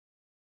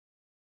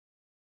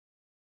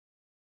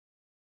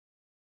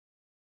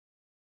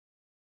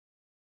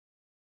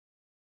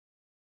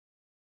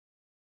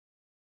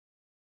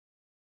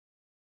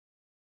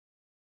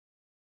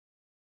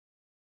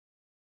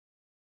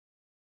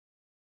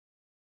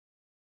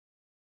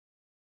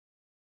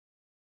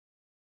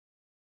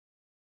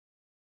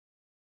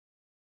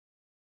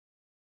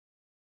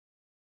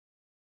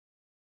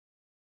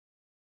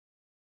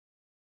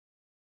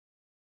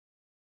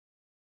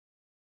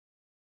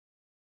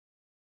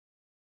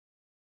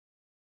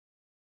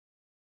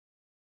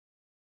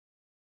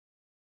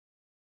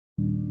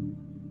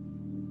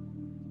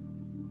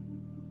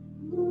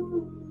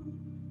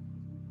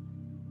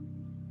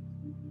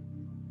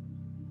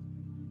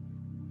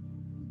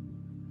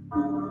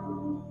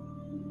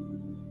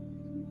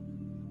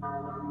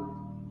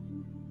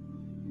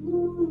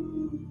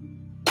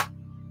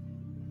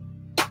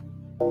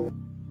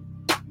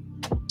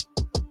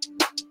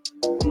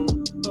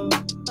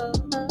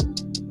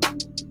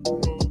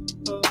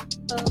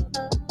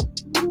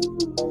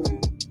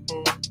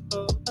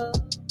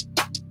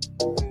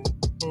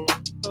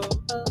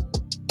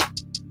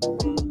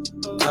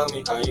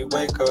me how you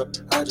wake up.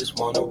 I just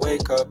wanna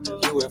wake up.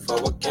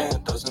 UFO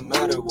again, doesn't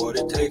matter what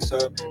it takes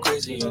up.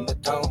 Crazy in the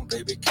dome,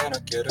 baby, can I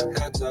get a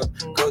heads up?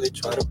 Go, they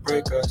try to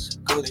break us.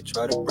 Go, they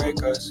try to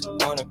break us.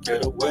 Wanna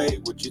get away,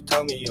 would you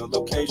tell me your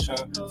location?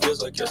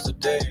 Feels like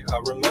yesterday,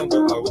 I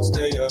remember I would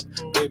stay up.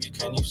 Baby,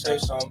 can you say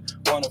some?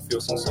 Wanna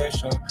feel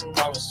sensation.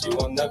 Promise you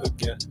I'll never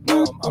get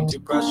numb, I'm too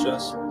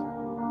precious.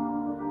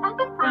 I'm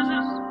too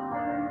precious.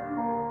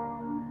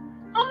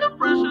 I'm too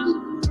precious.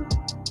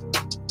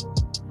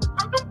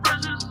 I'm too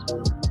precious.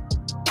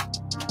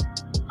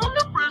 I'm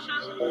too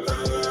precious.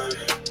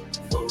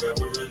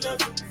 Forever and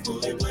ever,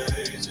 fully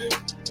blazing.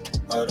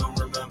 I don't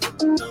remember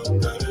no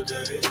better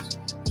days.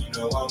 You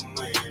know I'm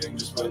waiting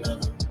just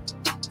whenever,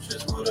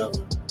 just whatever.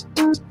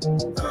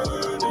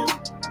 Burning,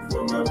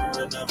 forever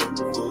and ever,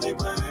 fully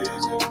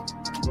blazing.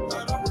 I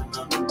don't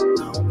remember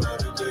no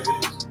better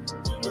days.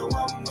 You know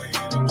I'm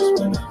waiting just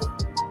whenever,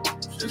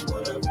 just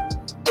whatever.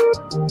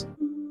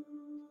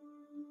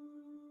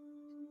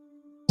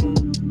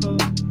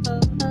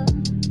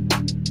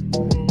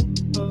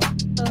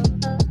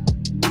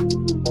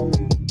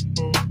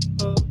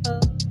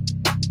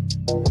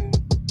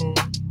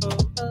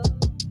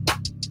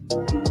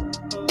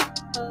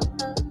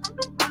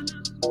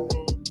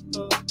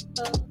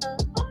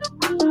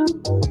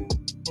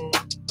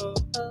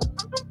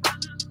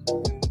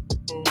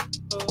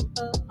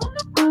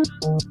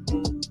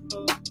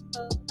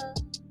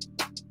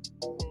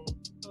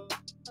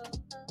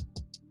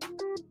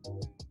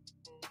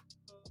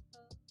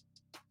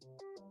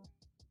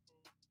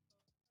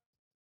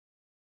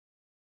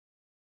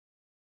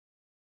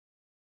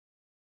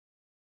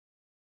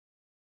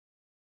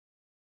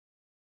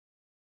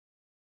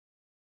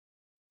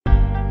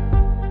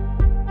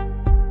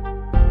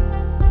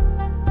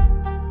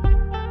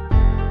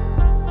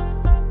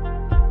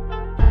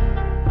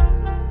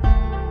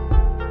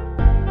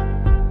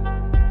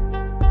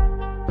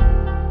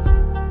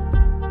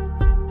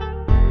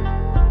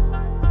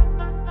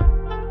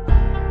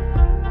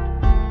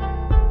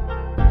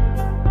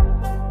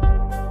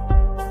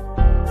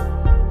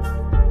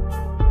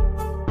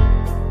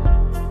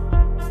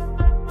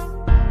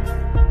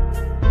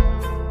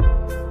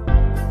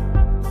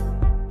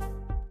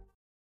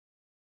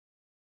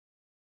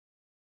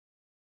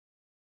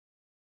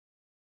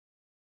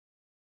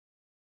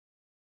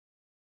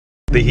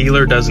 The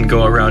healer doesn't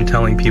go around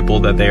telling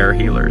people that they are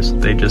healers,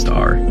 they just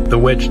are. The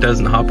witch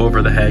doesn't hop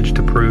over the hedge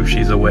to prove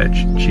she's a witch,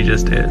 she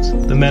just is.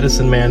 The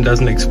medicine man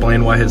doesn't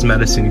explain why his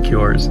medicine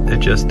cures, it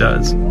just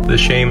does. The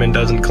shaman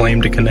doesn't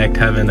claim to connect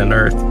heaven and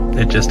earth,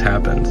 it just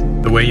happens.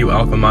 The way you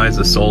alchemize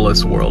a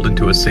soulless world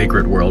into a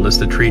sacred world is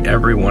to treat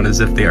everyone as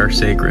if they are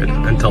sacred,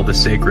 until the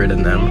sacred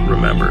in them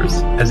remembers.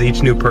 As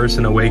each new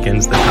person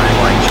awakens, the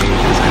timeline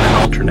changes and an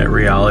alternate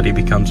reality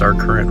becomes our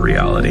current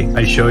reality.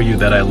 I show you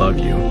that I love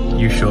you.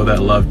 You show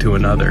that love to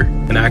another.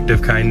 An act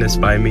of kindness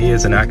by me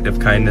is an act of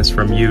kindness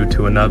from you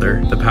to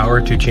another. The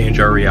power to change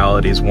our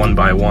realities one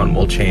by one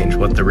will change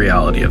what the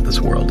reality of this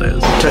world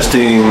is.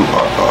 Testing,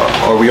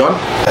 are we on?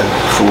 And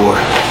 4,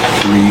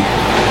 3,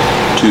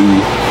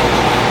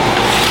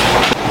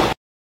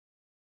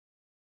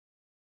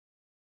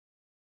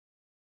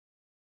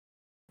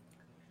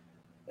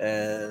 2.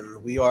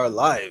 And we are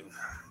live.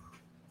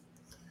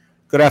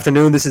 Good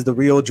afternoon. This is the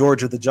real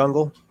George of the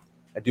Jungle.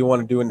 I do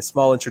want to do a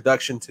small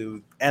introduction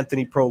to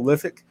Anthony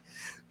Prolific,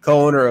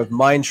 co-owner of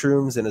Mind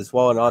Shrooms and as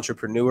well an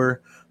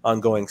entrepreneur,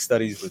 ongoing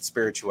studies with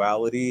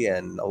spirituality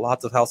and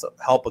lots of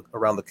help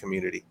around the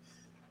community.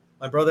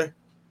 My brother,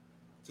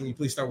 can you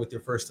please start with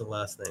your first and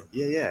last name?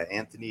 Yeah,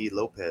 Anthony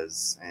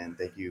Lopez, and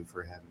thank you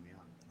for having me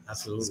on.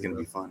 Absolutely. It's going to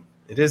be fun.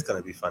 It is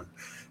going to be fun.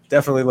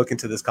 Definitely look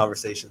into this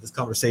conversation. This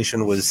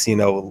conversation was,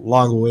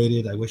 long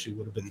awaited. I wish it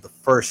would have been the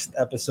first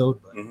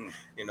episode, but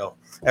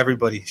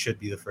everybody should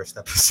be the first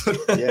episode.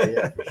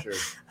 Yeah, for sure.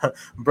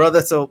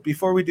 Brother, so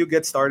before we do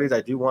get started, I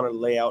do want to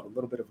lay out a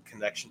little bit of a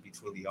connection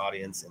between the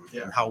audience and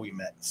how we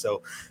met.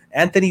 So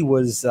Anthony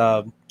was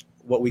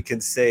what we can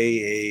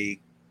say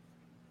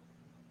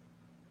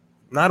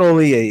not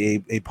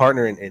only a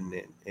partner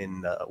in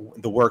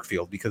the work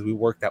field, because we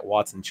worked at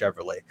Watson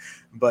Chevrolet,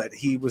 but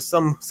he was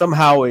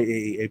somehow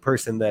a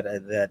person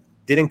that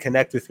didn't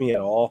connect with me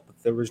at all.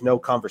 There was no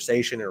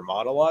conversation or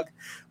monologue,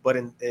 but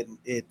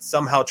it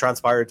somehow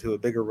transpired to a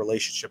bigger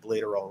relationship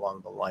later on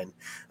along the line.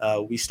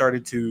 We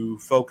started to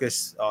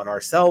focus on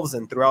ourselves,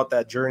 and throughout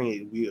that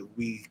journey,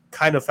 we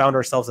kind of found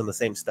ourselves in the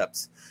same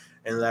steps,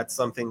 and that's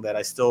something that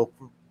I still,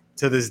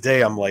 to this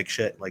day, I'm like,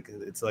 shit, like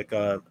it's like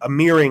a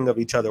mirroring of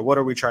each other. What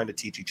are we trying to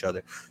teach each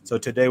other? So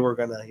today we're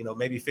gonna,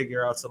 maybe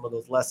figure out some of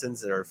those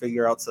lessons or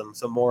figure out some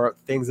more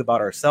things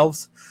about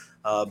ourselves.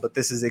 But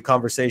this is a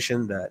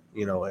conversation that,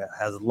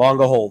 has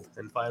long a hold.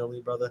 And finally,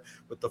 brother,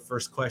 with the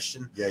first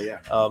question. Yeah.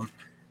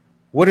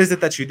 What is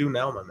it that you do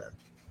now, my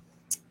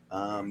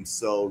man?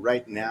 So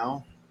right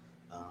now,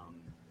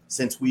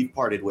 since we've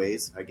parted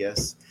ways, I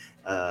guess,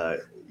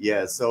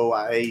 so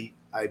I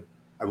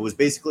was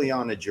basically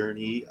on a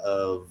journey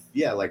of,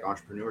 like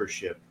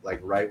entrepreneurship. Like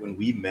right when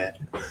we met,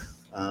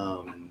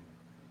 I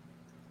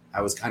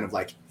was kind of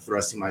like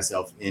thrusting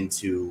myself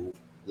into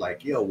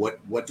like, yo,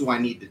 what do I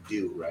need to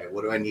do, right?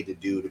 What do I need to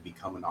do to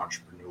become an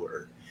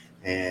entrepreneur?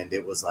 And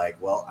it was like,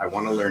 well, I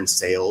want to learn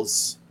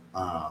sales,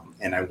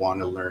 and I want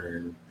to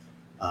learn,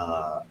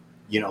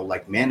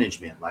 like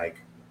management,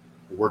 like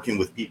working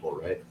with people,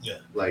 right? Yeah.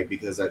 Like,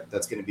 because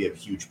that's going to be a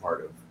huge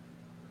part of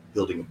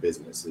building a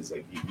business. Is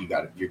like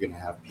you're going to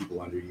have people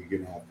under you. You're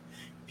going to have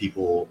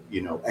people,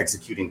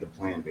 executing the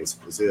plan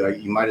basically. So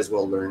you might as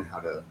well learn how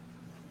to,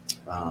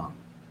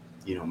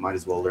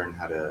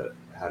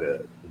 how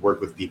to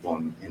work with people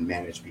and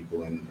manage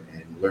people and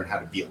learn how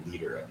to be a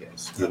leader, I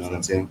guess. You know what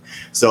I'm saying?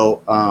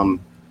 So,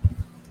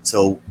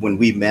 so when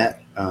we met,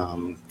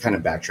 kind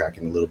of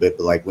backtracking a little bit,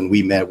 but like when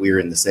we met, we were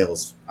in the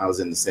sales. I was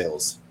in the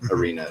sales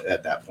arena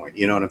at that point.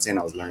 You know what I'm saying?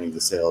 I was learning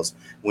the sales.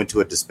 Went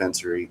to a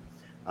dispensary,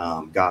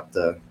 got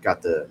the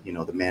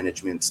the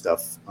management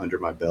stuff under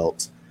my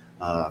belt.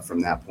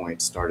 From that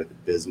point, started the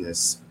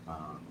business,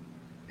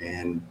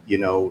 and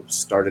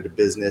started a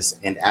business,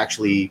 and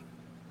actually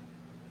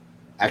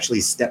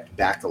stepped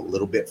back a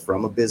little bit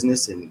from a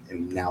business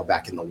and now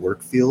back in the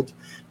work field,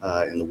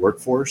 in the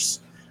workforce.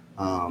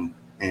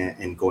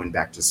 And going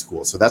back to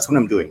school. So that's what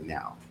I'm doing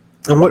now.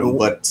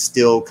 But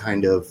still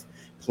kind of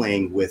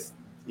playing with,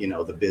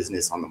 the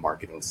business on the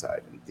marketing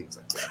side and things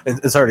like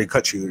that. And sorry to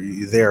cut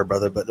you there,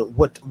 brother, but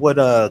what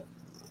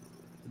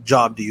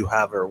job do you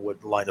have, or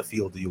what line of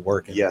field do you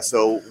work in? Yeah,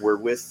 so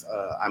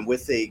I'm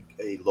with a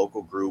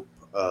local group,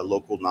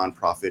 local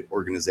nonprofit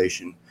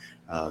organization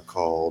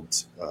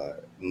called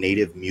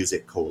Native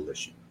Music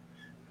Coalition.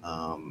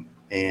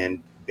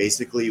 And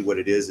basically what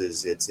it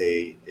is it's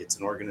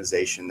an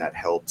organization that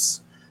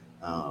helps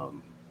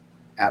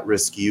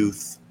at-risk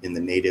youth in the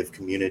Native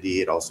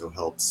community. It also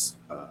helps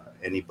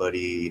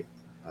anybody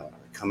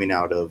coming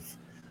out of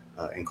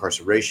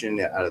incarceration,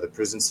 out of the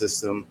prison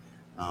system.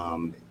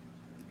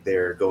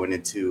 They're going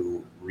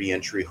into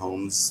reentry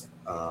homes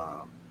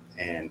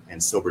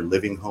and sober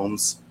living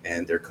homes,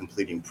 and they're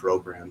completing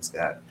programs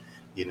that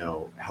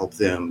help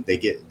them.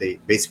 They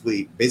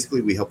basically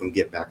we help them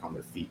get back on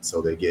their feet.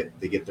 So they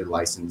get their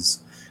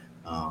license.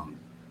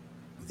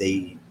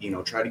 They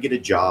try to get a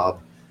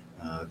job.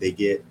 They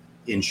get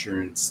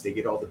insurance. They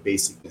get all the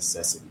basic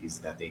necessities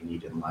that they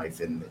need in life,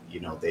 and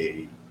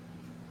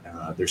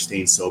they're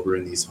staying sober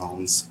in these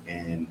homes,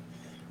 and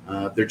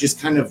they're just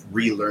kind of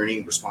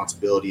relearning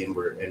responsibility, and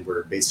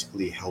we're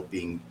basically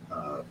helping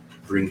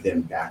bring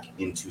them back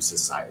into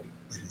society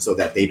so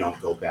that they don't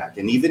go back.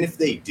 And even if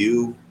they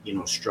do,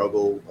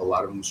 struggle, a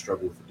lot of them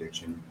struggle with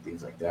addiction,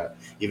 things like that.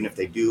 Even if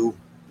they do,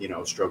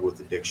 struggle with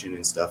addiction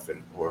and stuff,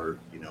 or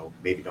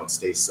maybe don't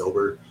stay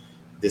sober,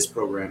 this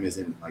program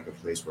isn't like a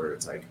place where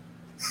it's like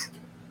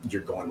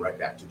you're going right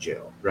back to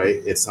jail, right?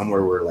 It's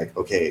somewhere where like,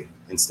 okay,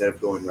 instead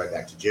of going right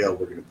back to jail,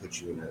 we're going to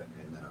put you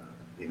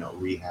in a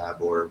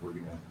rehab, or we're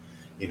going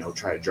to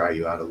try to dry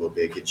you out a little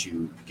bit, get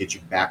you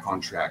back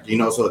on track,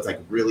 so it's like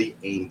really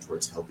aimed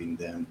towards helping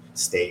them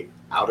stay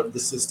out of the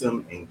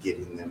system and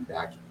getting them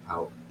back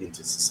out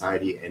into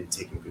society and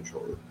taking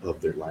control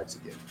of their lives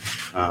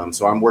again.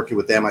 So I'm working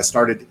with them. I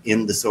started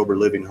in the sober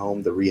living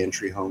home, the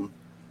reentry home,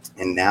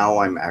 and now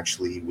I'm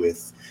actually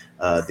with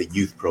the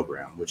youth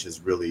program, which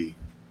is really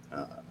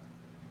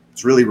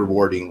it's really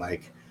rewarding,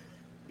 like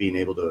being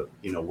able to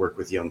work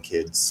with young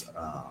kids,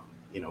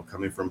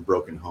 coming from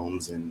broken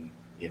homes, and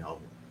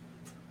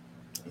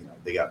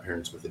they got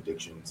parents with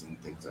addictions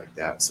and things like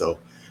that. So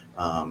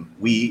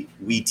we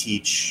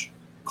teach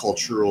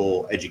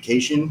cultural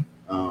education.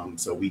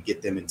 So we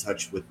get them in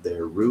touch with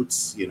their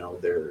roots,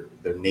 their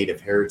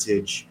Native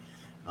heritage.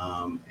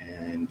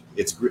 And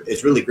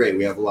it's really great.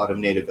 We have a lot of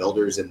Native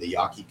elders in the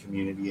Yaqui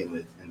community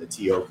and the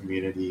TO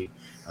community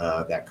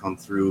that come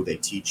through. They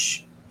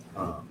teach,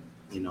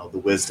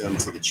 the wisdom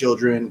to the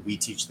children. We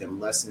teach them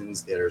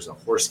lessons. There's a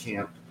horse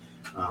camp,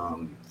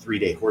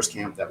 3-day horse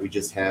camp that we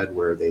just had,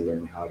 where they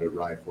learn how to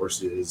ride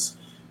horses.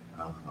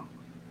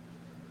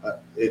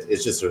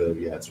 It's just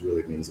it's a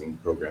really amazing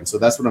program. So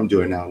that's what I'm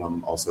doing now, and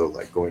I'm also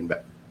like going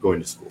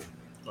to school.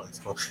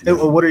 And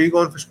what are you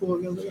going for school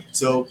again?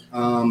 So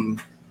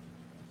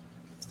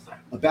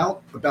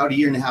about a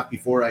year and a half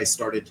before I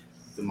started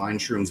the Mind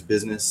Shrooms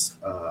business,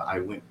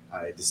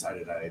 I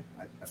decided I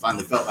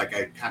finally felt like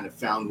I kind of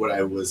found what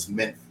I was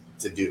meant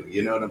to do.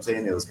 You know what I'm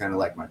saying? It was kind of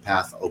like my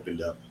path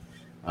opened up.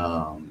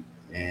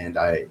 And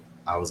I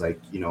was like,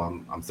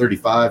 I'm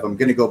 35, I'm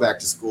going to go back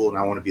to school, and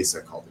I want to be a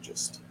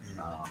psychologist.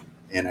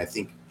 And I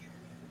think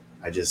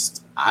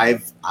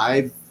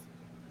I've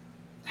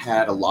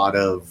had a lot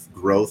of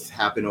growth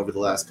happen over the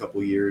last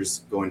couple of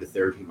years going to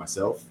therapy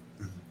myself.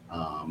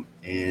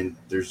 And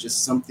there's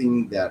just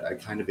something that I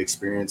kind of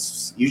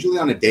experience usually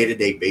on a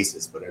day-to-day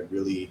basis, but I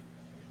really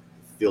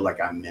feel like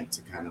I'm meant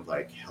to kind of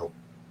like help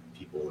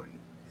people,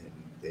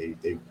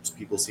 and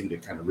people seem to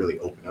kind of really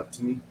open up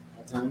to me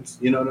at times,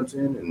 you know what I'm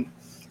saying? And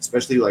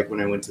especially like when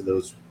I went to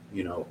those,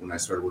 when I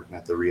started working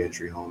at the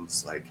reentry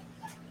homes, like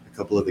a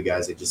couple of the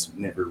guys, I just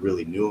never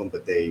really knew them,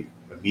 but they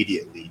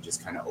immediately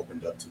just kind of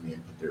opened up to me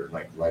and put their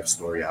like life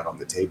story out on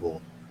the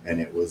table. And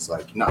it was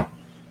like,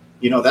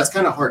 that's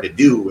kind of hard to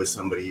do with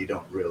somebody you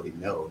don't really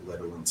know, let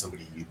alone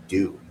somebody you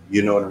do.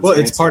 You know what I'm Well,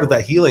 saying? it's part of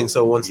that healing.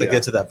 So once they Yeah.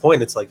 get to that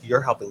point, it's like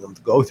you're helping them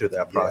to go through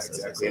that Yeah, process.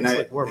 exactly.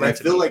 So I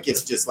feel like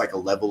it's just like a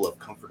level of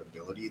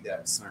comfortability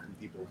that certain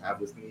people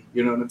have with me.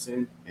 You know what I'm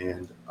saying?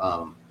 And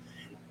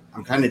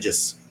I'm kind of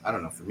just, I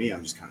don't know, for me,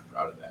 I'm just kind of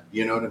proud of that.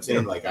 You know what I'm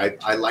saying? Yeah. Like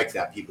I like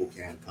that people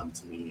can come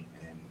to me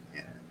and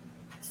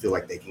feel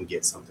like they can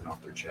get something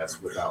off their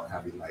chest without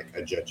having like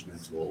a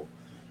judgmental,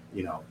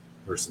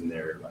 person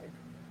there like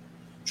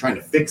trying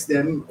to fix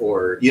them,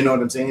 or you know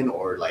what I'm saying,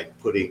 or like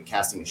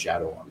casting a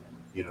shadow on them.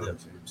 You know what I'm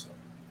saying? So.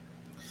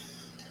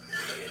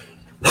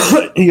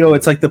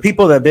 It's like the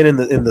people that have been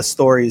in the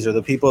stories, or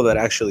the people that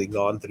actually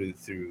gone through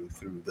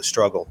the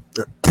struggle,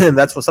 and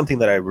that's something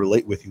that I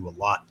relate with you a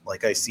lot.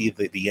 Like I see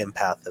the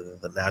empath and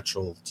the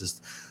natural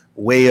just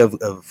way of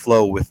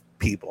flow with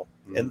people,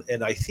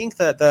 and I think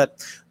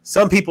that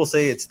some people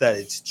say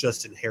it's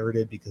just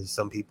inherited, because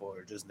some people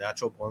are just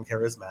natural born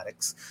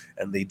charismatics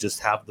and they just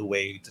have the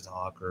way to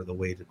talk or the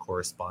way to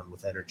correspond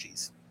with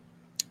energies.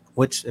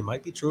 Which it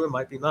might be true, it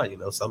might be not.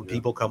 Some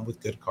people come with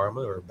good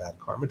karma or bad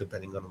karma,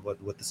 depending on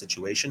what the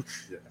situation,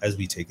 as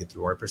we take it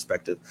through our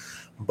perspective.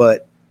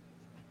 But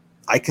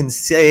I can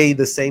say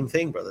the same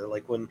thing, brother.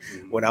 Like when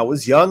I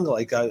was young,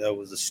 like I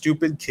was a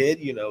stupid kid,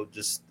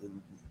 just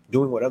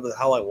doing whatever the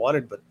hell I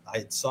wanted. But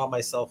I saw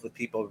myself with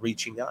people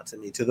reaching out to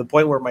me, to the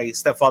point where my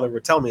stepfather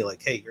would tell me,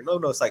 like, "Hey, you're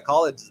no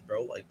psychologist,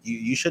 bro. Like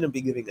you shouldn't be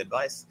giving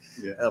advice."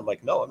 Yeah. And I'm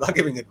like, "No, I'm not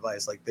giving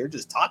advice. Like they're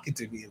just talking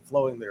to me and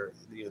flowing their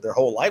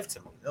whole life to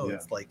me."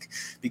 It's like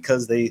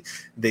because they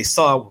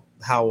saw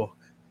how.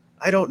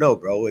 I don't know,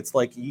 bro. It's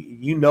like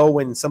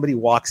when somebody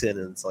walks in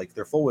and it's like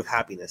they're full with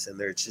happiness, and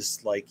they're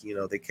just like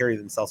they carry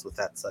themselves with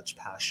that such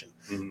passion,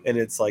 and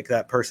it's like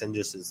that person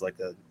just is like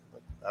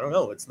I don't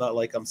know. It's not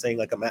like I'm saying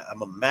like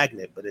I'm a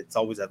magnet, but it's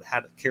always I've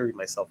had carried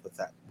myself with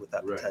that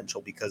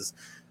potential, because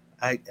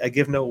I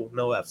give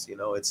no F's.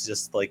 It's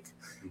just like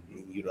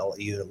you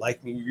either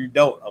like me or you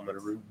don't. I'm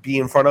gonna be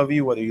in front of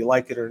you whether you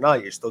like it or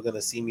not. You're still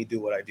gonna see me do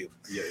what I do.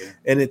 Yeah.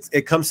 And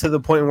it comes to the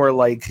point where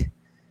like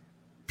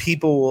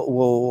people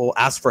will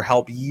ask for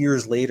help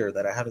years later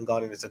that I haven't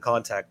gotten into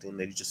contact, and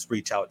they just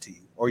reach out to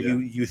you, or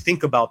you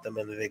think about them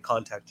and then they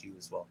contact you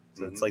as well.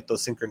 So it's like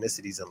those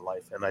synchronicities in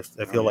life, and I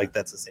feel like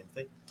that's the same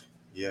thing.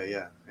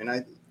 Yeah. And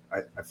I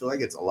feel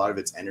like it's a lot of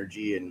it's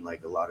energy, and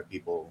like a lot of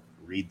people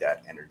read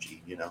that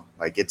energy,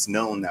 like it's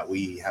known that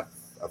we have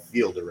a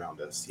field around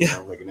us,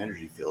 like an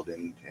energy field,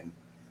 and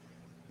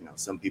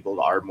some people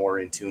are more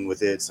in tune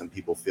with it, some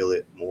people feel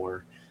it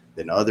more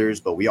than others,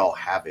 but we all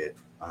have it.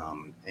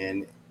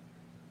 And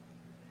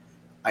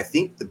I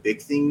think the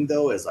big thing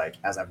though is like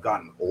as I've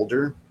gotten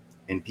older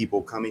and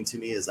people coming to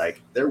me is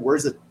like there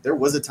was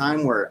a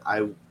time where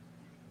I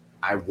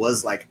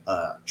was like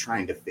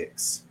trying to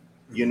fix.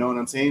 You know what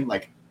I'm saying?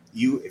 Like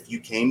if you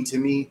came to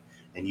me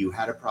and you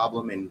had a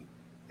problem and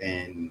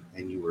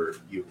you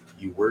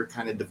were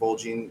kind of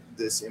divulging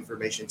this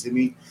information to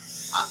me,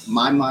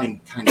 my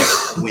mind kind of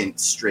went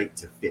straight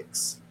to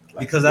fix.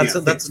 Like, because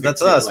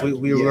that's us. Like,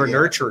 we were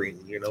nurturing,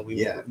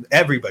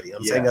 everybody.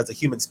 I'm saying as a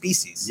human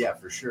species. Yeah,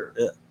 for sure.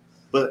 Yeah.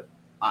 But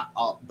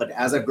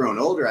as I've grown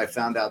older, I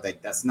found out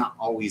that that's not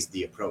always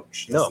the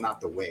approach. That's not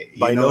the way.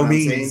 By no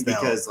means.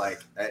 Because like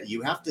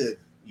you have to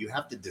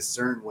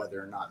discern whether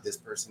or not this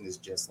person is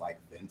just like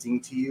venting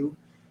to you,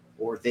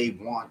 or they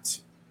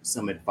want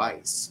some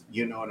advice.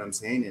 You know what I'm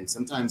saying? And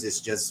sometimes it's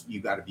just you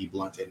got to be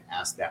blunt and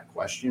ask that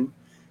question.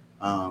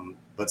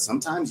 But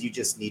sometimes you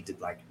just need to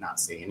like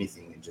not say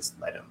anything and just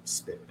let them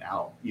spit it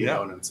out. You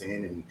know what I'm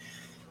saying? And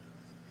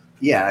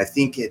yeah, I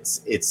think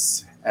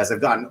it's as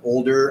I've gotten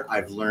older,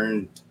 I've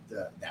learned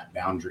that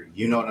boundary.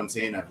 You know what I'm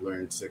saying? I've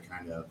learned to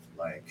kind of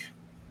like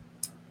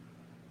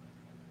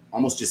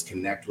almost just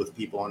connect with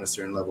people on a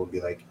certain level and be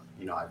like,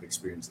 I've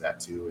experienced that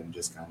too, and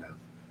just kind of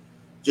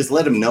just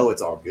let them know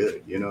it's all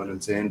good. You know what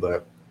I'm saying?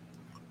 But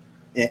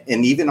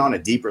and even on a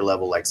deeper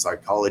level, like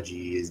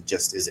psychology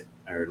isn't,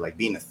 or like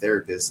being a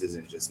therapist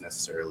isn't just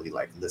necessarily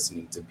like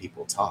listening to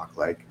people talk.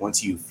 Like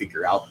once you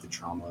figure out the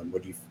trauma and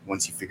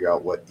once you figure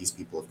out what these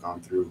people have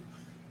gone through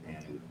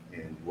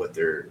and what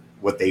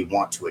they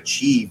want to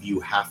achieve, you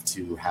have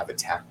to have a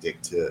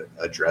tactic to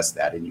address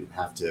that, and you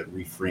have to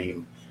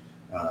reframe,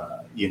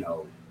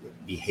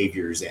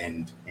 behaviors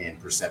and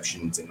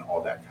perceptions and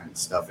all that kind of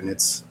stuff. And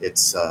it's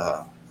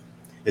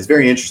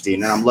very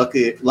interesting. And I'm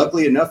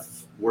luckily enough,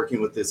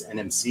 working with this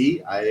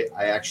NMC,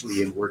 I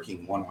actually am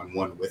working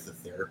one-on-one with a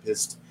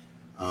therapist,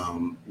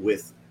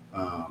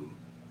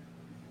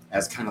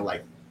 as kind of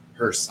like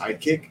her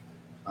sidekick,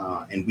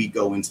 and we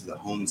go into the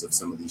homes of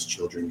some of these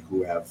children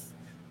who have,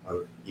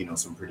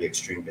 some pretty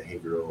extreme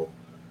behavioral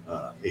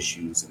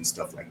issues and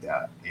stuff like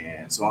that.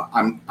 And so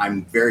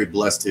I'm very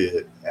blessed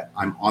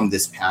I'm on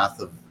this path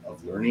of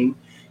learning,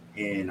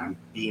 and I'm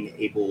being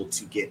able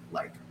to get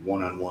like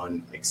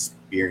one-on-one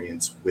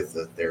experience with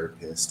a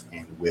therapist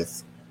and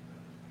with,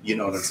 you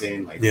know what I'm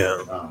saying? Like,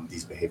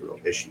 these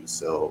behavioral issues.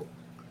 So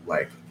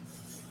like,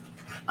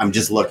 I'm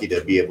just lucky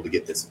to be able to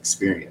get this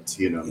experience.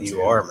 You know,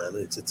 you are, man.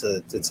 It's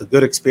a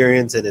good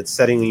experience, and it's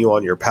setting you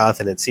on your path,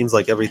 and it seems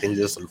like everything's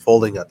just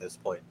unfolding at this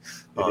point.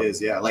 It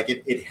is, yeah. Like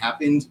it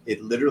happened.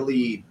 It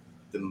literally,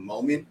 the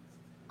moment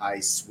I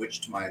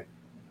switched back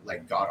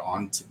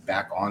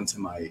onto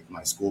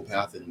my school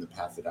path and the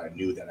path that I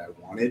knew that I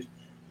wanted,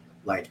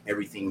 like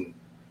everything,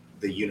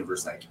 the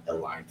universe like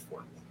aligned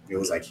for me. It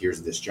was like,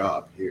 here's this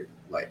job,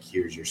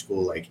 here's your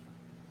school, like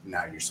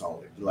now you're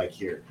solid, like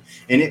here.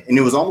 And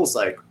it was almost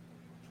like,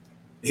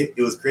 it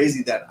was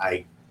crazy that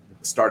I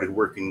started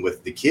working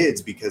with the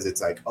kids, because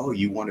it's like, oh,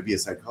 you want to be a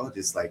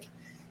psychologist, like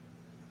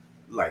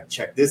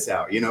check this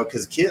out, you know,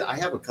 because I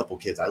have a couple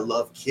kids. I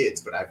love kids,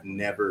 but I've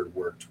never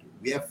worked.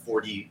 We have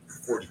 40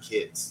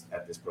 kids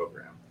at this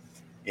program,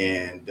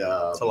 and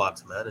it's a lot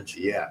to manage.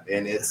 Yeah,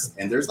 and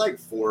there's like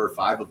 4 or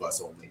 5 of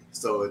us only.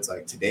 So it's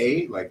like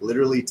today, like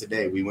literally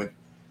today, we went.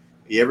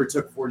 You ever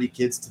took 40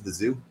 kids to the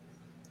zoo?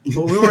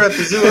 Well, we were at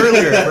the zoo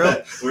earlier,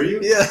 bro. Were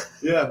you?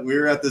 Yeah, we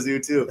were at the zoo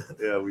too.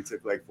 Yeah, we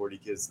took like 40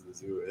 kids to the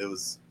zoo.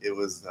 It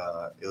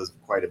was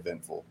quite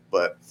eventful,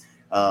 but.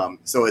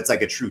 So it's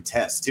like a true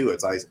test too.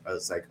 It's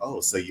like,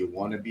 oh, so you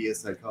want to be a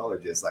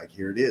psychologist? Like,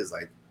 here it is.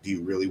 Like, do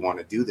you really want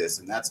to do this?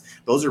 And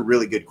those are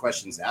really good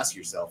questions to ask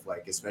yourself.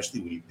 Like,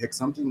 especially when you pick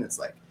something that's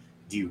like,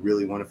 do you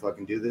really want to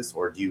fucking do this?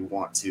 Or do you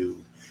want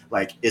to,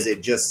 like, is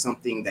it just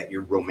something that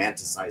you're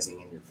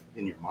romanticizing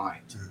in your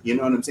mind? You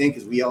know what I'm saying?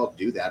 Because we all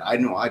do that. I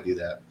know I do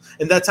that.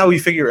 And that's how we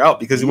figure it out,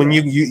 because when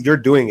you're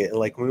doing it,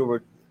 like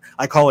when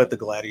I call it the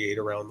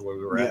gladiator round where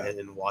we were at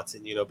in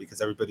Watson, you know,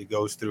 because everybody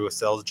goes through a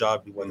sales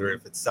job, whether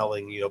if it's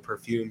selling, you know,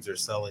 perfumes or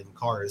selling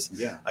cars.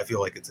 Yeah. I feel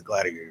like it's a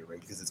gladiator ring,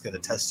 because it's going to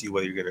test you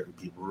whether you're going to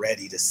be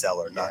ready to sell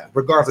or not,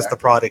 regardless the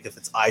product, if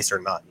it's ice or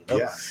not, you know?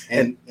 Yeah.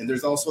 And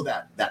there's also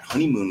that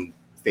honeymoon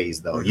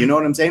phase though. You know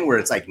what I'm saying? Where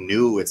it's like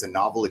new, it's a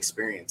novel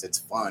experience, it's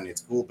fun,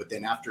 it's cool. But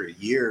then after a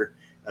year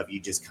of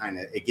you just kind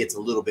of, it gets a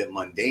little bit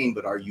mundane,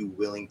 but are you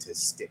willing to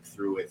stick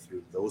through it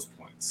through those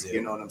points?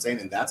 You know what I'm saying?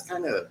 And that's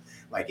kind of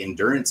like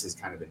endurance is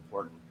kind of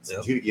important.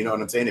 So you know what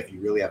I'm saying? If you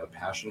really have a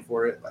passion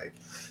for it, like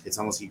it's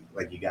almost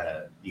like you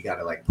gotta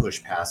like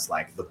push past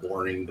like the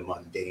boring, the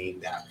mundane,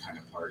 that kind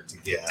of part to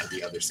get to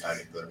the other side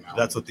of the mountain.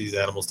 That's what these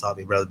animals taught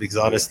me, brother. Because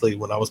honestly,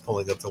 when I was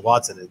pulling up to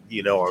Watson,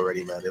 you know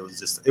already, man,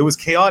 it was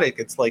chaotic.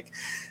 It's like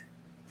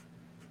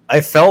I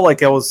felt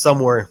like I was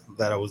somewhere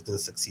that I was going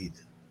to succeed.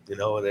 You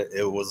know, and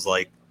it was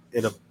like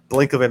in a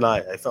blink of an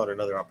eye, I found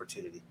another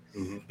opportunity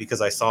because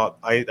I saw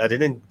I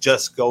didn't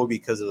just go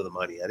because of the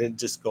money. I didn't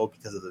just go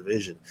because of the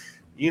vision.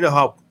 You know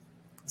how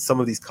some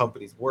of these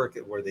companies work,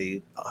 where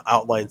they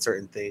outline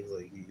certain things,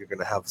 like you're going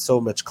to have so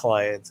much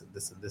clients and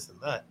this and this and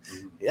that.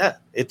 Yeah,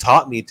 it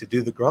taught me to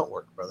do the grunt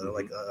work, brother.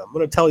 Like I'm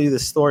going to tell you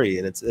this story,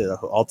 and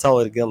I'll tell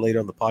it again later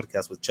on the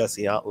podcast with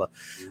Jesse Antla.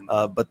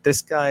 But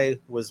this guy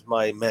was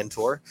my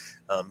mentor.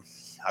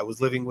 I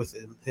was living with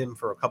him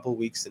for a couple of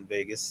weeks in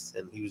Vegas,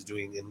 and he was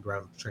doing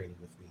in-ground training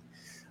with me.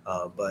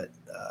 But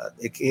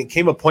it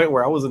came a point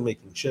where I wasn't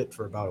making shit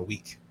for about a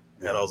week,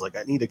 and I was like,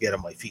 I need to get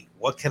on my feet.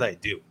 What can I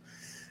do?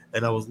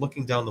 And I was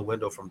looking down the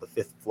window from the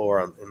 5th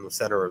floor in the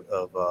center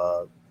of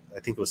I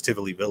think it was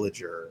Tivoli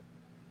Village, or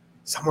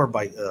somewhere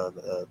by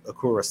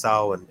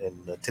Curaçao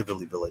and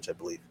Tivoli Village, I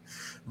believe.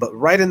 But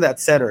right in that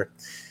center,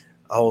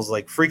 I was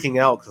like freaking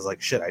out, because like,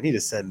 shit, I need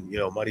to send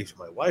money to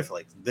my wife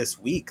like this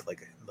week,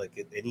 like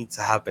it needs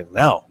to happen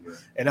now.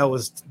 And I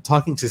was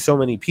talking to so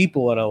many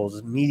people, and I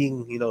was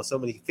meeting so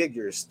many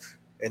figures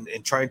and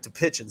trying to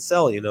pitch and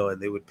sell, and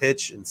they would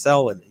pitch and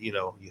sell, and you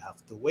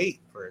have to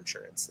wait for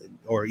insurance,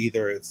 or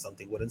either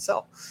something wouldn't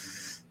sell.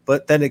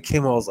 But then it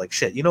came, I was like,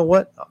 shit, you know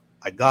what?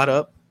 I got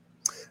up,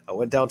 I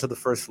went down to the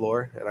 1st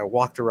floor, and I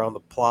walked around the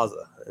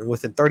plaza, and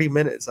within 30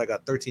 minutes I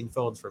got 13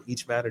 phones from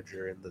each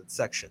manager in the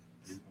section.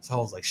 So I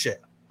was like,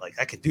 shit, like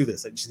I could do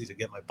this. I just need to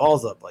get my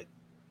balls up. Like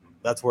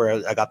that's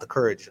where I got the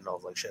courage, and I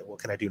was like, shit, what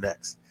can I do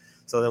next?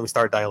 So then we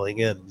started dialing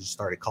in and just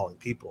started calling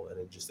people,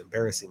 and just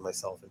embarrassing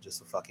myself and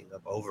just fucking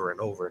up over and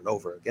over and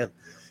over again.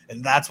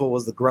 And that's what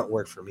was the grunt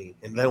work for me.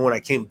 And then when I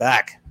came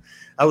back,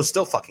 I was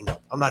still fucking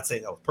up. I'm not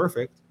saying I was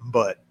perfect,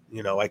 but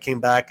I came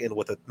back and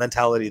with a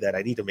mentality that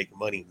I need to make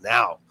money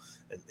now.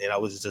 And I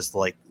was just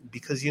like,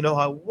 because how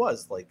I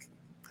was like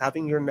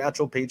having your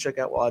natural paycheck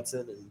at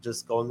Watson and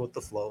just going with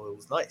the flow. It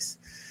was nice.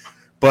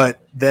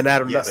 But then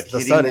out of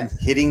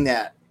hitting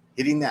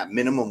that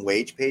minimum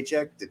wage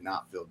paycheck did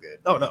not feel good.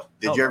 Oh no!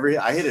 Did you ever?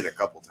 I hit it a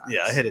couple times.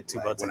 Yeah, I hit it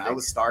 2 months when I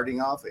was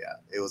starting off. Yeah,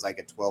 it was like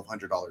a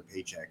 $1,200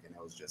 paycheck, and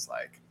it was just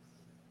like,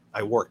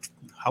 I worked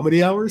how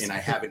many hours? And I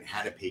haven't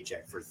had a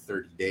paycheck for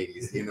 30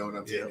 days. You know what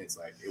I'm saying? It's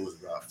like it was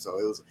rough. So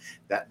it was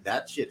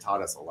that shit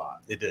taught us a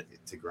lot. It did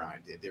to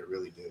grind. It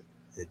really did.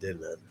 It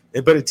did, man.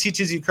 But it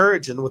teaches you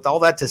courage, and with all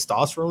that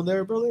testosterone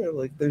there, brother,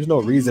 like there's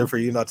no reason for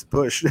you not to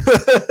push.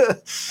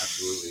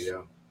 Absolutely,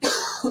 yeah.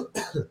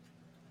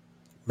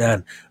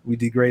 Man, we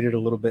degraded a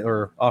little bit,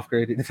 or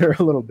off-graded there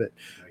a little bit.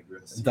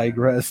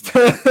 Digressed.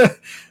 Bro.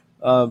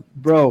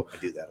 I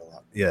do that a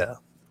lot. Yeah.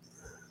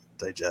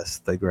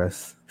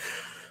 Digress.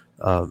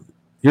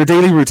 Your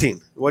daily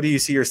routine. What do you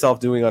see yourself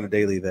doing on a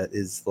daily that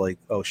is like,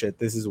 oh shit,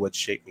 this is what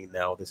shaped me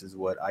now. This is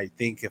what I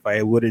think if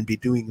I wouldn't be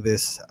doing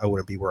this, I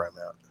wouldn't be where I'm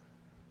at.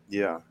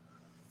 Yeah.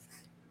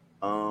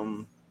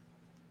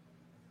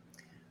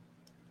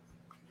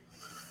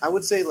 I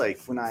would say like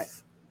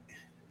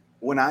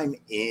when I'm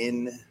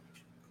in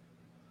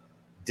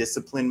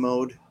discipline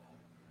mode,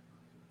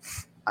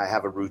 I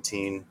have a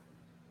routine.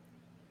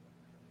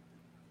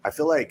 I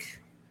feel like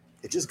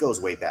it just goes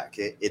way back.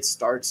 It's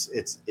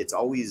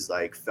always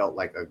like felt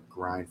like a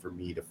grind for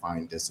me to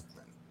find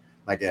discipline.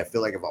 Like I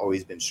feel like I've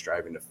always been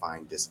striving to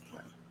find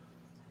discipline.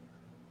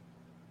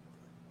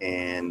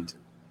 And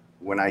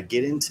when I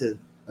get into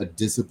a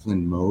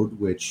discipline mode,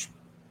 which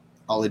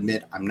I'll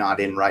admit I'm not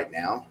in right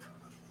now,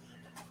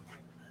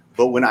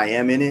 but when I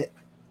am in it,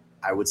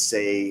 I would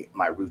say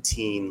my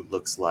routine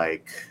looks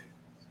like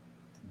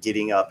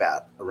getting up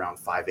at around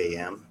 5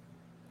 a.m.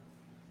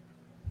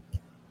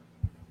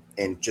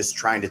 and just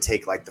trying to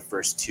take like the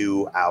first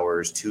 2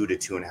 hours, 2 to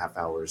 2.5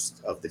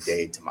 hours of the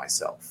day to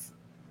myself,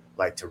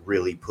 like to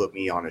really put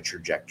me on a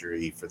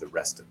trajectory for the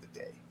rest of the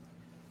day.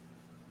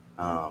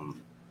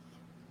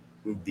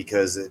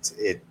 Because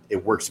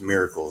it works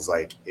miracles.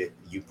 Like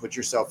you put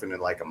yourself into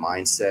like a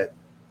mindset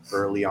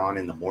early on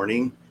in the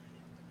morning,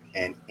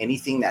 and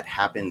anything that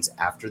happens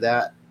after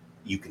that,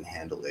 you can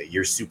handle it.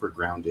 You're super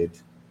grounded.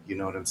 You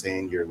know what I'm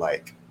saying? You're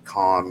like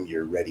calm.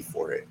 You're ready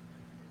for it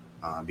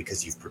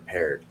because you've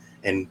prepared.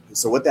 And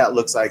so what that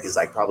looks like is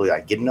like probably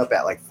like getting up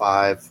at like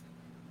 5,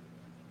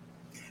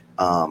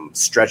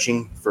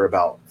 stretching for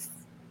about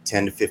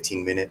 10 to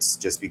 15 minutes,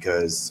 just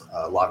because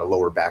a lot of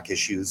lower back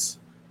issues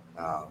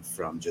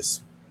from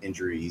just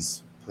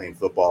injuries, playing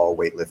football,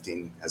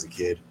 weightlifting as a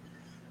kid.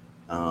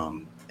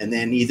 And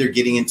then either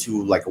getting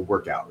into like a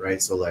workout, right?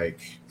 So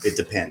like it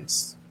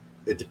depends.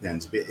 It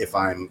depends. If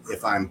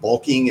I'm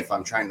bulking, if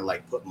I'm trying to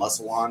like put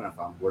muscle on, if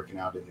I'm working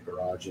out in the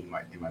garage in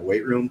my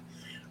weight room,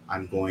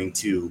 I'm going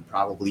to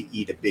probably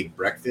eat a big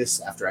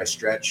breakfast after I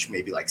stretch,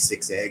 maybe like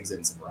 6 eggs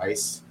and some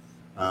rice,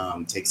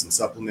 take some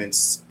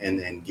supplements, and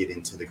then get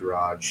into the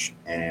garage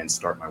and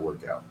start my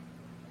workout.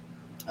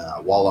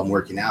 While I'm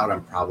working out,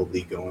 I'm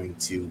probably going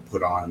to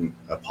put on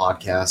a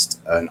podcast,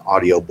 an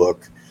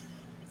audiobook.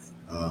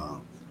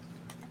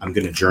 I'm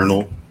going to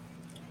journal.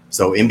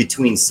 So in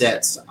between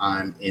sets,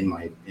 I'm in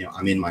my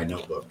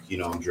notebook,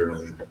 I'm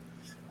journaling.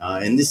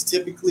 And this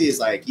typically is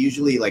like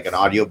usually like an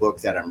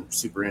audiobook that I'm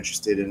super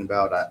interested in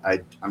about.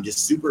 I'm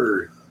just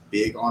super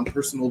big on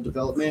personal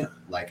development.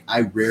 Like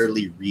I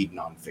rarely read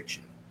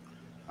nonfiction.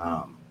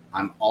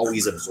 I'm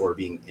always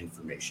absorbing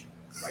information,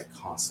 like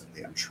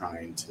constantly. I'm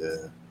trying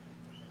to,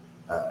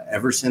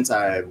 ever since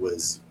I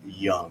was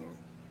young,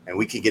 and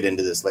we could get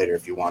into this later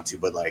if you want to,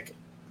 but like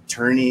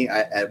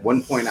at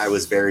one point I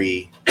was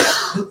very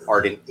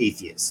ardent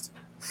atheist,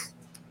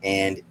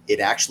 and it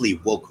actually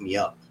woke me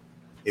up.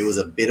 It was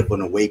a bit of an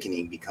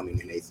awakening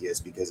becoming an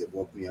atheist, because it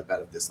woke me up out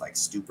of this like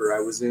stupor I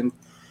was in,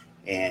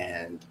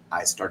 and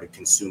I started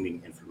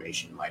consuming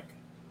information like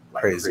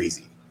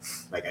crazy.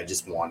 Like I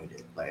just wanted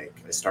it. Like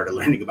I started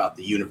learning about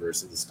the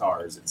universe and the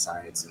stars and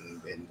science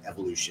and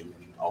evolution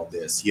and all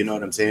this, you know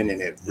what I'm saying? And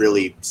it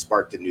really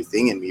sparked a new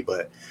thing in me,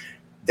 but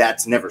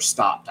that's never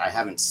stopped. I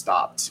haven't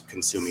stopped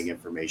consuming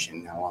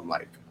information. Now I'm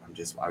like, I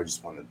just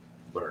want to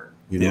learn,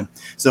 you know?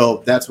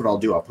 So that's what I'll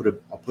do. I'll put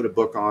a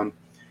book on.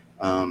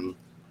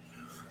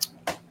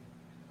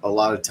 A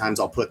lot of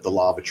times I'll put the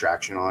Law of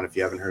Attraction on. If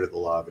you haven't heard of the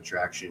Law of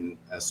Attraction,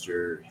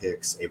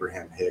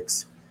 Abraham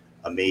Hicks,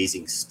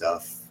 amazing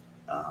stuff.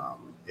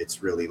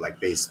 It's really like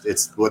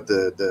it's what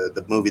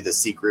the movie The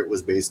Secret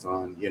was based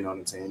on. You know what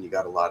I'm saying? You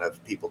got a lot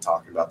of people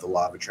talking about the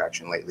Law of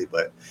Attraction lately,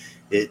 but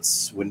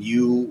it's when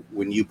you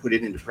put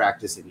it into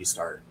practice and you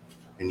start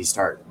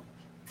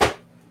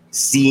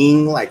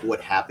seeing like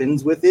what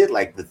happens with it,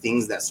 like the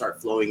things that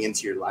start flowing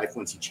into your life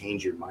once you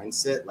change your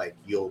mindset, like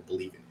you'll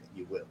believe in it.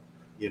 You will.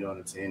 You know what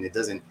I'm saying? It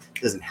doesn't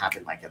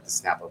happen like at the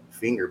snap of a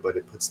finger, but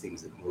it puts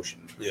things in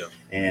motion. Yeah.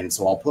 And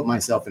so I'll put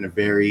myself in a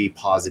very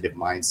positive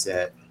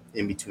mindset.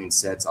 In between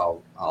sets,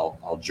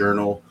 I'll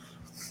journal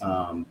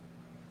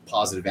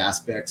positive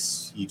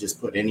aspects. You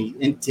just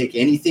take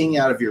anything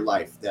out of your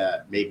life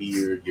that maybe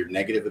you're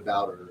negative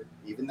about, or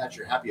even that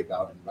you're happy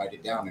about, and write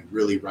it down and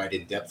really write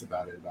in depth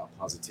about it, about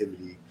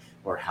positivity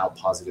or how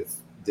positive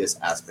this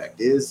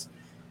aspect is,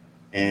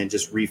 and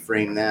just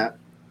reframe that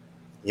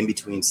in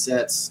between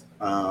sets.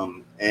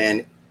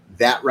 And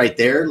that right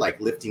there,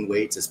 like lifting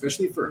weights,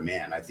 especially for a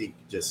man, I think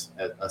just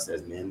us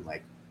as men,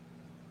 like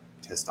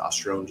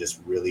testosterone just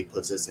really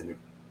puts us in a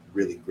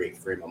really great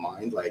frame of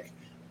mind. Like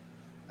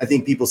I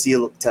think people see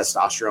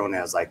testosterone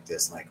as like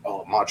this, like,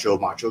 oh,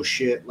 macho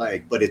shit.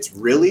 Like, but it's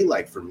really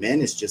like for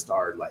men, it's just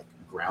our like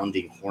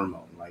grounding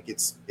hormone. Like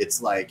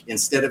it's like,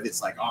 instead of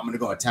it's like, oh, I'm going to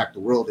go attack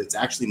the world. It's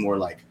actually more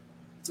like,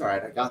 it's all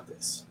right. I got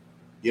this.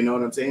 You know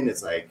what I'm saying?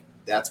 It's like,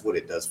 that's what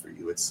it does for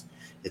you. It's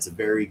a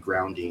very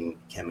grounding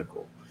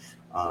chemical.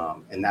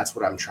 And that's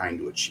what I'm trying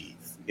to achieve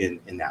in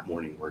that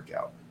morning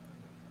workout.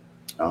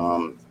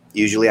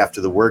 Usually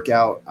after the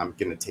workout, I'm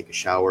going to take a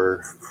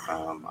shower.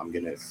 I'm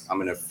going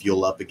to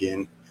fuel up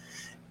again.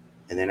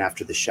 And then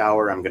after the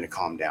shower, I'm going to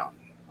calm down.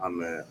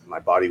 My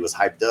body was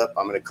hyped up.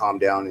 I'm going to calm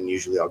down, and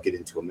usually I'll get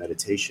into a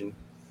meditation.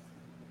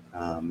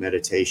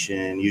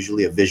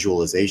 Usually a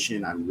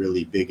visualization. I'm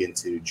really big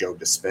into Joe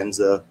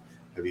Dispenza.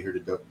 Have you heard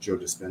of Joe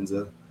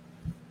Dispenza?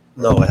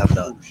 No, I have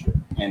not.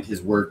 And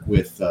his work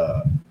with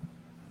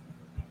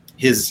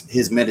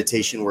his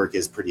meditation work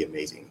is pretty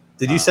amazing.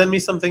 Did you send me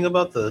something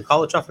about the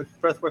holotropic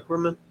breathwork,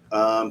 Roman?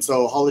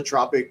 So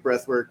holotropic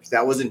breathwork,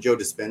 that wasn't Joe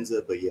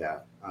Dispenza, but yeah,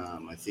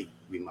 I think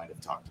we might have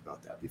talked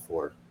about that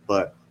before.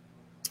 But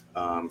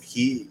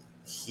he's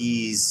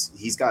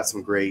got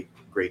some great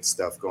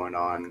stuff going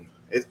on.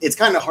 It's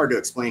kind of hard to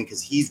explain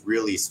because he's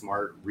really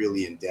smart,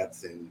 really in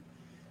depth,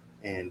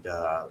 and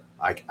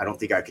I don't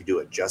think I could do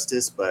it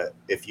justice. But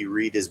if you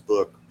read his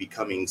book,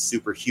 Becoming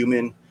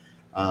Superhuman,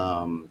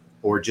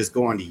 or just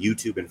go onto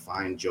YouTube and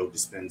find Joe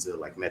Dispenza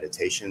like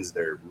meditations,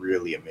 they're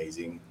really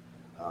amazing.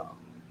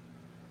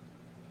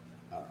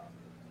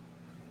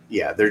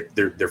 Yeah,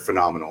 they're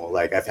phenomenal.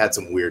 Like I've had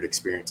some weird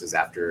experiences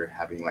after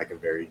having like a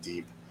very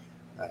deep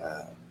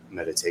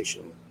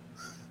meditation.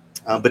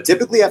 But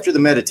typically after the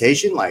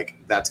meditation, like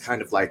that's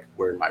kind of like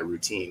where my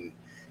routine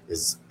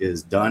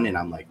is done, and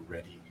I'm like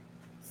ready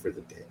for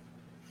the day.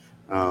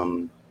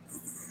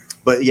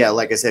 But yeah,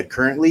 like I said,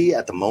 currently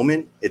at the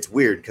moment, it's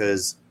weird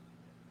because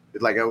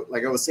like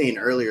I was saying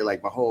earlier,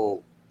 like my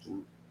whole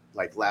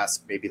like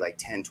last maybe like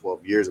 10,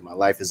 12 years of my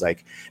life has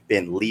like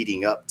been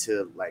leading up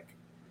to like,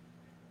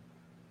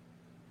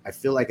 I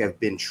feel like I've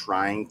been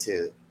trying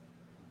to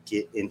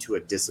get into a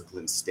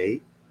disciplined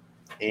state.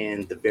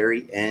 And the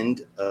very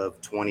end of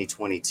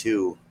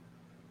 2022,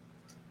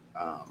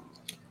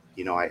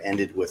 I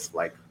ended with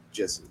like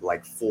just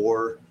like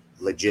 4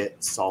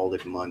 legit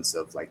solid months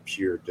of like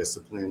pure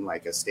discipline,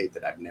 like a state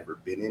that I've never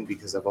been in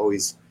because I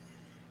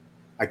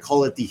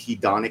call it the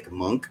hedonic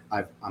monk.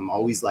 I'm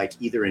always like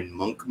either in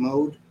monk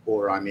mode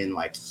or I'm in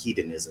like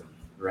hedonism,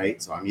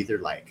 right? So I'm either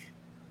like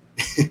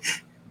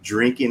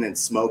drinking and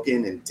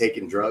smoking and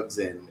taking drugs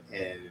and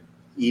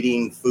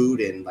eating food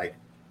and like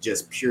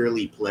just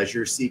purely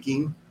pleasure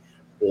seeking,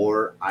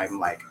 or I'm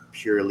like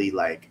purely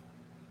like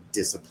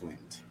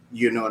disciplined.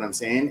 You know what I'm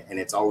saying? And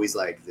it's always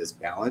like this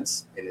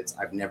balance, and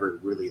I've never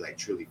really like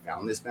truly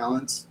found this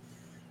balance.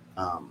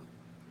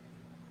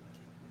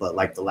 But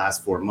like the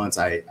last 4 months,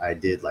 I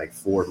did like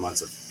 4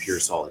 months of pure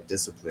solid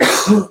discipline.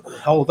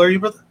 How old are you,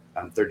 brother?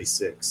 I'm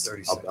 36.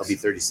 I'll be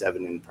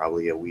 37 in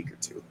probably a week or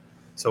two.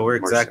 So we're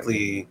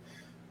exactly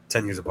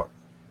 10 years apart.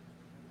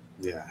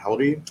 Yeah. How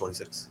old are you?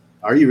 26.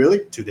 Are you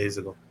really? 2 days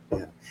ago.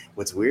 Yeah.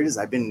 What's weird is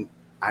I'm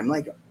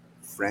like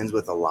friends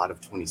with a lot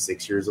of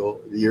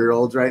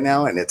 26-year-olds right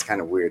now, and it's kind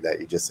of weird that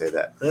you just say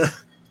that.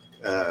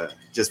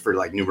 Just for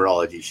like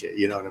numerology shit.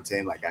 You know what I'm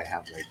saying? Like I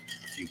have like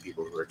a few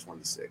people who are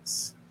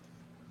 26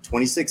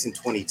 and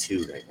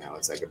 22 right now.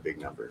 It's like a big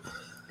number.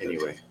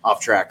 Anyway,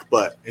 off track,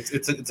 but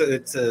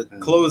it's a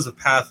close of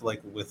path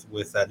like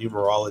with that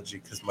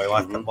numerology because my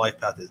life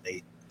path is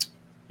 8.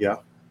 Yeah.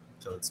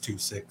 So it's 2,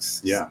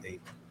 6, yeah. 8.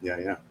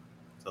 Yeah.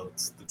 So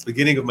it's the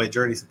beginning of my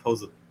journey,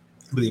 supposedly,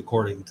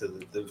 according to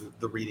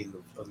the reading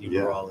of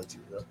numerology.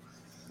 Yeah.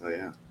 Oh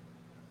yeah.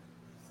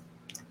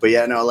 But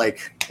yeah, no,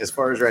 like as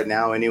far as right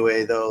now,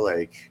 anyway, though,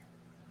 like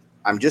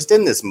I'm just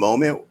in this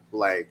moment,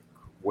 like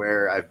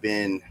where I've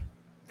been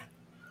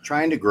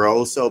trying to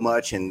grow so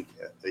much and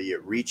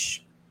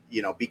reach,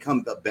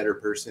 become a better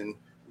person,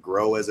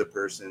 grow as a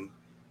person,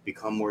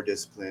 become more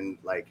disciplined,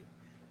 like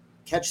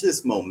catch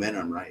this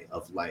momentum, right,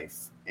 of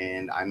life.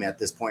 And I'm at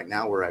this point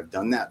now where I've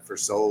done that for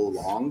so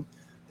long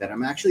that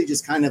I'm actually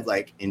just kind of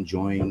like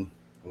enjoying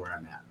where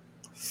I'm at.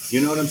 You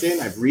know what I'm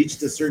saying? I've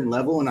reached a certain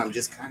level and I'm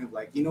just kind of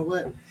like, you know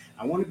what?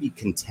 I want to be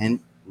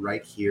content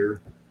right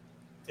here.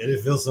 And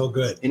it feels so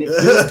good. And it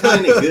feels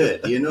kind of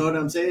good. You know what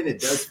I'm saying? It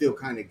does feel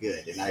kind of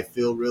good. And I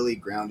feel really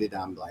grounded.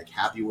 I'm like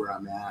happy where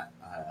I'm at.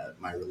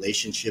 My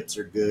relationships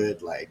are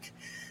good. Like,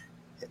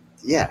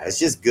 yeah, it's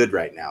just good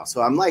right now.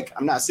 So I'm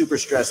not super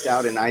stressed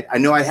out. And I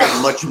know I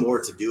have much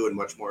more to do and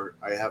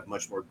I have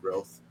much more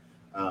growth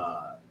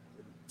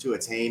to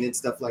attain and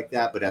stuff like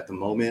that. But at the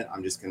moment,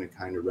 I'm just going to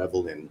kind of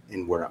revel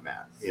in where I'm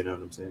at. You know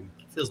what I'm saying?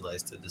 It feels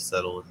nice to just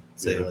settle and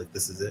say, like,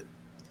 this is it.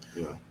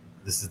 Yeah.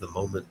 This is the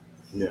moment.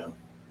 Yeah.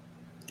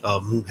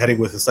 Heading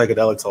with the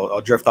psychedelics,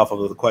 I'll drift off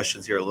of the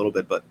questions here a little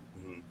bit, but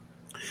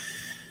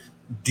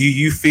do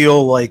you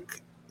feel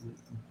like,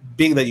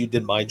 being that you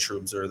did mind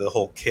shrooms or the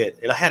whole kit,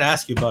 and I had to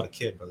ask you about a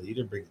kit, brother. You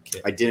didn't bring a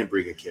kit. I didn't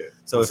bring a kit.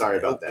 So sorry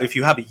about that. If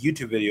you have a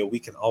YouTube video, we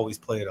can always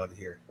play it on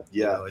here.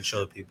 Yeah. And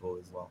show the people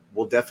as well.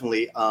 We'll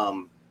definitely.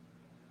 I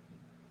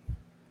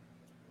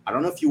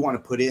don't know if you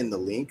want to put in the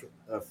link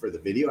for the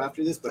video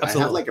after this, but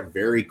Absolutely. I have like a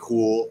very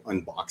cool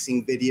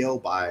unboxing video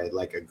by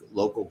like a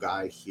local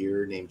guy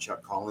here named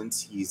Chuck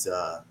Collins. He's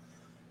into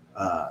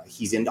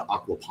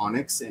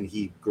aquaponics and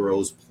he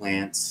grows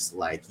plants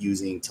like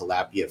using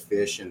tilapia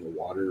fish and the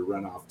water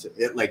runoff to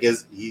it. Like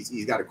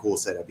he's got a cool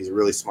setup. He's a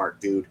really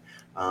smart dude.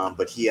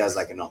 But he has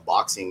like an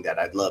unboxing that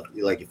I'd love.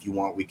 Like if you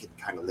want, we could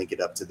kind of link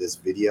it up to this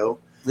video.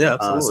 Yeah,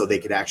 absolutely. So they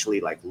could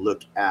actually like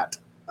look at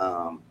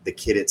the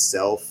kit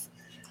itself.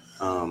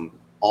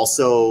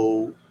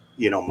 Also,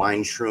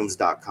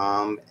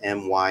 mindshrooms.com,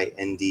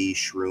 MYND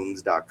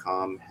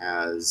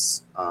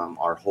has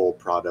our whole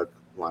product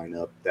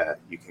lineup that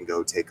you can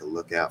go take a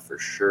look at for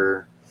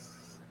sure.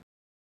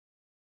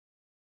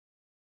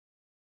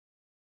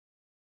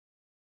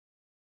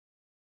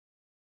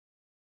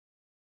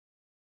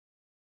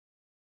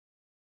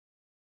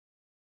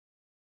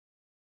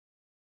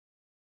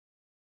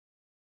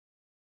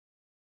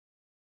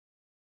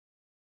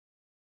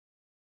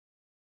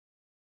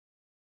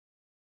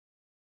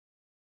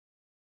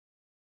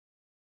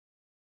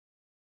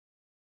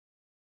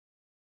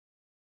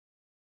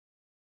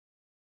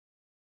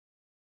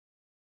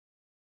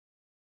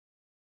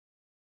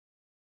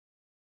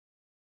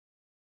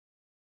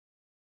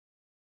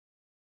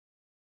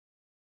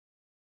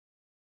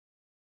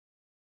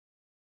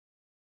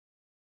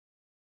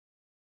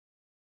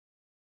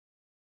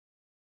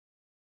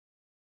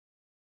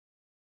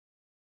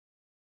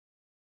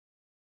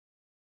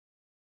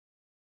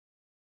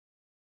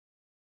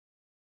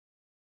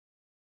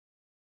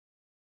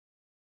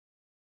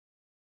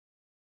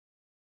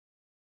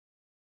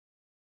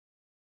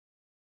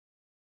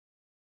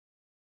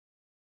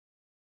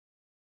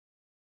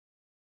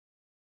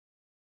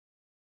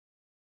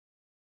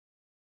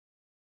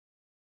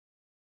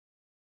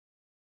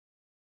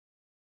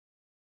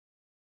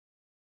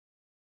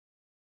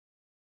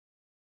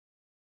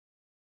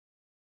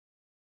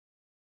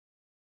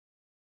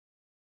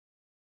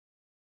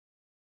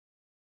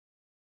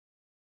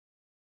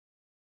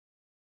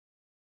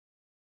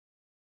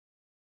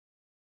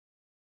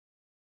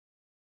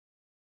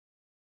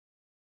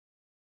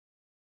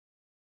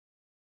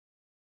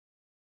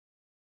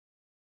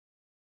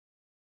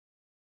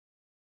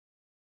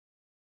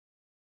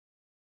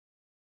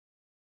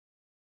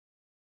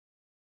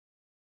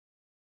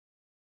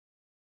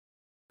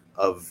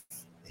 Of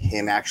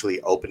him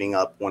actually opening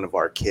up one of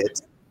our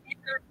kits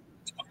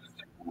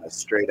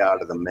straight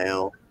out of the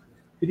mail.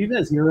 Did you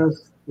guys hear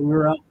us when we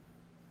were out?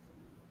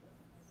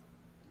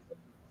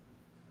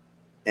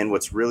 And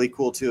what's really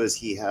cool too is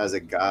he has a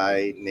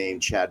guy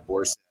named Chad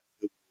Borset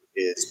who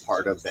is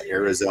part of the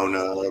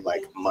Arizona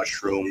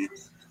mushroom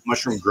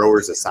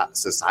growers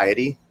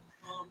society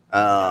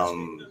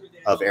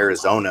of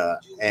Arizona,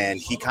 and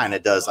he kind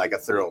of does like a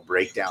thorough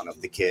breakdown of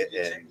the kit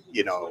and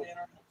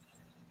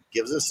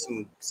gives us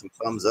some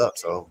thumbs up.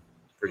 So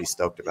pretty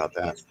stoked about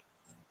that.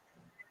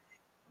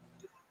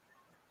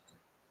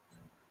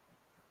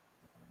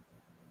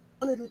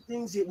 One of the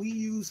things that we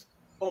use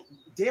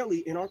daily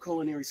in our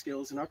culinary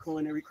skills and our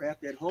culinary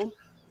craft at home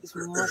is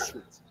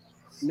mushrooms.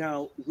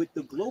 Now, with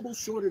the global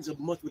shortage of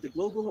with the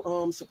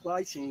global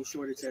supply chain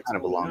shortage that's kind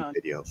of a long on,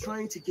 video.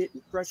 Trying to get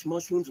fresh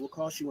mushrooms will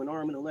cost you an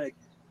arm and a leg.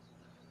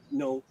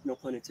 No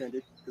pun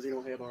intended, because they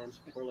don't have arms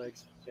or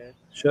legs. Okay.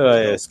 Should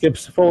I skip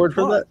forward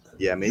for that?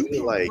 Yeah, maybe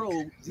like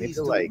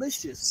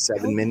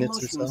 7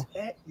 minutes or so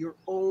at your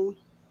own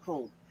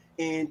home.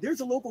 And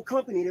there's a local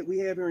company that we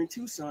have here in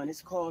Tucson.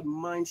 It's called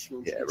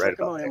Mindshrooms. Yeah, right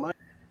about there.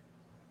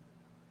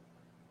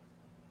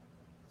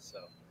 So,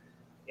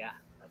 yeah,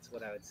 that's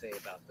what I would say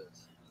about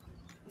this.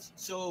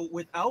 So,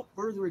 without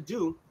further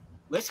ado,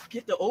 let's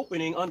get the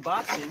opening,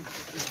 unboxing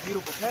this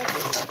beautiful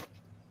package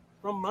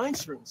from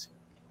Mindshrooms.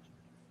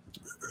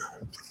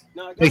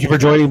 Now, Thank you for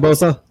joining,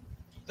 Bosa.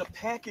 The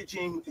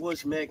packaging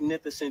was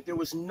magnificent. There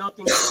was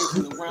nothing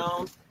sticking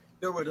around.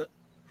 There were the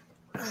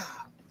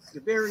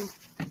very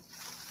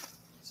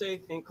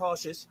safe and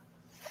cautious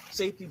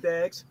safety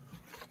bags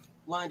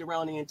lined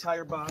around the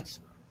entire box,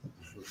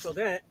 so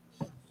that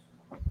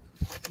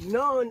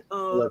none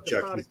of the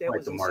product that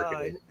was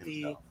inside,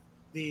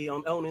 the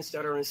elements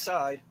that are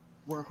inside,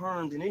 were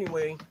harmed in any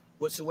way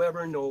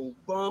whatsoever. No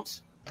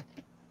bumps,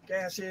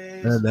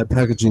 gashes. Man, that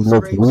packaging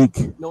looks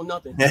weak. No,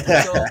 nothing.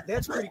 So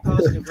that's pretty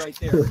positive right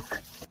there.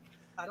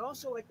 I'd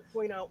also like to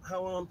point out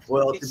how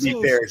well, to be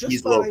fair,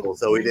 he's local,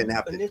 so we didn't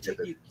have to kit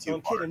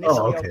initially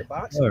Oh, okay. out the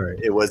box. All right.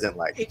 It wasn't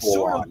like It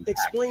sort of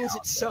explains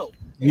itself.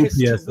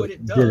 UPS what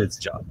it did does. its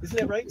job. Isn't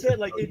that right, Ted?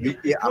 Like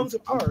it comes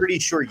apart. I'm pretty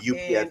sure UPS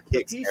and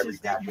kicks the pieces every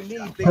that you package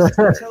need out.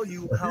 basically tell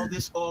you how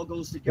this all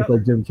goes It's together.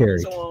 like Jim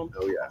Carrey. So,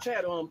 Oh yeah.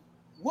 Chad,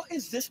 what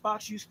is this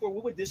box used for?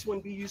 What would this one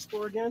be used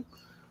for again?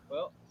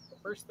 Well, the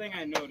first thing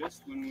I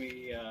noticed when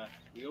we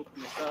open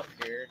this up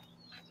here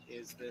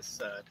is this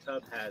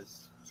tub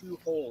has 2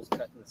 holes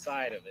cut in the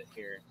side of it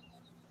here.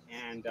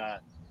 And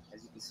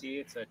as you can see,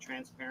 it's a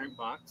transparent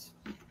box.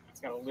 It's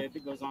got a lid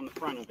that goes on the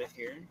front of it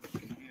here.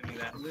 Hand me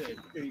that lid.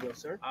 There you go,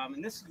 sir.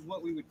 And this is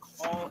what we would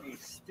call a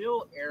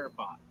still air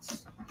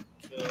box.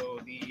 So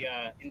the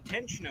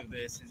intention of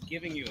this is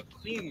giving you a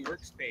clean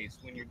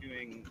workspace when you're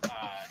doing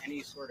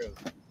any sort of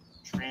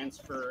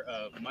transfer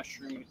of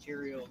mushroom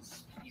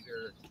materials,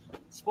 either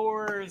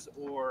spores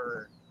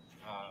or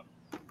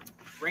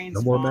brain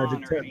No more spawn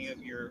magic or tents. any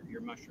of your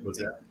mushrooms. What's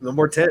that? No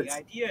more The tents.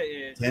 idea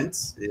is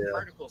Tents? the Yeah.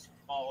 particles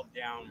fall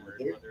downward,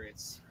 whether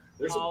it's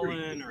There's some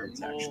pretty pollen good or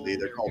tents, mold actually.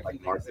 They're or called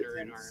different like things that are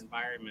in our Martha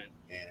environment.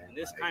 And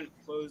this like, kind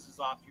of closes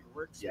off your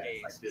workspace. Yeah,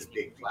 it's like this and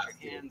you big can get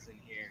plastic. your hands in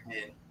here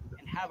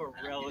and have a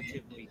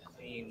relatively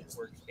clean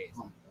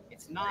workspace. It's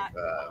it's not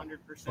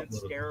 100%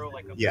 sterile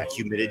like a yeah, blow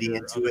humidity kit or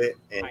into other it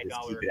and just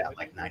high-dollar keep it at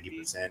like equipment would be.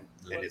 90%, and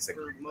But it's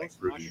for like most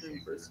roofing mushrooms,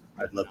 chamber. this is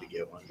I'd love to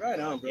get one. Right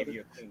on, give brother.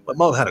 you a clean My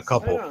mom had a Right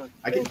couple. on.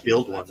 I Thank could you.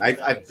 build one. That's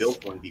what I've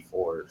built one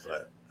before,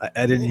 but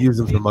I didn't use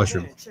them for Hey,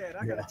 mushroom. man, Chad,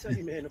 I gotta tell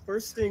you, man,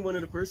 one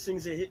of the first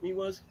things that hit me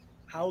was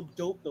how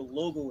dope the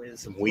logo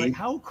is. Some Like, weed.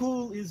 how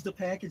cool is the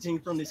packaging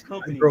from this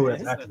company, grow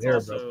man? it back That's there,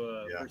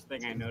 also Yeah. first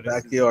thing I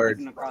noticed. Backyard.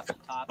 Is even across the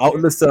top Out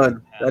in the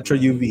sun, has natural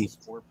the UV.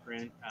 spore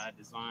print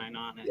design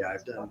on it. yeah,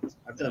 I've done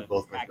The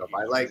both myself.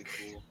 I packaging's like.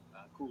 really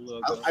cool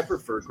logo. I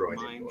prefer growing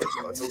Mine indoors,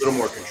 so is it's a little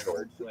more a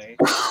controlled. play.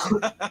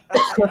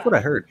 That's what I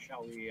heard.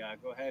 Shall we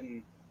go ahead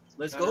and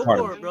Let's cut go it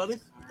Pardon for open? it, brother.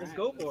 All Let's right,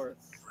 go for it.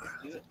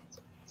 let's do it.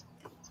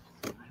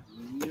 I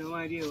have no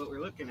idea what we're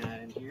looking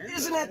at in here.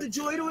 Isn't that the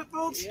joy to it,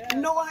 folks? Yeah.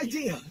 No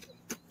idea.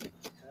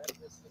 Cut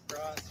this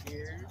across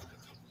here.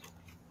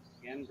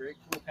 Again, great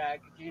cool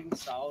packaging,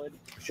 solid.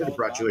 Should have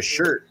brought you a box.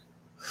 shirt.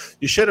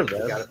 You should have, You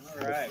man. got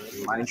All right.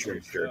 Mind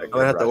shirt shirt. I'm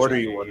gonna have to order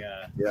you one.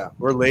 Yeah,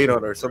 We're late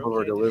on some of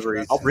our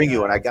deliveries. I'll bring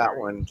you one. I got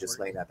one just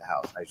laying at the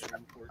house. I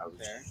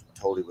was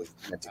totally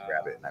meant to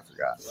grab it and I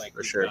forgot.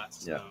 For sure.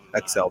 Yeah.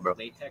 XL, bro.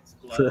 Latex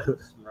gloves, some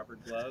rubber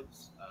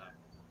gloves.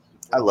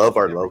 I love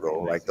our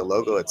logo. Like the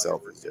logo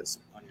itself is just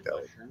on your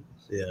dope. mushrooms.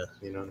 Yeah,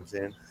 You know what I'm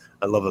saying?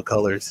 I love the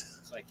colors.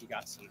 Looks like you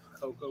got some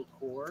cocoa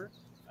core,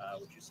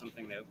 which is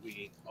something that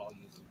we all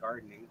use in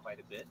gardening quite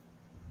a bit.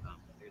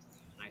 There's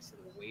a nice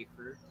little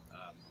wafer.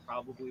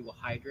 Probably will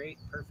hydrate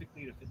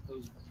perfectly to fit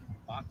those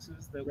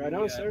boxes that Right we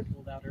on, sir.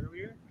 pulled out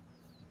earlier.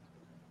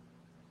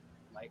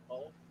 Light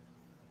bulb.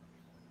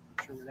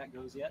 Not sure where that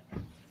goes yet.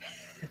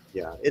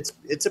 Yeah, it's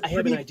a I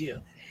have an pretty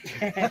idea.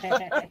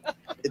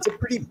 it's a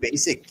pretty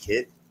basic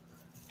kit.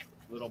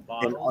 Little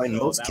bottle. and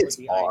so most that kits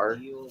would be are.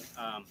 ideal.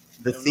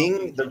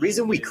 The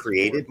reason we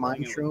created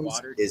mind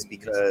shrooms is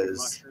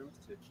because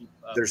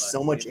there's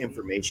so much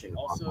information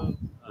on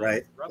them,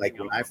 right? Like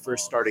when I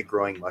first started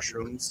growing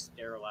mushrooms,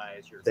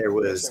 there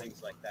was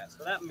things like that.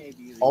 So that may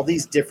be all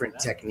these different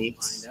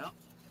techniques,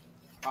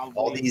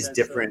 all these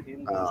different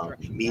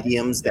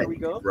mediums that you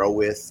can grow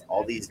with,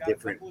 all these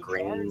different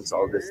grains,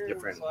 all this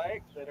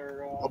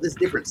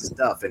different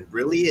stuff, and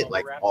really it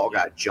like all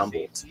got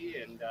jumbled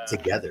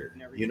together.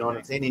 You know what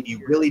I'm saying? And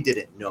you really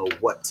didn't know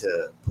what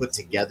to put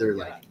together.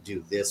 Like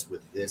do this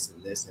with this,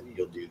 and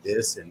you'll do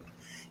this, and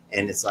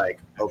it's like,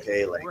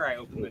 okay, like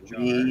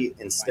we,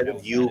 instead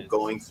of you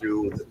going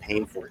through the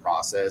painful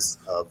process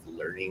of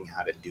learning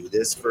how to do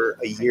this for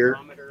a year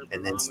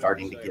and then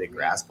starting to get a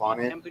grasp on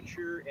it,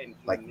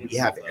 like we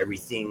have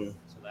everything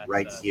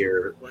right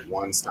here,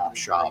 one-stop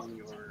shop,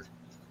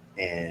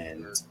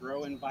 and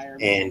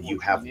you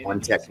have one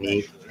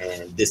technique,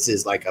 and this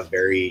is like a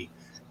very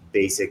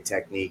basic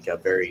technique, a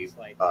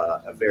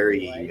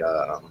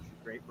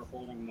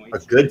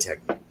good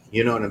technique.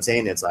 You know what I'm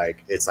saying? It's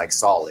like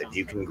solid.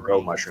 You can grow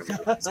mushrooms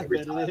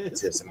every time. It's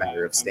just a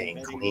matter of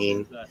staying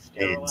clean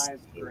and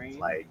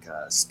like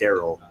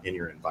sterile in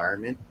your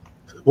environment.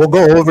 We'll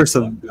go over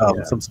some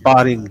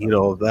spotting,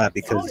 of that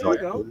because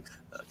like,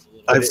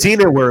 I've seen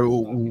it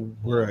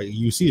where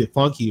you see it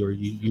funky or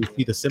you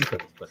see the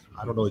symptoms, but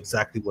I don't know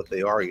exactly what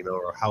they are,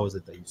 or how is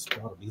it that you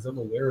spot them? Because I'm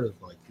aware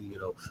of like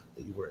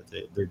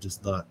that they're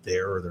just not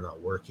there or they're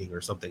not working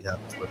or something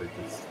happens, but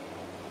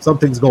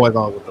something's going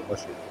on with the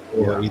mushroom.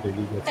 Or either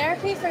you get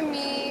therapy for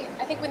me,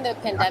 I think when the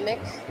pandemic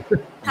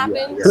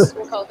happened,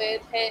 when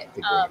COVID hit,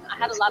 I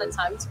had a lot of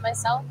time to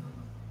myself,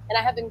 and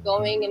I have been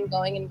going and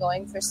going and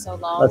going for so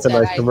long. That's a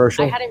nice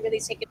commercial. I hadn't really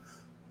taken.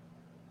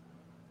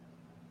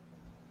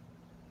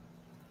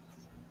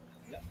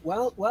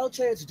 While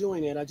Chad's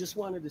doing it, I just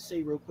wanted to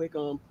say real quick,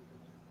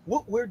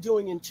 what we're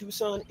doing in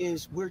Tucson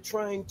is we're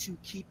trying to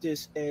keep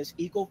this as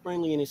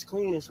eco-friendly and as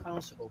clean as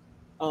possible.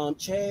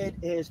 Chad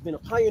has been a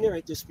pioneer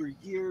at this for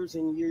years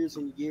and years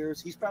and years.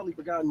 He's probably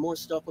forgotten more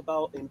stuff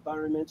about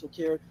environmental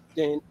care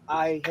than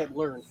I have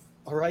learned.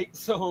 All right,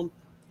 so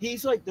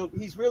he's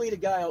really the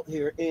guy out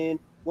here. And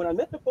when I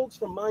met the folks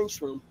from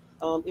Mindshroom,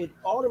 it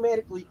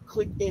automatically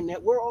clicked in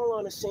that we're all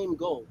on the same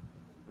goal,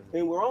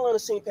 and we're all on the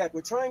same path.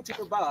 We're trying to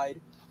provide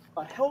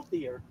a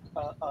healthier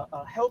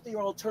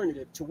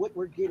alternative to what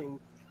we're getting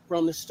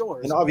from the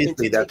stores. And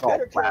obviously that's all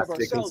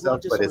plastic and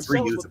stuff, but it's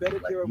reusable. Better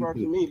care of our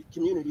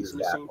communities in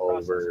the same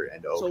process. Over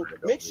and over.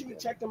 So make sure you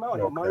check them out.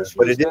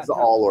 But it is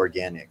all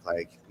organic.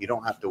 Like you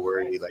don't have to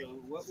worry. Like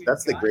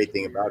that's the great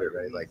thing about it,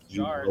 right? Like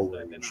you know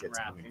where your shit's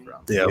coming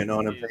from. Yeah. You know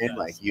what I'm saying?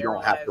 Like you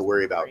don't have to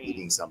worry about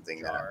eating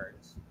something that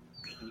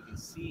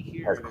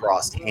has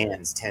crossed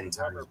hands 10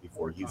 times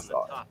before you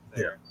saw it.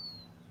 Yeah.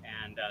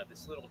 And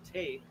this little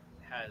tape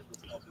has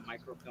what's called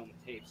microfilm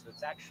tape. So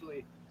it's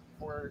actually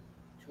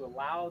to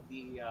allow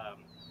the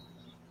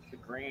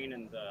grain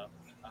and the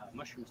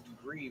mushrooms to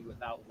breathe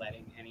without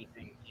letting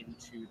anything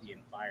into the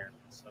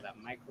environment. So that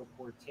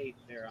micropore tape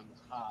there on the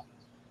top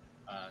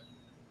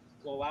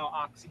will allow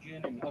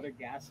oxygen and other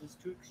gases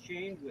to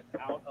exchange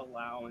without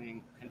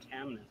allowing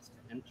contaminants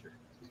to enter.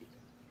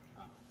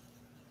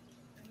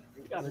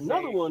 We got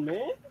another one,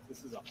 man.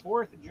 This is a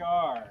 4th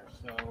jar,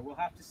 so we'll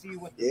have to see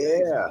what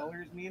the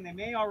colors mean. They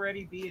may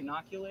already be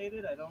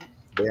inoculated. I don't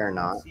They are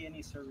not. See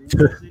any cereals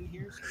in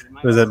here, so you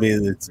might Does that wanna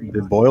mean it's read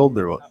been on boiled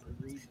the- or what?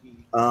 read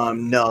the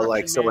No,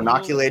 like so instruction manual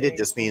inoculated that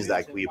just they means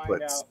like included we to put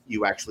find out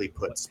you actually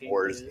put what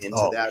spores pink is. into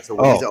Oh. that. So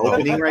what he's Oh.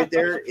 opening right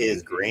there is Pink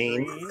and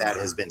grain green that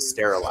has been fruit,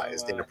 sterilized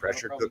so, in a that'll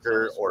pressure probably cooker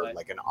tell us or what-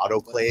 like an what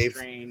autoclave.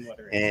 strain,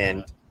 whether it's And,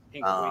 a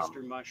pink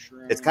oyster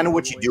mushroom, It's kind of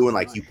what you do in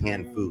oyster like you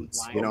can mushroom, foods.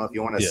 lime You know, if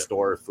you want to Yeah.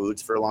 store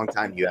foods for a long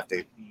time, you have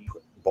to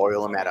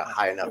boil them at a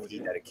high enough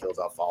heat that it kills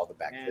off all the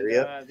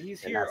bacteria. And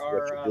these And here that's what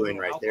are you're doing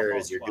little right there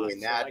alcohol is you're swabs. doing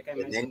So that, like I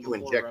and then mentioned you before,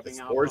 inject the rubbing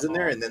spores in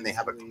there, alcohol and then they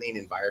have a is clean a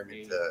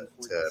environment to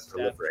important step.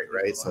 proliferate, These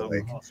right? little So like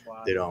alcohol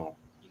swabs, they don't,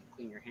 you can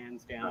clean your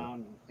hands down,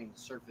 you can clean the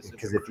surfaces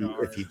because of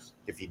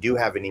if you do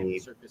have and the any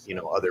surface you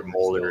know of other your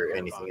mold steel or air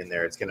anything in box.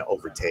 there, it's going to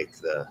overtake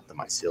the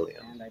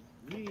mycelium. And I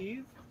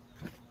believe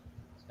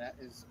that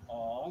is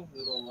all.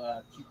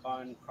 Little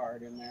coupon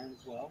card in there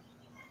as well.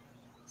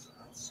 So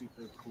that's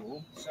super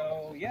cool.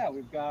 So yeah,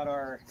 we've got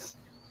our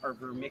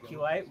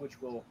vermiculite,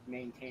 which will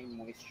maintain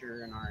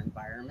moisture in our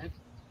environment.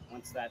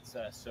 Once that's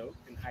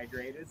soaked and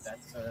hydrated,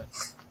 that's a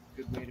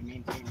good way to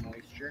maintain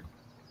moisture.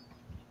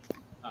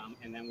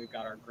 And then we've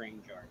got our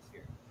grain jars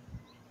here.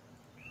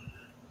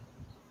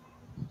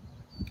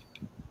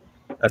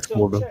 That's So,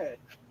 cool, though. Chad,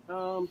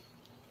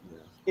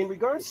 in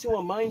regards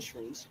to mind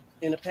shrooms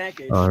in a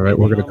package. All right, and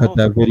we're the, gonna cut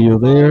monster, that video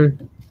there.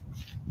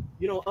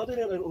 You know, other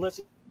than unless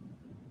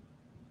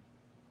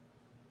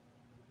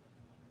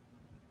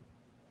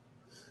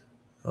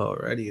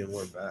Alrighty, and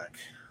we're back.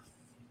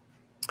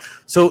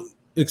 So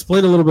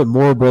Explain a little bit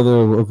more,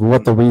 brother, of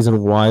what the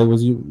reason why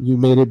was you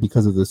made it,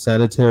 because of the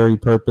sanitary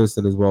purpose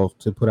and as well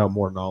to put out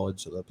more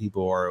knowledge so that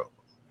people are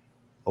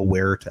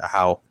aware to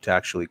how to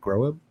actually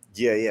grow it.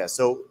 Yeah.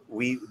 So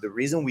the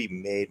reason we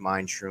made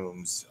mind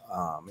shrooms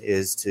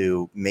is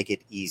to make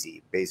it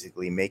easy,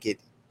 basically make it.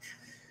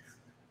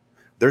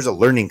 There's a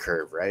learning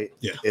curve, right?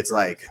 Yeah. It's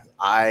like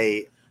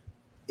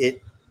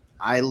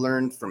I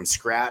learned from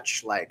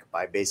scratch, like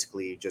by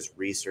basically just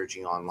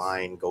researching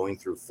online, going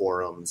through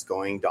forums,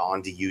 going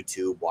onto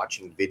YouTube,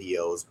 watching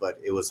videos. But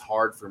it was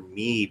hard for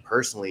me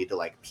personally to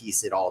like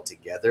piece it all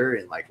together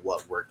and like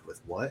what worked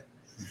with what.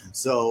 Mm-hmm.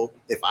 So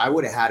if I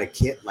would have had a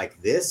kit like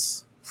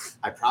this,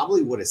 I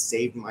probably would have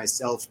saved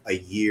myself a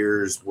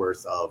year's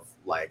worth of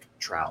like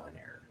trial and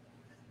error.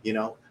 You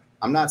know,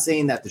 I'm not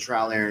saying that the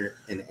trial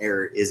and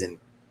error isn't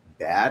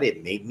bad.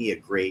 It made me a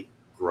great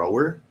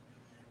grower.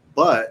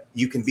 But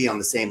you can be on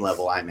the same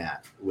level I'm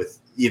at with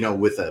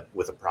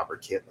a proper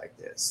kit like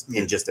this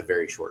in just a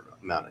very short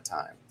amount of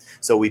time.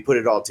 So we put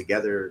it all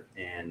together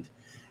and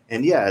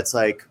yeah, it's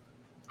like,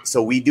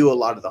 so we do a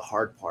lot of the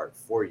hard part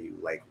for you.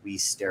 Like we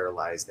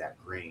sterilize that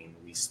grain,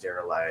 we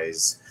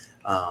sterilize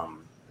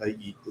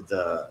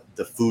the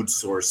food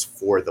source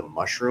for the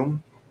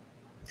mushroom.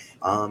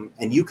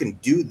 And you can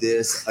do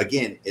this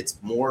again, it's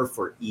more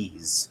for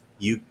ease.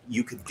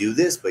 You could do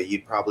this, but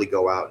you'd probably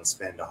go out and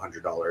spend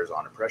 $100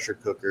 on a pressure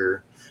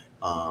cooker,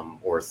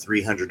 or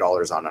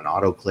 $300 on an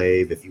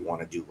autoclave if you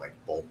want to do like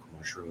bulk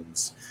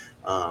mushrooms.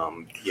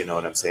 You know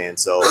what I'm saying?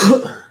 So,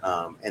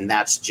 and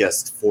that's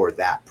just for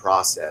that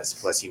process.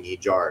 Plus, you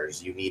need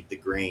jars, you need the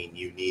grain,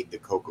 you need the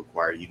cocoa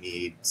coir, you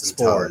need some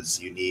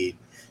tubs, you need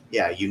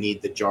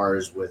the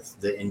jars with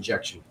the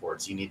injection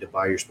ports. You need to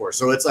buy your spores.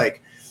 So it's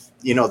like,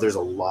 you know, there's a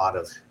lot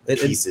of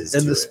pieces.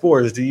 And the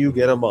spores, do you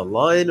get them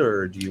online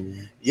or do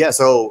you? Yeah,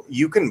 so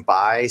you can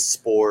buy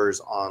spores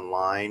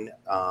online.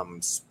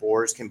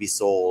 Spores can be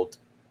sold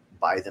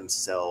by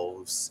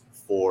themselves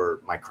for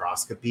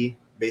microscopy,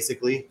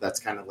 basically. That's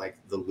kind of like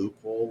the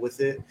loophole with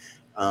it.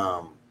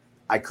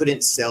 I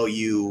couldn't sell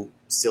you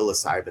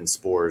psilocybin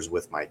spores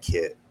with my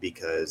kit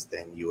because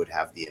then you would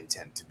have the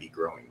intent to be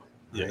growing them,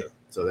 right? Yeah.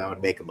 So that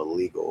would make them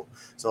illegal.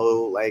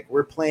 So like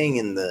we're playing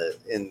in the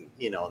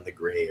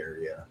gray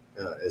area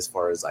as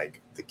far as like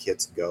the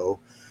kits go.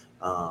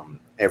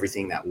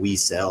 Everything that we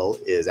sell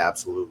is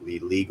absolutely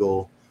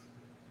legal.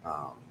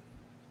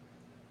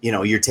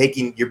 You're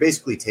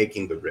basically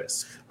taking the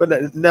risk.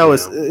 But now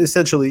it's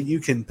essentially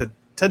you can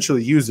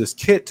potentially use this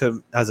kit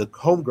as a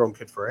homegrown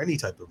kit for any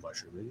type of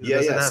mushroom. It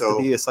doesn't have to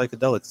be a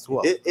psychedelic as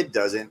well. It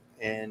doesn't,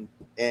 and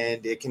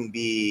it can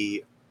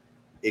be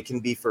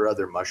for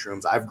other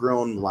mushrooms. I've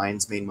grown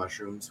lion's mane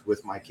mushrooms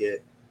with my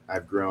kit.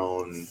 I've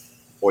grown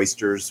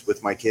oysters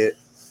with my kit.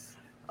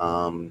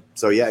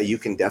 So yeah, you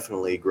can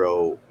definitely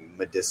grow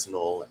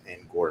medicinal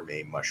and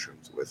gourmet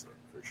mushrooms with it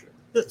for sure.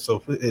 Yeah,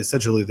 so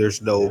essentially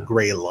there's no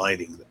gray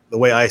lining the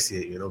way I see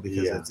it,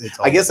 because it's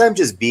all, I guess I'm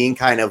just being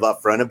kind of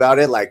upfront about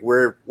it. Like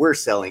we're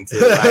selling to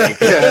like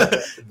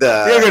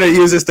you're going to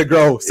use this to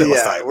grow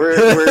psilocybin.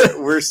 Yeah,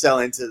 we're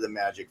selling to the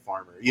magic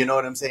farmer. You know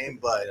what I'm saying?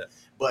 But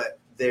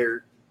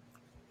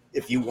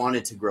if you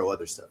wanted to grow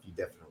other stuff, you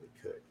definitely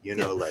could,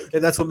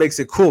 and that's what makes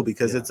it cool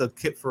because it's a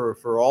kit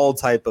for all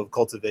type of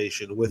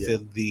cultivation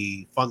within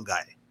the fungi,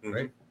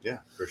 right? Mm-hmm. Yeah,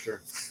 for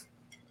sure.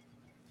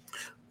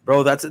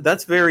 Bro,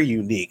 that's very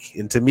unique.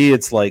 And to me,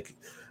 it's like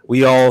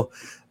we all,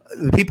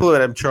 the people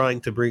that I'm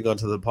trying to bring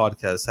onto the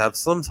podcast have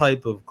some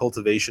type of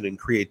cultivation and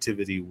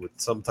creativity with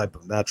some type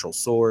of natural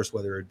source,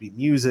 whether it be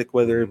music,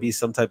 whether it be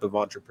some type of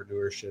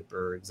entrepreneurship,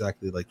 or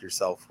exactly like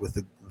yourself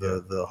with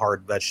the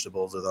hard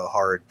vegetables or the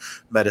hard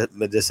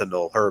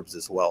medicinal herbs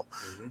as well.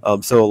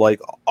 So like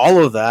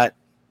all of that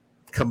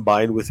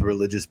combined with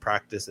religious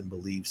practice and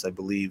beliefs, I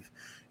believe.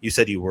 You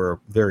said you were a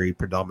very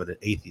predominant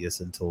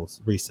atheist until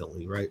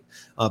recently, right?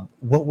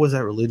 What was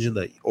that religion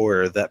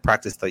or that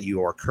practice that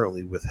you are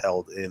currently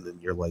withheld in, and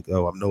you're like,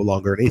 oh, I'm no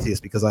longer an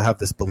atheist because I have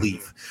this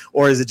belief?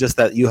 Or is it just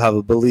that you have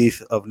a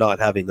belief of not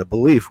having a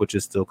belief, which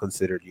is still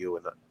considered you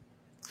and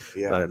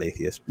not an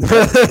atheist?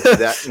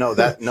 That's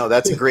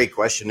a great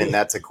question, and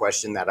that's a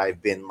question that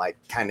I've been like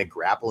kind of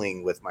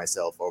grappling with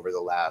myself over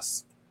the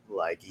last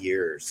like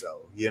year or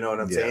so. You know what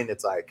I'm saying?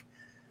 It's like,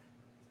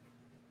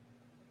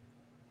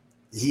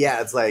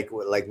 it's like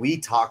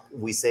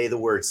we say the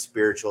word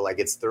spiritual, like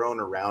it's thrown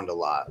around a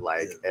lot,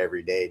 like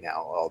every day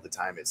now, all the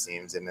time it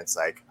seems. And it's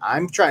like,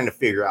 I'm trying to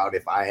figure out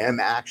if I am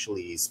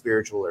actually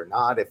spiritual or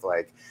not, if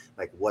like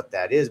what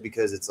that is,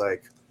 because it's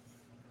like,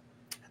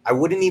 I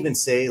wouldn't even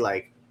say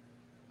like,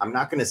 I'm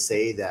not going to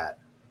say that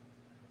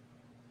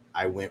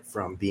I went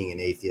from being an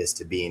atheist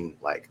to being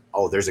like,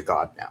 oh, there's a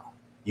God now.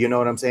 You know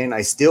what I'm saying?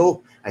 I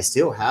still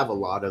have a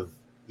lot of,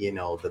 you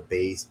know, the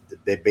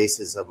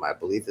basis of my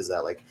belief is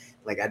that like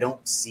I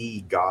don't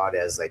see God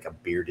as like a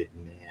bearded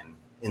man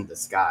in the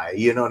sky.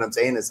 You know what I'm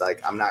saying? It's like,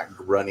 I'm not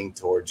running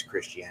towards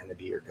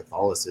Christianity or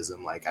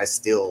Catholicism. Like I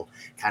still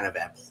kind of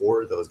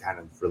abhor those kind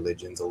of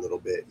religions a little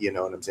bit. You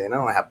know what I'm saying? I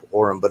don't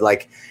abhor them, but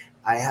like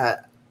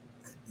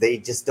they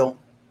just don't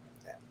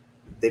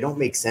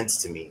make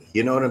sense to me.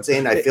 You know what I'm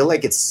saying? I feel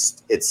like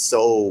it's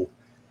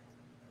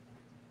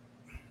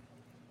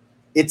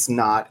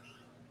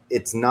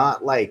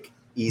not like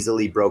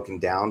easily broken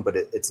down, but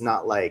it's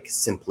not like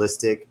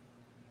simplistic.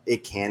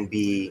 It can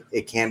be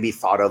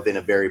thought of in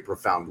a very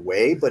profound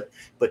way, but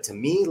to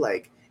me,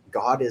 like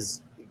God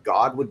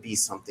would be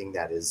something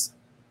that is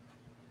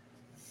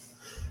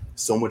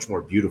so much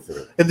more beautiful.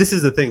 And this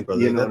is the thing,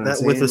 brother, you know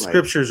that with the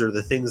scriptures or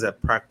the things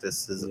that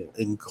practice is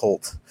in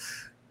cult,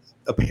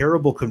 a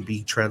parable can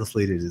be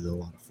translated in a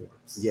lot of forms.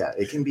 Yeah,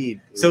 it can be.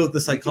 So the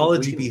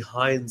psychology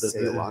behind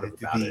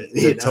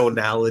the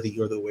tonality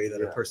or the way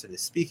that a person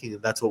is speaking,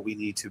 and that's what we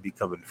need to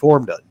become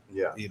informed on.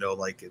 Yeah, you know,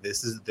 like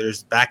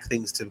there's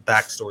backstories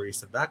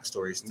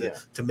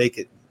to make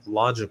it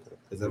logical,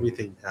 because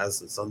everything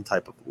has some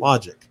type of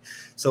logic.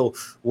 So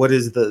what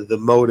is the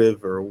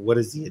motive, or what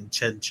is the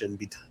intention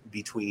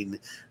between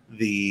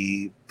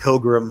the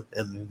pilgrim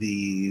and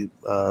the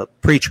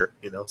preacher?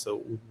 You know,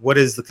 so what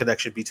is the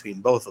connection between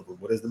both of them?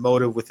 What is the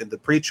motive within the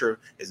preacher?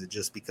 Is it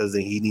just because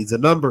he needs a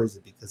number? Is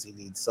it because he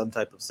needs some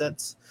type of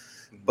sense?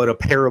 But a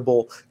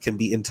parable can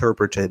be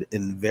interpreted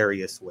in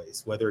various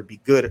ways, whether it be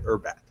good or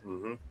bad.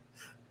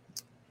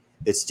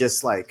 It's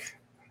just like,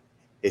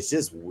 it's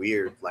just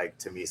weird, like,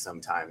 to me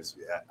sometimes.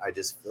 I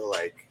just feel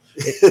like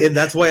and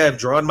that's why I've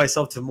drawn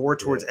myself to more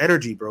towards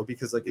energy, bro,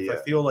 because like if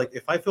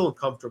I feel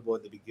uncomfortable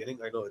in the beginning,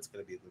 I know it's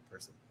going to be a good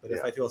person. But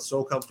if I feel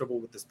so comfortable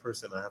with this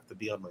person, I have to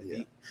be on my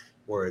feet,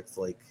 where it's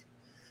like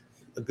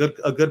a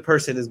good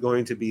person is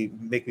going to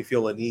make me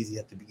feel uneasy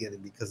at the beginning,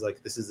 because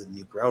like this is a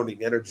new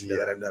grounding energy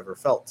that I've never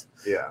felt.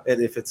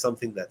 And if it's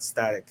something that's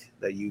static,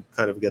 that you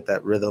kind of get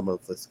that rhythm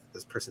of this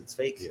person's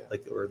fake,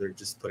 like, or they're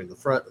just putting a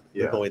front,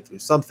 they're going through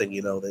something,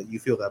 you know, that you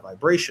feel that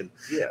vibration.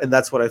 And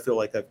that's what I feel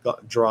like I've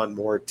got drawn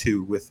more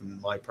to with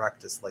my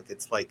practice. Like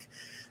it's like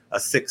a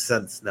sixth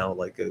sense now.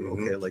 Like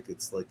okay, like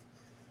it's like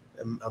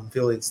I'm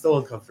feeling still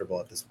uncomfortable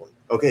at this point.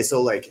 Okay,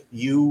 so like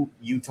you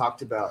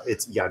talked about,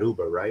 it's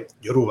Yoruba, right?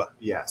 Yoruba.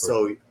 Yeah.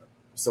 So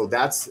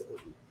that's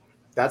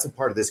a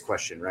part of this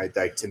question, right?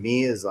 Like to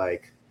me is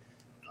like,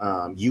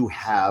 you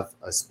have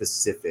a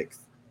specific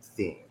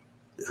thing,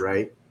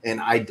 right?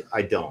 And I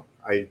don't.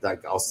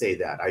 I'll say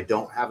that I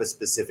don't have a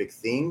specific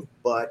thing,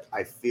 but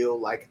I feel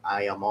like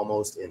I am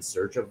almost in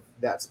search of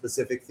that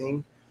specific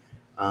thing,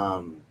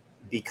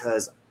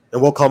 because.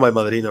 And we'll call my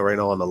madrina right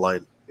now on the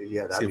line.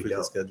 Yeah, that'd be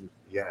dope.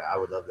 Yeah, I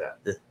would love that.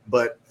 Yeah.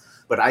 But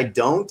I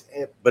don't.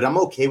 But I'm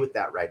okay with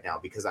that right now,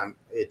 because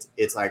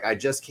it's like I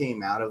just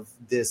came out of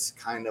this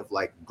kind of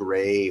like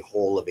gray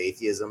hole of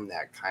atheism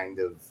that kind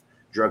of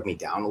drug me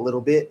down a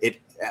little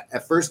bit.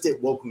 At first it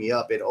woke me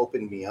up, it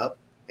opened me up,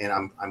 and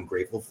I'm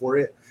grateful for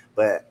it.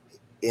 But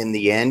in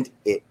the end,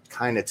 it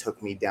kind of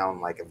took me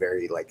down like a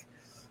very like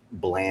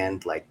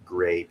bland, like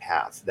gray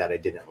path that I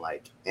didn't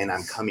like, and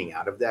I'm coming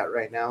out of that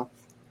right now.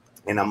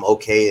 And I'm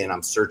okay, and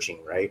I'm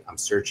searching, right? I'm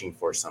searching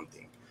for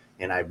something.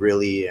 And I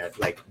really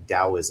like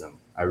Taoism.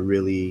 I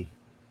really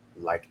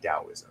like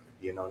Taoism.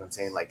 You know what I'm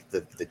saying? Like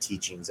the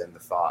teachings and the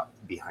thought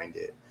behind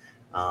it.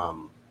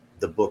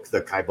 The book,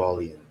 The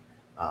Kybalion,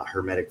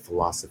 Hermetic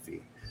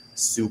Philosophy.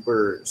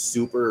 Super,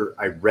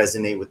 I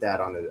resonate with that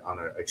on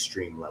an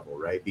extreme level,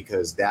 right?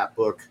 Because that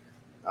book,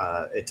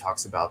 it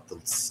talks about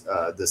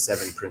the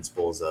 7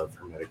 principles of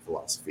Hermetic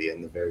philosophy.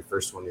 And the very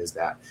first one is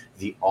that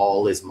the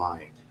all is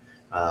mind.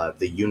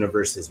 The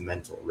universe is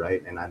mental,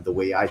 right? And the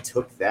way I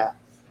took that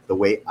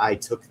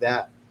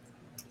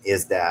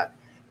is that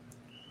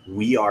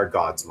we are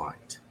God's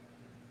mind.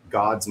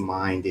 God's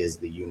mind is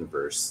the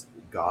universe.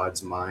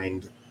 God's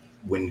mind,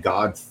 when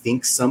God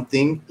thinks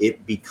something,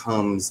 it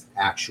becomes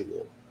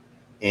actual.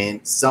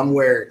 And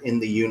somewhere in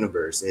the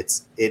universe,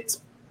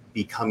 it's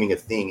becoming a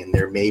thing, and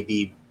there may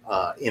be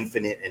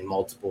infinite and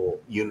multiple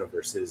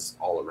universes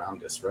all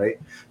around us, right?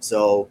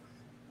 So,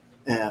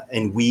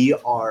 and we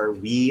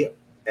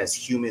as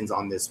humans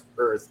on this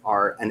earth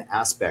are an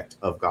aspect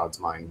of God's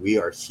mind. We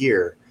are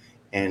here,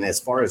 and as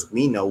far as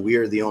we know, we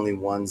are the only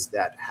ones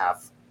that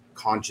have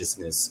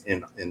consciousness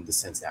in the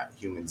sense that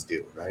humans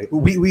do, right?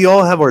 We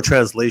all have our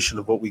translation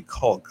of what we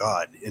call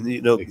God, and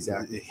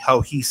Exactly.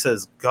 how he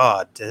says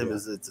God to him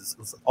is it's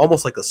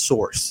almost like a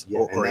source,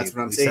 Yeah, and that's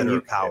what I'm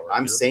saying. Power.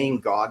 I'm saying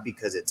God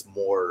because it's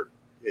more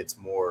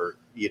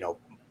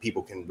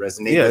people can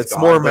resonate. Yeah, with it's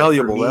God, more but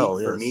malleable for me, now.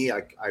 For me,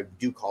 I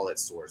do call it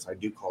source. I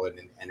do call it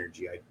an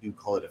energy. I do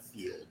call it a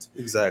field.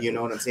 Exactly. You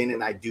know what I'm saying?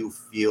 And I do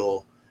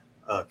feel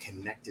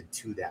connected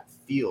to that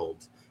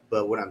field.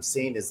 But what I'm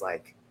saying is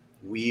like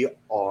we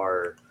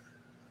are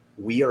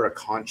a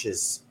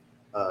conscious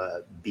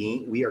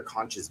being. We are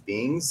conscious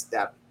beings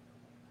that,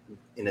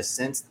 in a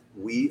sense,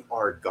 we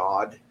are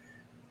God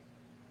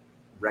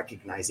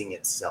recognizing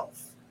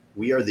itself.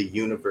 We are the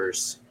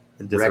universe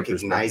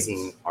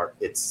recognizing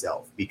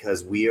itself,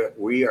 because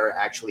we are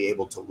actually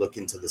able to look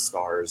into the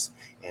stars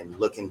and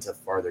look into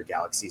farther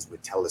galaxies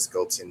with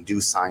telescopes and do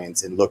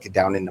science and look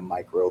down into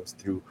microbes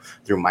through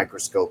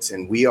microscopes,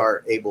 and we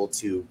are able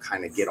to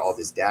kind of get all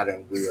this data,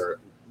 and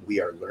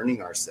we are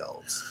learning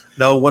ourselves.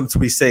 Now, once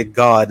we say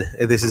God,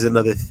 this is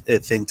another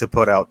thing to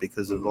put out,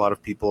 because a lot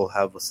of people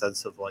have a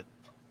sense of like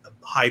a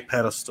high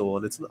pedestal,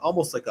 and it's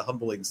almost like a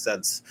humbling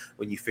sense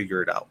when you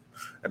figure it out.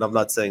 And I'm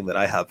not saying that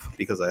I have,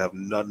 because I have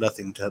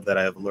nothing that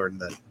I have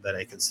learned that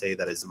I can say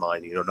that is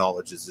mine.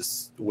 Knowledge is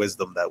just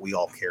wisdom that we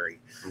all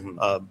carry.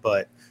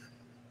 But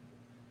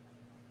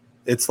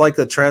it's like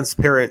a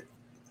transparent.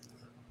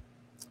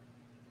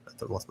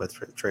 I lost my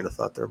train of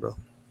thought there, bro.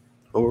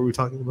 What were we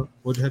talking about?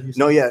 What have you said?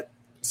 No, yeah.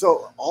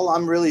 So all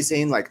I'm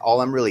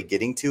really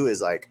getting to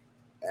is like,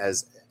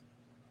 as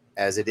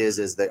it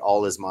is that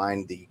all is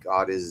mind, the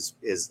God is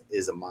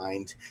a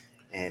mind,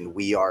 and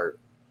we are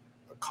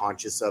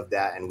conscious of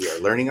that, and we are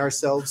learning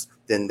ourselves.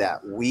 Then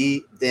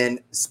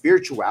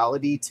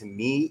spirituality to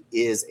me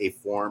is a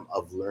form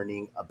of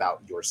learning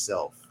about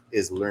yourself,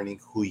 is learning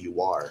who you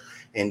are,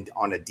 and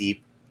on a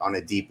deep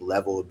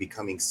level of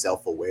becoming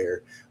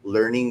self-aware,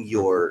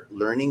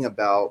 learning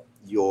about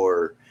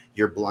your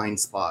blind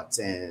spots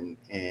and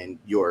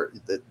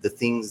the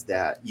things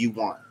that you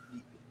want,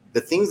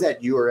 the things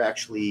that you are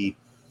actually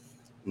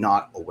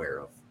not aware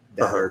of,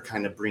 that are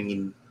kind of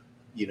bringing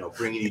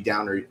you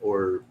down,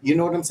 or you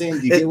know what I'm saying?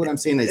 Do you get what I'm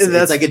saying?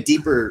 It's like a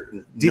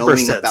deeper knowing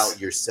sense about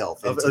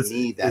yourself. And to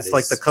me, that it's is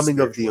like the coming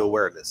spiritual. of the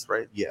awareness,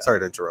 right? Yeah. Sorry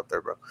to interrupt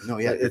there, bro. No,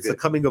 yeah. It's the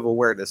coming of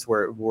awareness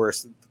where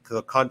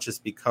the conscious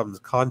becomes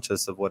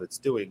conscious of what it's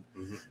doing.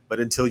 But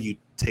until you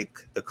take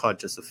the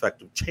conscious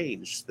effect of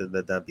change, then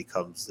that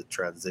becomes the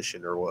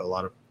transition, or what a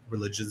lot of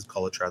religions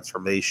call a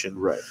transformation,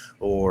 right?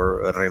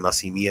 Or a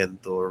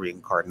renacimiento, or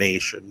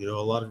reincarnation. A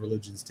lot of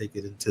religions take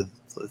it into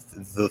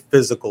the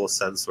physical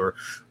sense, or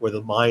where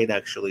the mind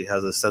actually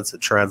has a sense of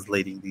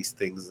translating these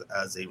things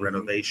as a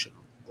renovation,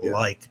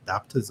 like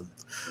baptism,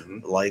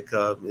 like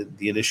the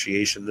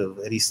initiation of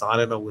any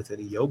sadhana with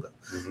any yoga,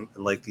 and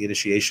like the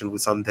initiation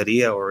with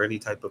santeria or any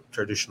type of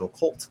traditional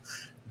cult.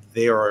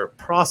 There are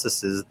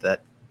processes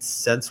that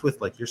sense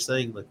with, like you're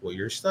saying, like what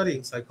you're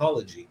studying,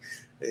 psychology.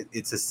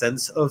 It's a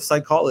sense of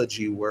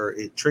psychology where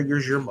it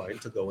triggers your mind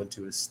to go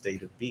into a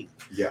state of being.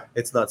 Yeah.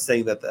 It's not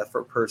saying that the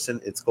effort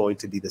person, it's going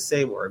to be the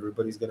same, or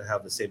everybody's going to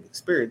have the same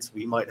experience.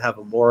 We might have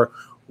a more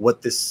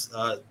what this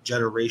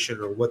generation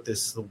or what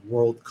this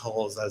world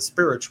calls as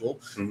spiritual,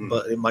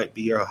 but it might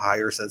be a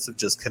higher sense of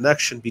just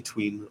connection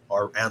between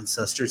our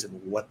ancestors and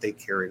what they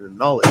carried in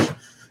knowledge.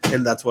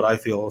 And that's what I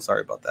feel.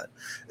 Sorry about that.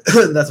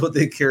 That's what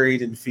they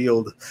carried in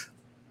field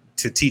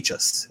to teach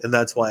us, and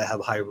that's why I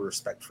have high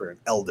respect for an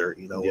elder,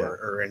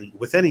 or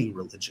with any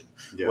religion,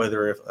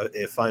 whether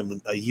if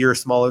I'm a year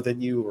smaller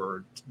than you,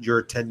 or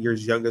you're 10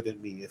 years younger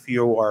than me. If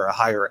you are a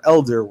higher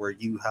elder where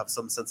you have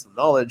some sense of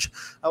knowledge,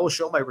 I will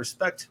show my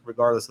respect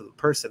regardless of the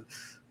person.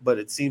 But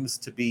it seems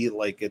to be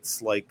like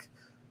it's like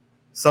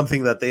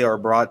something that they are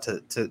brought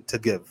to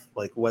give,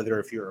 like whether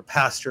if you're a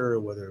pastor or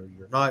whether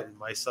you're not, and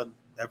my son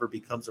ever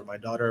becomes, or my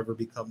daughter ever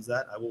becomes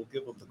that, I will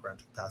give them the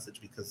grant of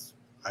passage, because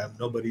I have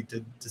nobody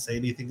to say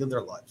anything in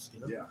their lives.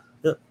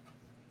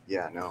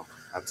 Yeah, no,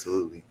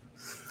 absolutely.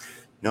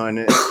 No,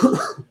 and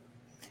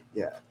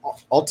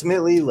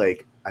ultimately,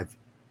 like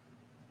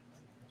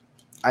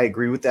I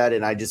agree with that,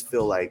 and I just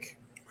feel like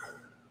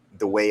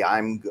the way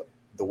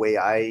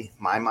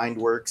my mind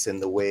works,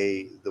 and the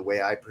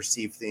way I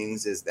perceive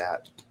things, is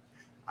that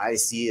I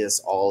see us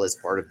all as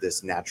part of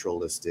this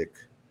naturalistic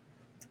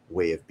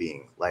way of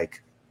being.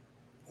 Like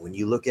when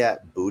you look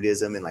at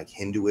Buddhism and like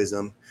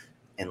Hinduism,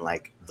 and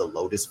like the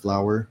lotus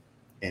flower,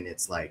 and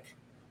it's like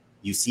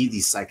you see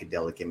these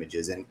psychedelic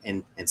images, and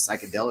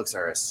psychedelics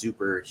are a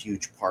super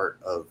huge part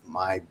of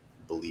my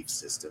belief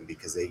system,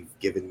 because they've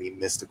given me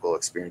mystical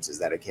experiences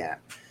that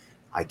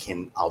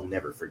I'll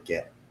never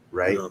forget.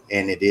 Right. Yeah.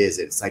 And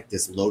it's like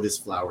this lotus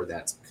flower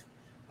that's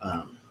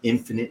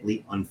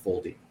infinitely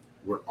unfolding.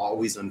 We're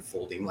always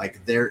unfolding.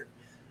 Like there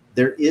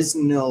is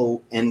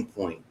no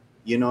endpoint.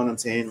 You know what I'm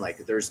saying?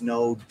 Like there's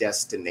no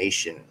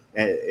destination.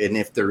 And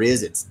if there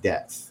is, it's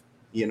death.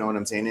 You know what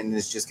I'm saying? And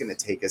it's just going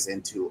to take us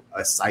into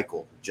a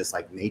cycle, just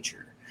like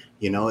nature.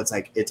 You know, it's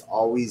like, it's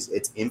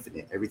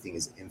infinite. Everything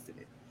is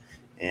infinite.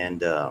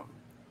 And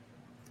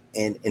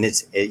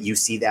you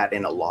see that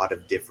in a lot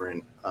of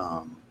different,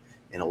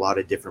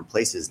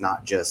 places,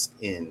 not just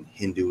in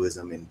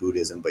Hinduism and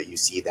Buddhism, but you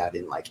see that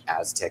in like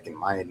Aztec and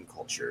Mayan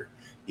culture.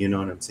 You know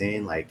what I'm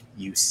saying? Like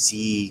you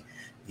see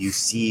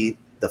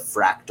the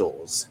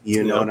fractals,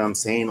 you know what I'm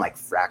saying? Like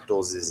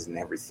fractals is in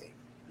everything.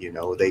 You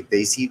know, they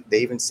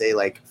even say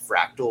like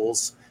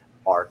fractals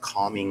are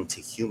calming to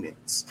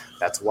humans.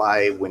 That's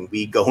why when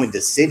we go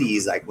into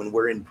cities, like when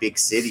we're in big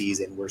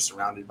cities and we're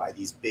surrounded by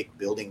these big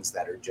buildings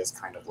that are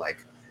just kind of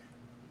like,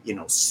 you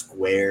know,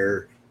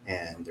 square,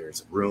 and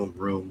there's room.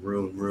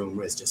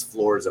 It's just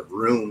floors of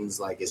rooms.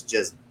 Like it's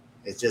just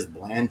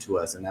bland to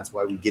us, and that's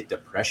why we get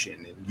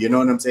depression. And you know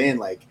what I'm saying?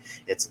 Like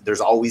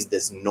there's always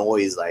this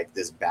noise, like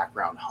this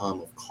background hum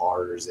of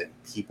cars and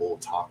people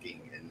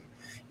talking, and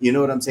you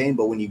know what I'm saying?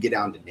 But when you get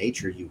out into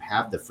nature, you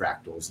have the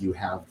fractals, you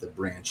have the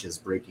branches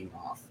breaking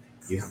off,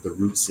 you have the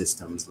root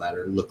systems that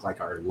look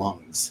like our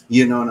lungs.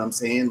 You know what I'm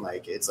saying?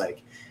 Like it's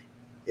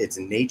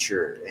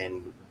nature,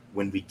 and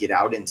when we get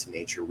out into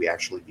nature, we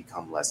actually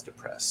become less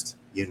depressed.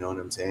 You know what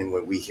I'm saying?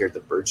 When we hear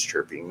the birds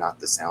chirping, not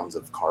the sounds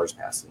of cars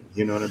passing.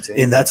 You know what I'm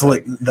saying? And that's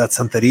what that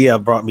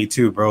Santeria brought me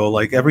to, bro.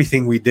 Like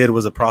everything we did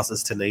was a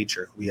process to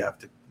nature. We have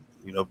to,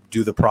 you know,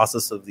 do the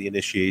process of the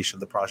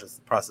initiation, the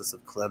process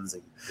of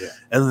cleansing. Yeah.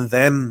 And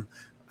then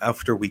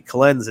after we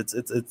cleanse,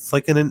 it's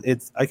like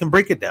I can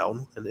break it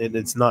down, and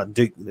it's not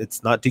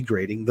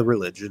degrading the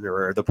religion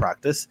or the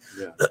practice,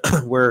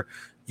 where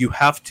you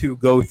have to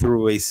go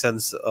through a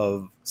sense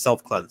of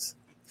self-cleanse.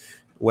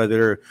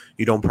 Whether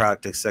you don't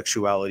practice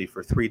sexuality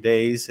for 3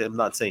 days, I'm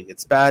not saying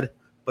it's bad,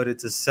 but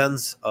it's a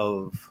sense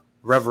of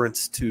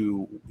reverence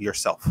to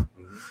yourself.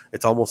 Mm-hmm.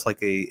 It's almost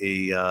like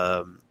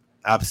a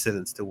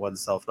abstinence to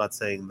oneself. Not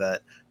saying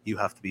that you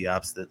have to be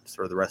abstinent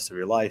for the rest of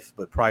your life,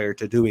 but prior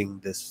to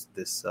doing this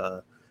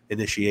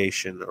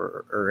initiation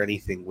or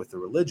anything with the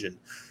religion,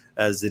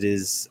 as it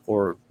is,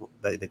 or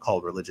they call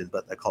it religion,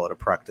 but they call it a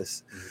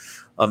practice.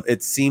 Mm-hmm.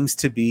 It seems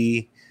to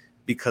be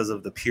because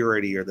of the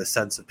purity or the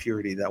sense of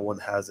purity that one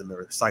has in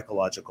their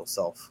psychological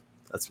self.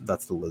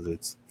 That's the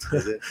lizards.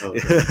 Is it? Oh,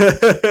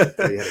 okay.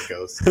 Oh, you had a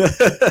ghost.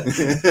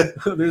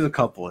 There's a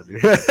couple in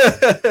here.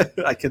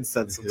 I can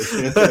sense them.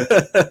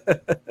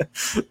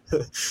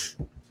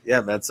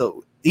 Yeah, man.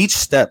 So each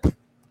step,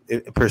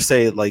 per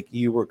se, like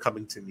you were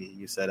coming to me,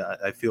 you said,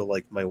 I feel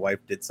like my wife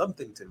did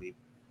something to me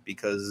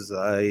because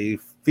I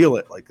feel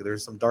it. Like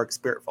there's some dark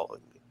spirit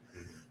following me.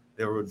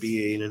 There would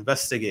be an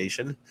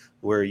investigation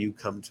where you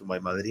come to my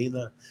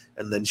madrina,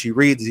 and then she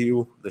reads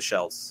you the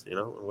shells, you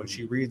know, and when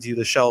she reads you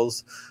the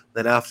shells,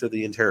 then after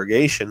the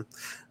interrogation,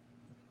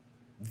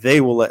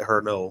 they will let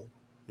her know,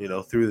 you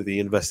know, through the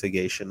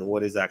investigation,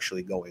 what is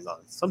actually going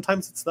on.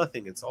 Sometimes it's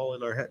nothing. It's all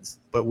in our heads.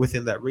 But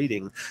within that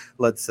reading,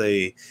 let's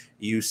say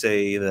you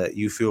say that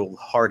you feel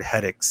hard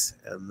headaches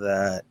and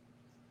that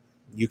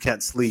you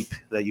can't sleep,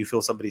 that you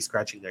feel somebody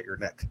scratching at your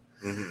neck.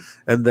 Mm-hmm.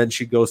 And then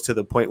she goes to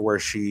the point where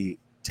she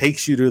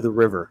takes you to the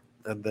river,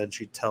 and then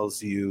she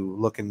tells you,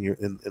 look in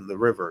the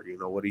river, you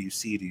know, what do you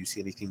see? Do you see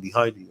anything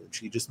behind you? And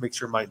she just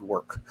makes your mind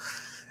work.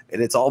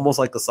 And it's almost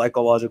like a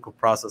psychological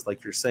process,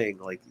 like you're saying,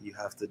 like you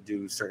have to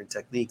do certain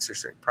techniques or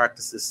certain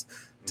practices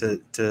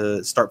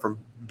to start from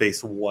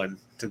base one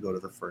to go to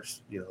the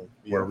first, you know,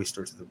 where we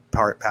start to the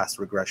past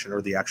regression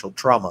or the actual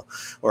trauma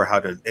or how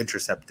to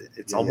intercept it.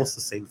 It's almost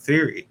the same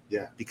theory,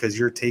 because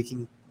you're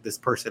taking this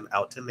person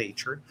out to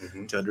nature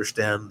to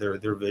understand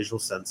their visual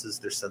senses,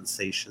 their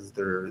sensations,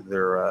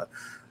 their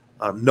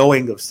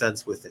knowing of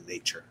sense within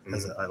nature,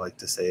 as I like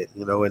to say it,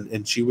 you know.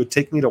 And she would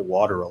take me to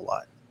water a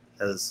lot,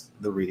 as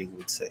the reading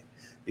would say,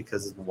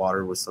 because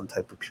water was some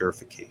type of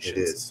purification. It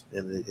is,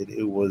 and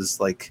it was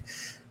like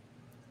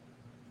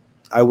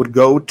I would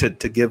go to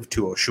give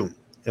to Oshun,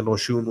 and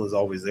Oshun was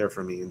always there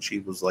for me, and she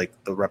was like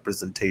the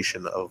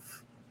representation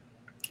of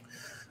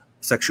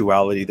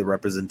sexuality, the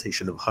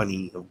representation of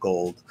honey, of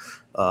gold,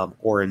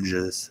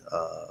 oranges.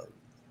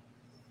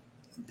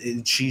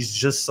 She's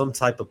just some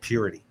type of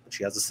purity.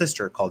 She has a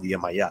sister called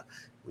Yemaya,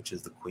 which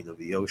is the queen of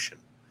the ocean,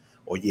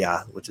 or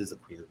Ya, which is the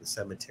queen of the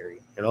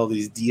cemetery. And all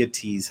these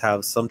deities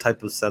have some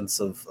type of sense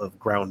of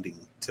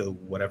grounding to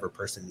whatever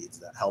person needs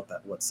that help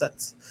at what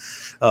sense.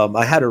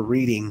 I had a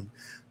reading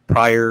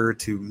prior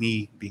to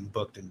me being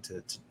booked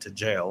into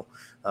jail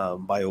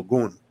by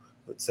Ogun,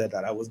 that said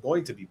that I was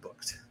going to be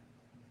booked.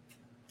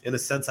 In a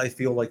sense, I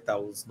feel like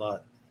that was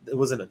not it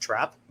wasn't a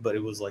trap, but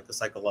it was like a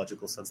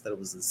psychological sense that it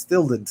was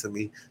instilled into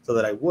me so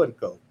that I would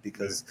go,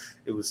 because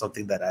it was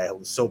something that I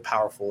was so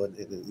powerful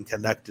and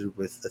connected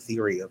with the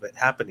theory of it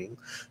happening,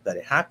 that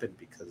it happened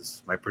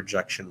because my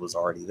projection was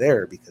already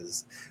there,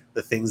 because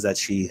the things that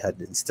she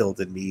had instilled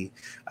in me,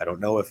 I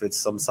don't know if it's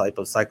some type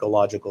of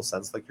psychological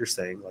sense, like you're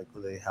saying, like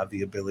they have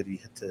the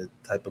ability to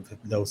type of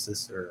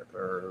hypnosis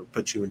or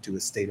put you into a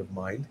state of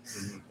mind.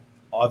 Mm-hmm.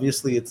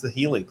 Obviously it's the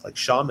healing, like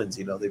shamans,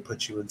 they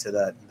put you into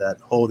that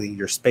holding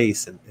your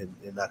space and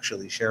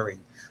actually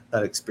sharing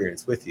that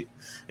experience with you,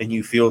 and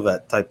you feel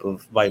that type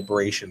of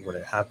vibration when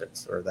it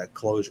happens, or that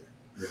closure.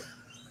 Yeah.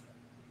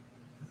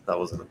 That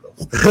wasn't a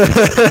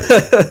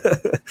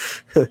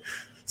ghost.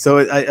 So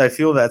I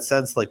feel that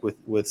sense like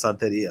with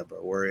Santeria, bro,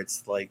 where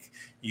it's like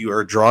you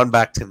are drawn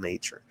back to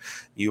nature,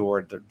 you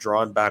are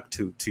drawn back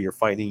to your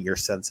finding your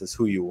senses,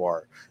 who you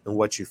are and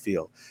what you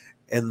feel.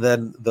 And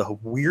then the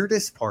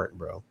weirdest part,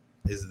 bro,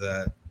 is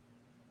that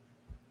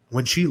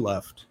when she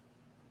left,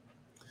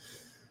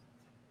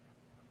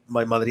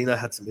 my madrina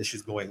had some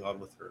issues going on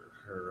with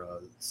her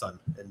son,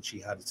 and she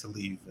had to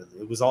leave, and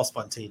it was all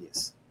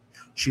spontaneous.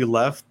 She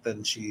left,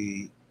 and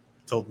she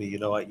told me, you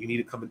know what, you need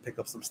to come and pick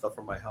up some stuff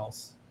from my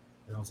house.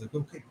 And I was like,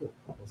 okay, cool.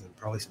 I was like,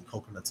 probably some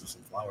coconuts or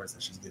some flowers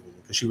that she's giving me,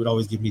 because she would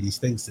always give me these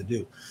things to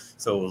do.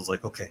 So it was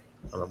like, okay,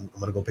 I'm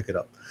gonna go pick it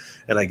up.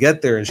 And I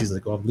get there, and she's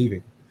like, oh, I'm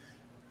leaving.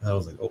 I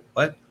was like, oh,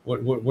 what?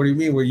 What do you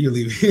mean? Where are you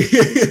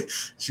leaving?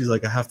 She's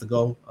like, I have to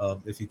go.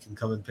 If you can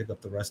come and pick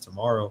up the rest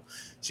tomorrow.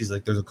 She's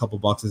like, there's a couple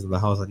boxes in the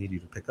house I need you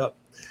to pick up.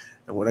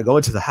 And when I go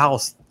into the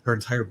house, her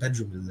entire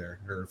bedroom is there,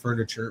 her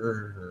furniture,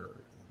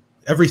 her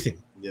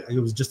everything. Yeah. It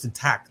was just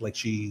intact, like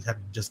she had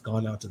just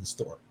gone out to the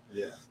store.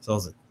 Yeah. So I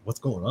was like, what's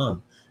going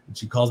on? And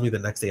she calls me the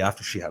next day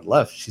after she had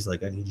left. She's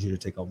like, I need you to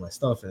take all my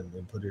stuff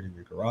and put it in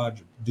your garage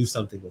and do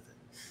something with it.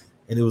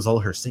 And it was all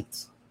her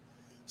saints.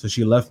 So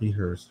she left me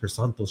her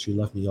santos, she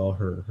left me all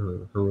her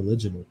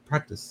religion, her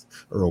practice,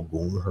 her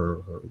ogun, her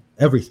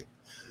everything.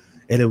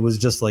 And it was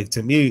just like,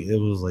 to me, it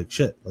was like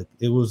shit. Like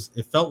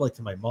it felt like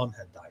my mom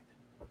had died.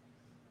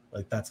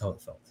 Like that's how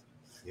it felt.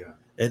 Yeah.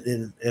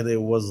 And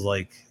it was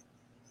like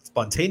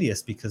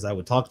spontaneous, because I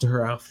would talk to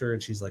her after,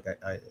 and she's like,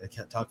 I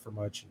can't talk for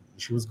much. And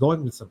she was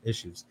going with some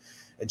issues,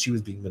 and she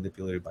was being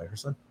manipulated by her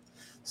son.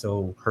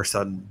 So her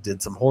son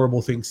did some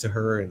horrible things to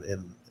her, and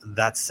in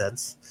that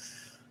sense,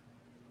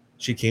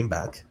 she came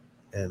back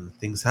and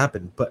things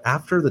happened. But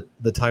after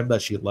the time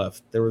that she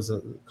left, there was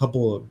a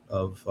couple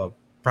of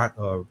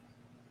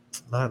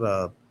not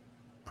a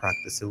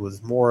practice. It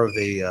was more of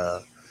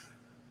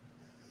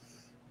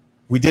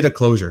we did a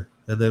closure,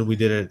 and then we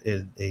did it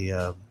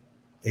in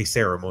a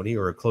ceremony,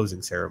 or a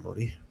closing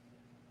ceremony.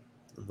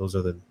 And those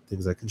are the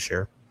things I can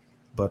share.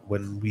 But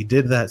when we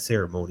did that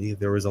ceremony,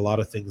 there was a lot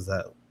of things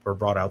that were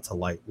brought out to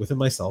light within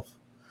myself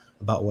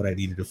about what I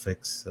needed to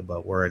fix,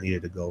 about where I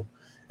needed to go.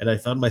 And I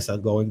found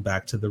myself going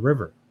back to the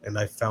river, and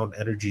I found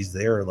energies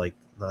there, like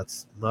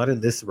not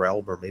in this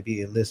realm, or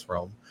maybe in this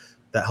realm,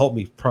 that helped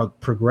me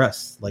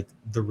progress. Like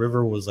the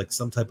river was like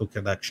some type of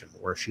connection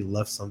where she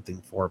left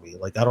something for me.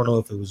 Like, I don't know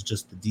if it was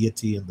just the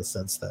deity in the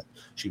sense that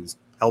she was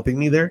helping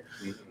me there,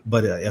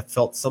 but I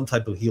felt some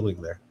type of healing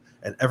there.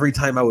 And every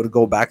time I would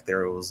go back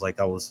there, it was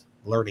like I was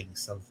learning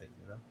something,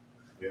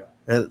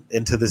 Yeah.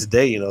 And to this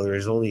day,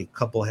 there's only a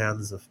couple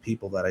hands of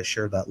people that I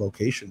share that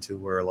location to,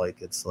 where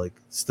like it's like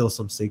still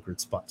some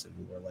sacred spot to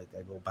me, where like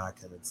I go back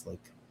and it's like,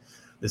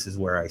 this is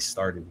where I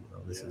started.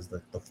 This is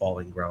the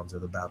falling grounds or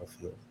the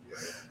battlefield. Yeah.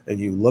 And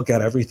you look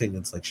at everything,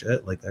 it's like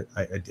shit. Like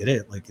I did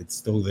it. Like it's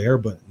still there,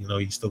 but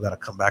you still got to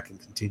come back and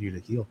continue to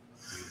heal.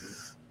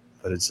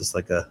 But it's just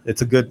like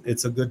it's a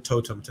good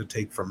totem to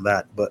take from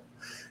that. But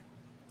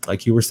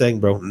like you were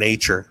saying, bro,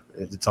 nature,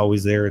 it's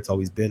always there. It's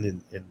always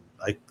been. And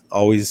I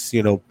always,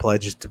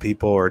 pledge to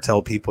people or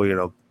tell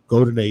people,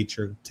 go to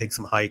nature, take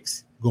some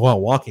hikes, go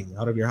out walking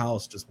out of your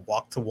house, just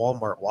walk to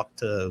Walmart, walk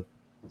to,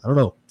 I don't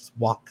know, just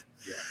walk.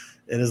 Yeah.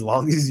 And as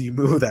long as you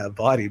move that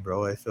body,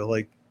 bro, I feel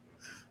like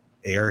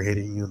air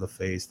hitting you in the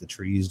face, the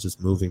trees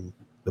just moving,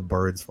 the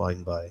birds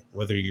flying by,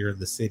 whether you're in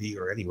the city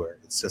or anywhere,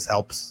 it just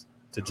helps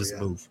to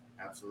move.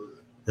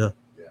 Absolutely. Yeah.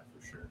 Yeah,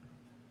 for sure.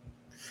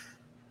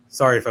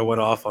 Sorry if I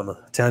went off on a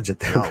tangent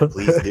there. No,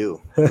 please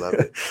do. Love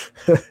it.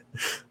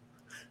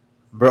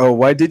 Bro,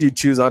 why did you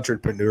choose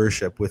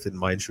entrepreneurship within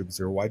Mindshrooms,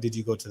 or why did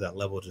you go to that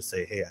level to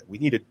say, hey, we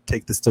need to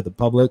take this to the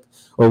public?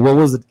 Or what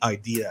was the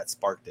idea that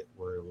sparked it,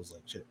 where it was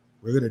like, shit,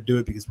 we're going to do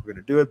it because we're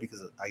going to do it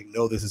because I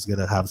know this is going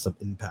to have some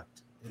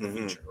impact in the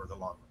future or the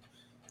long run?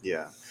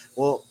 Yeah.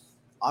 Well,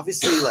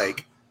 obviously,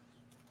 like,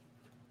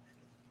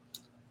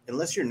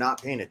 unless you're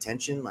not paying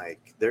attention,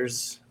 like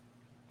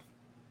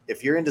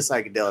if you're into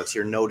psychedelics,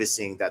 you're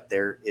noticing that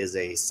there is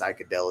a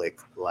psychedelic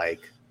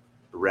like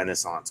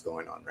renaissance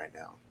going on right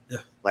now. Yeah.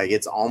 Like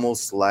it's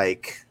almost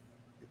like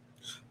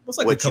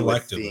a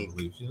collective, I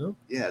believe,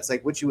 Yeah, it's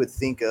like what you would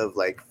think of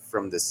like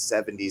from the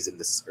 70s and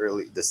the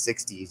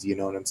 60s, you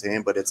know what I'm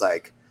saying? But it's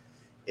like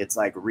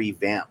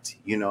revamped,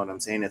 you know what I'm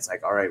saying? It's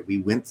like, all right, we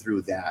went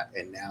through that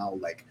and now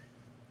like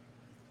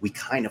we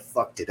kind of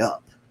fucked it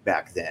up.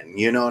 back then.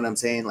 You know what I'm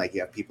saying? Like,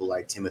 you have people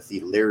like Timothy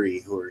Leary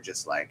who are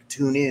just like,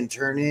 tune in,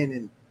 turn in,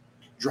 and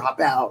drop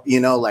out. You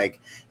know, like,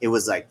 it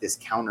was like this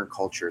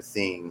counterculture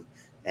thing,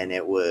 and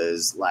it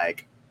was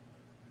like,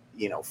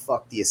 you know,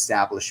 fuck the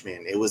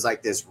establishment. It was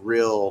like this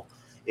real,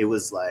 it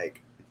was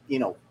like, you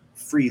know,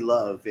 free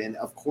love. And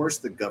of course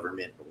the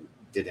government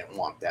didn't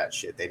want that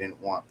shit. They didn't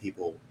want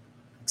people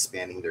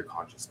expanding their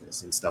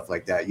consciousness and stuff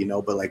like that, you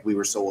know, but like we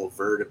were so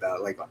overt about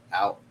it, like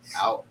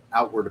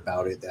outward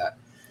about it, that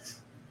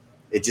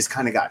it just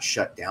kind of got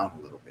shut down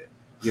a little bit.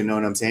 You know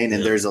what I'm saying?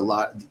 And there's a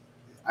lot,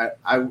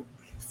 I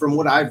from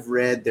what I've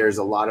read, there's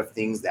a lot of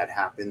things that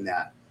happen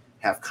that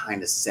have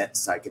kind of set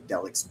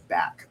psychedelics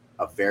back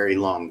a very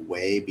long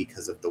way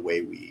because of the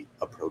way we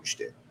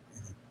approached it.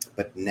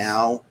 But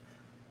now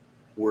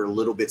we're a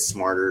little bit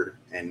smarter,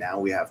 and now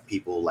we have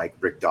people like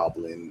Rick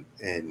Doblin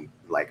and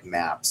like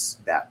MAPS,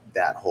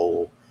 that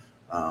whole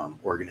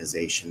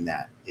organization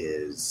that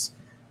is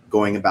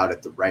going about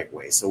it the right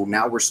way. So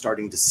now we're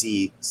starting to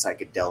see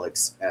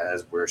psychedelics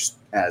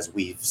as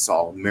we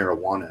saw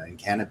marijuana and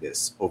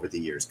cannabis over the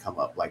years come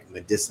up, like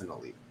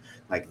medicinally.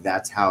 Like,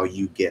 that's how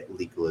you get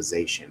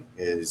legalization,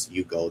 is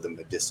you go the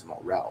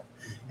medicinal route.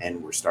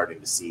 And we're starting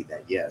to see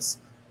that, yes,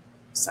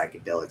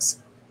 psychedelics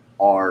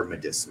are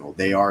medicinal.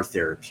 They are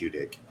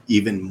therapeutic,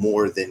 even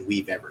more than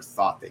we've ever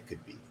thought they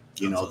could be.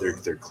 You know, they're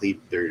treating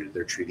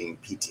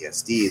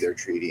PTSD,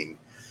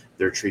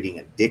 they're treating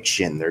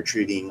addiction, they're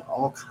treating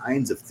all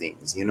kinds of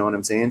things. You know what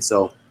I'm saying?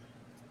 So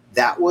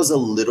that was a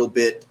little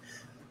bit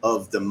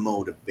of the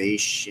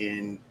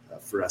motivation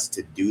for us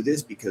to do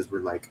this, because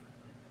we're like,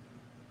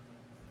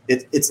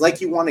 it's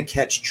like you want to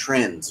catch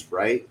trends,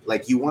 right?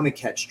 Like, you want to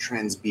catch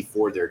trends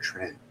before they're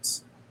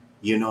trends.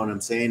 You know what I'm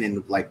saying?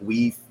 And like,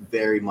 we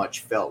very much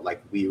felt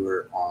like we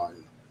were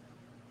on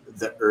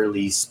the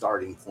early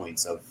starting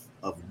points of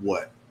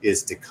what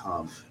is to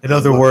come. In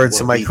other words,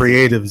 to my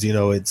creatives, you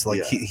know, it's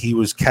like he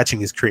was catching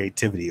his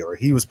creativity, or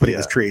he was putting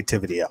his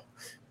creativity out.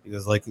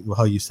 Because like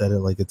how you said it,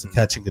 like it's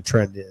catching a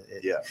trend.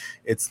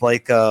 It's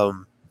like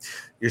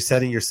you're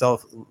setting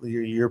yourself,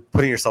 you're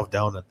putting yourself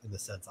down in the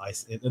sense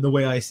in the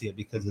way I see it,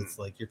 because it's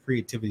like your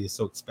creativity is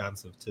so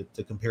expansive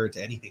to compare it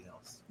to anything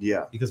else.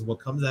 Yeah. Because what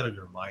comes out of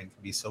your mind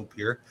can be so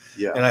pure.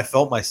 Yeah. And I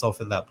felt myself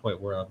in that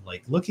point where I'm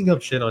like looking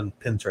up shit on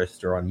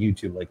Pinterest or on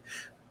YouTube, like,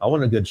 I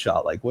want a good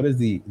shot. Like, what is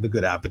the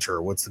good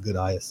aperture? What's the good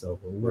ISO?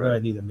 Or what do I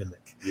need to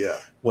mimic? Yeah.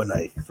 When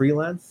I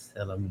freelance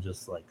and I'm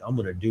just like, I'm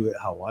going to do it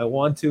how I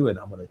want to, and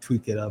I'm going to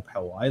tweak it up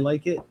how I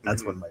like it,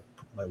 that's when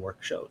my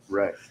work shows.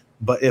 Right.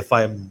 But if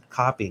I'm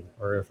copying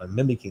or if I'm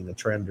mimicking a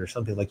trend or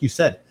something, like you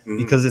said,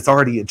 because it's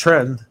already a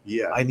trend,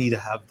 I need to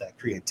have that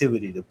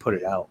creativity to put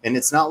it out. And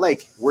it's not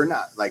like, we're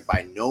not like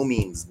by no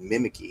means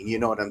mimicking, you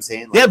know what I'm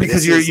saying? Like,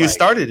 because you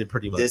started it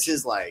pretty much. This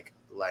is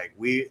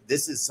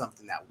this is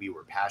something that we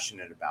were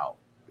passionate about.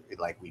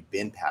 Like, we've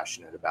been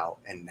passionate about,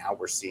 and now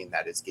we're seeing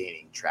that it's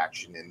gaining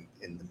traction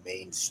in the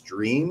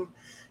mainstream,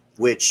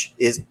 which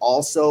is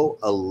also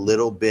a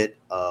little bit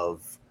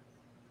of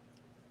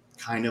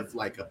kind of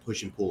like a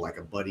push and pull, like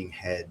a butting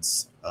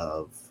heads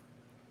of,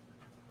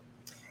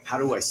 how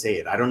do I say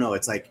it? I don't know.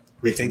 It's like,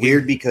 it's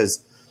weird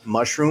because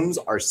mushrooms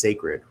are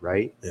sacred,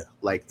 right? Yeah.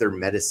 Like, they're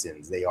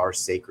medicines. They are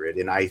sacred.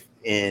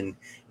 And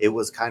it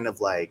was kind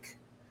of like,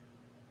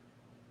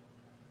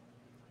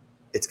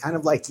 it's kind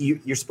of like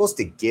you're supposed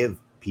to give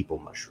people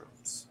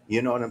mushrooms.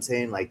 You know what I'm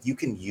saying? Like, you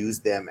can use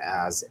them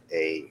as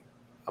a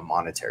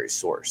monetary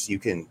source.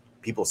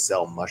 People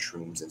sell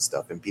mushrooms and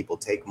stuff, and people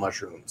take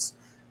mushrooms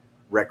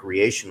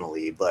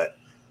recreationally, but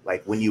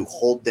like, when you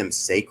hold them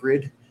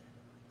sacred,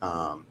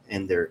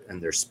 and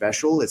they're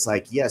special, it's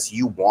like, yes,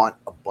 you want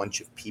a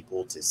bunch of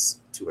people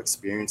to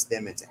experience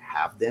them and to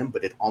have them,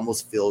 but it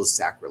almost feels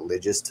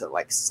sacrilegious to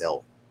like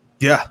sell.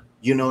 Yeah.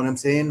 You know what I'm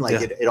saying? Like,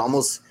 it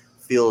almost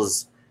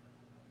feels,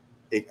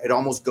 it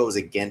almost goes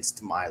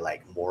against my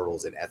like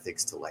morals and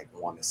ethics to like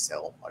want to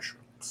sell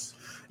mushrooms.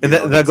 And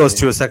that goes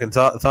to a second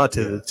thought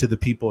to the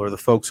people or the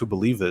folks who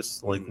believe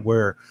this, like,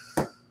 where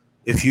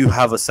if you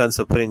have a sense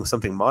of putting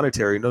something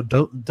monetary,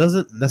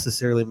 doesn't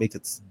necessarily make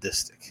it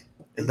sadistic.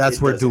 And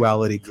that's where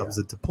duality comes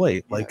into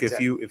play. Like,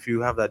 if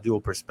you have that dual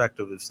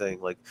perspective of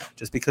saying, like,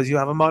 just because you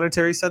have a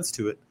monetary sense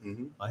to it,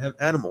 I have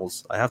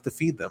animals, I have to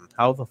feed them.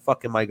 How the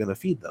fuck am I going to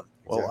feed them?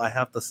 Well, I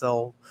have to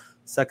sell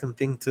second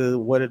thing to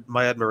what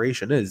my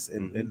admiration is.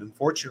 And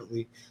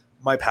unfortunately,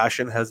 my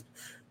passion has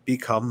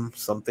become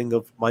something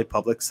of my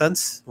public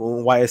sense.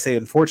 Well, why I say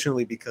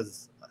unfortunately,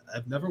 because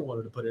I've never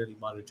wanted to put any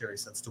monetary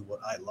sense to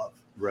what I love.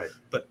 Right.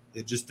 But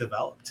it just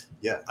developed.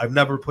 Yeah. I've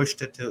never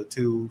pushed it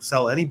to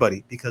sell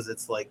anybody, because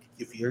it's like,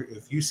 if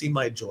you see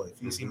my joy,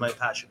 if you see my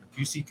passion, if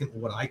you see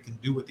what I can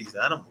do with these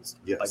animals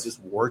by just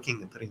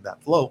working and putting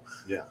that flow,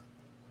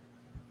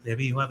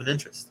 maybe you have an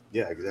interest.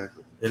 Yeah,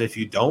 exactly. And if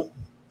you don't,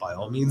 by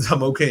all means,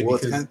 I'm okay. Well,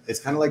 it's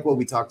kind of like what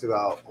we talked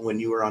about when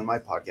you were on my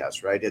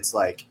podcast, right? It's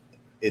like,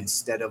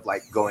 instead of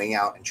like going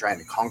out and trying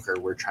to conquer,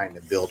 we're trying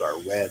to build our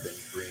web and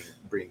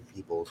bring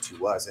people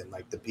to us. And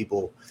like, the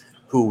people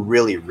who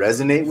really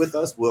resonate with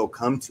us will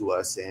come to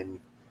us, and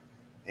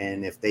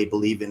if they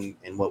believe in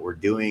what we're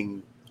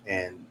doing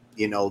and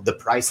the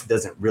price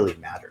doesn't really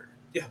matter.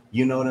 Yeah.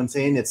 You know what I'm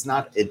saying? It's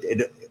not,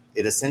 it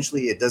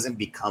essentially, it doesn't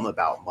become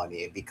about money.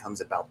 It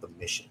becomes about the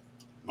mission.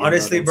 You know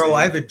Honestly, what I'm bro, saying?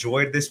 I've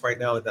enjoyed this right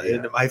now.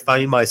 And I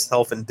find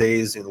myself in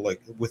days,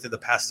 like within the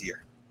past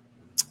year,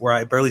 where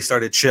I barely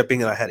started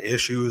shipping and I had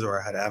issues, or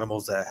I had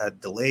animals that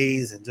had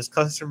delays and just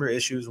customer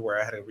issues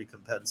where I had a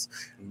recompense.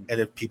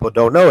 And if people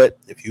don't know it,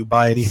 if you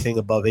buy anything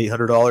above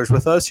 $800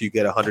 with us, you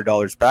get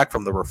 $100 back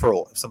from the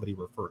referral if somebody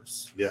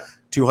refers. Yeah.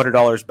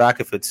 $200 back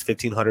if it's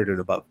 $1,500 and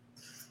above.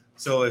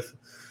 So if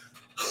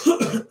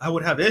I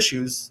would have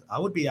issues, I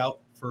would be out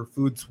for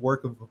food's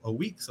work of a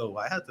week. So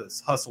I had to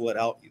hustle it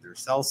out, either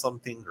sell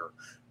something or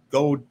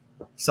go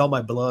sell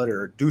my blood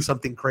or do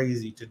something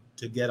crazy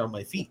to get on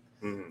my feet.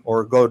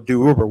 Or go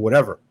do Uber,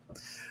 whatever.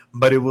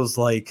 But it was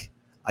like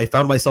I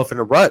found myself in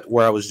a rut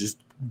where I was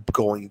just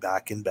going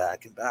back and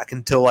back and back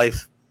until I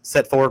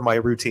set forward my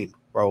routine,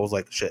 where I was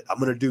like, shit, I'm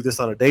going to do this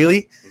on a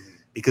daily,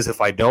 because if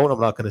I don't, I'm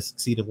not going to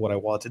succeed in what I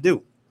want to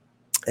do.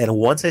 And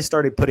once I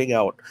started putting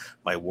out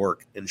my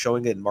work and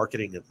showing it and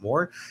marketing it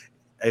more,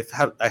 I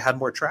had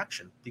more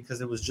traction,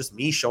 because it was just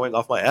me showing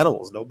off my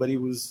animals. Nobody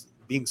was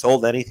being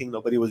sold anything.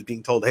 Nobody was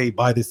being told, hey,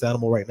 buy this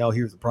animal right now.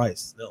 Here's the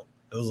price. No.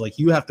 It was like,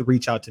 you have to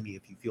reach out to me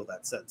if you feel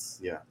that sense.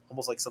 Yeah.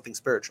 Almost like something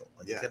spiritual,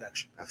 like a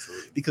connection.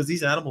 Absolutely. Because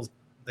these animals,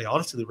 they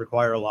honestly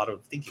require a lot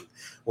of thinking,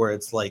 where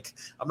it's like,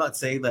 I'm not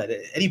saying that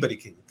anybody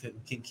can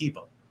keep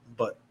them,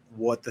 but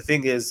what the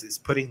thing is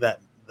putting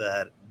that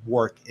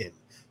work in.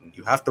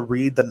 You have to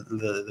read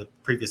the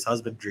previous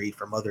husbandry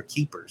from other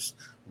keepers.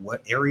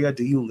 What area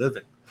do you live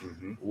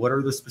in? What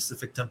are the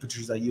specific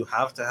temperatures that you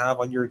have to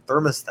have on your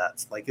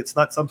thermostats? Like, it's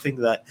not something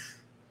that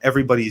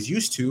everybody is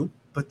used to,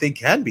 but they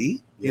can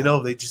be.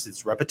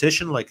 It's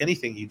repetition. Like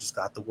anything, you just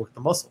got to work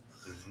the muscle.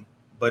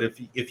 But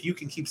if you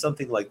can keep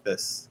something like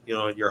this,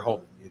 in your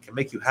home, it can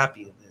make you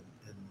happy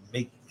and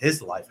make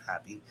his life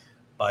happy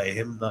by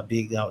him not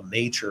being out in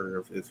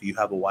nature. If you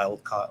have a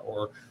wild caught,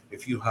 or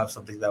if you have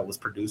something that was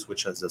produced,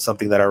 which is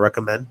something that I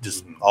recommend,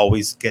 just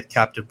always get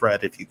captive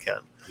bred if you can.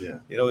 Yeah.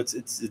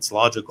 It's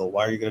logical.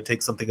 Why are you going to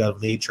take something out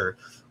of nature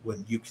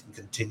when you can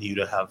continue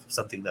to have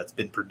something that's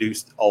been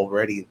produced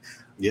already?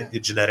 Yeah. The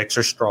genetics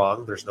are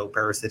strong. There's no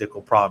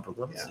parasitical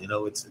problems.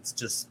 Yeah. It's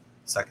just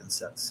second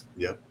sense.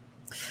 Yep.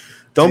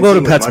 Don't Same go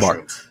to thing with PetSmart.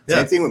 mushrooms.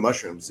 Same thing with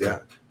mushrooms. Yeah.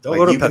 Don't Like,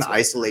 go to you can PetSmart.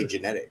 isolate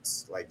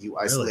genetics. Like, you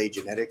isolate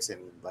genetics,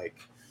 and like,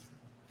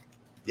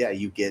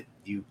 you get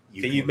you.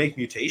 Can you make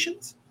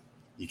mutations?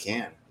 You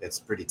can. It's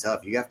pretty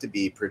tough. You have to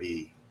be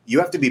pretty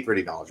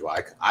knowledgeable.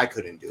 I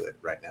couldn't do it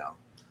right now.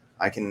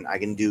 I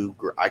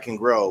can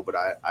grow, but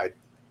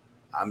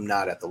I'm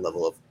not at the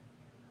level of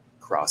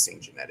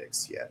crossing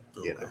genetics yet.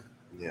 Okay.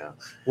 Yeah.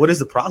 What is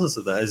the process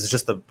of that? Is it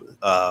just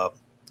a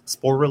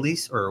spore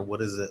release, or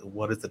what is it?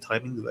 What is the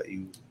timing that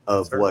you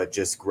What,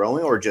 just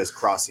growing or just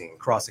crossing?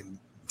 Crossing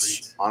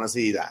breeds.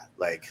 Honestly,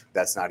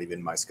 that's not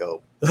even my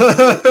scope.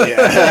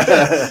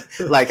 Yeah.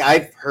 Like,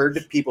 I've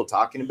heard people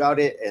talking about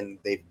it and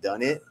they've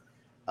done it.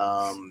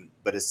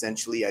 But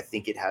essentially, I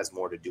think it has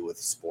more to do with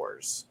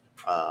spores,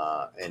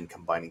 and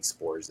combining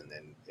spores and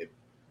then it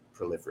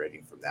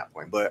proliferating from that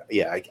point. But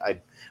yeah,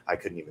 I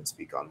couldn't even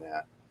speak on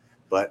that.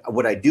 But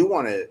what I do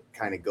want to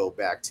kind of go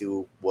back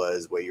to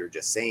was what you're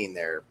just saying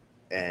there.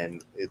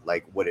 And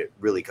what it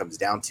really comes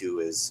down to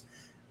is,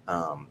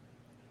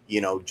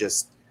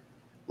 just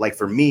like,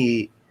 for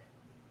me,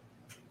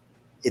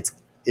 it's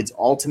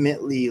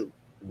ultimately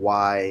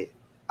why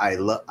I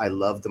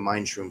love the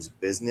Mind Shrooms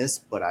business,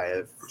 but I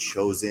have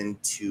chosen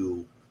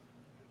to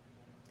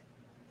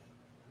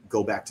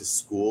go back to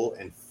school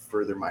and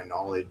further my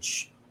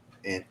knowledge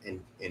and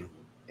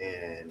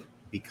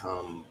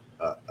become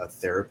a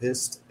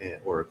therapist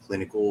or a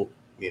clinical,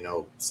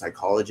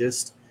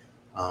 psychologist,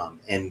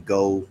 and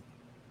go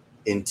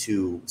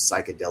into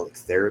psychedelic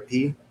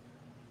therapy,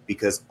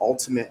 because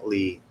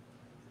ultimately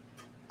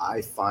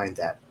I find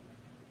that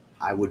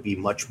I would be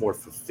much more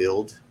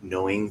fulfilled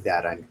knowing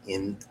that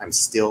I'm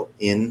still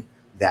in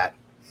that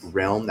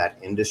realm, that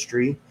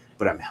industry,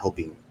 but I'm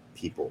helping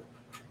people.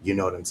 You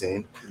know what I'm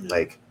saying?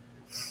 Like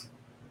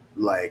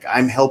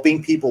I'm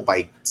helping people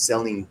by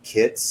selling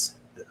kits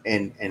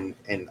and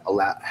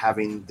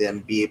having them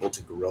be able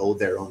to grow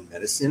their own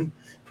medicine.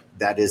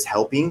 That is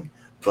helping,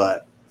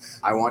 but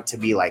I want to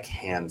be like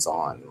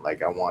hands-on.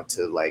 Like, I want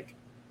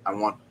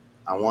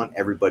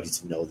everybody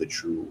to know the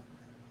true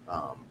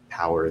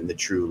power and the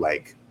true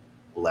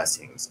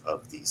blessings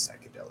of these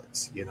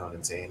psychedelics. You know what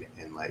I'm saying?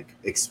 And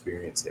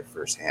experience it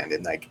firsthand.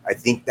 And I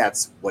think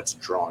that's what's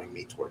drawing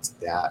me towards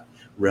that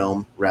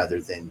realm rather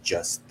than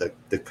just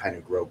the kind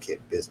of grow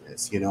kit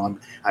business.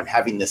 I'm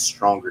having this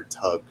stronger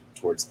tug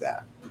towards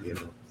that.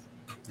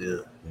 Yeah.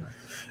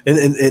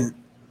 And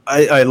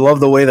I love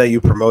the way that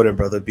you promote it,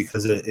 brother,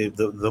 because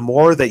the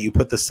more that you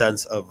put the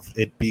sense of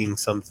it being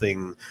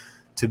something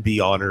to be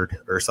honored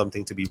or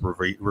something to be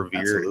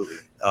revered,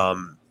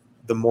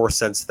 the more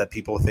sense that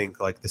people think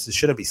this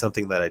shouldn't be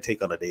something that I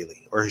take on a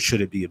daily, or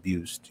should it be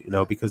abused?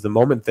 Because the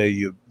moment that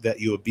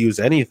you abuse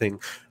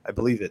anything, I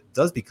believe it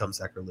does become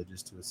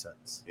sacrilegious to a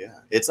sense. Yeah,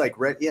 it's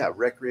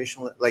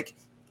recreational.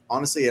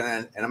 honestly,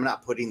 and I'm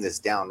not putting this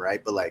down,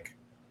 right? But like,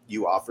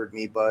 you offered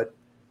me bud,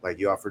 like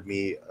you offered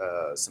me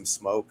some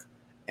smoke,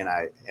 and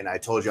I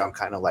told you I'm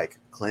kind of like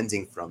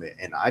cleansing from it,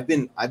 and I've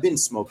been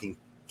smoking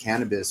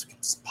cannabis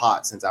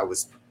pot since I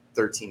was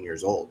 13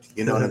 years old.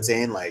 You know what I'm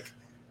saying? Like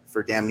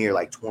for damn near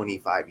like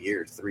 25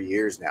 years, 3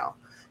 years now,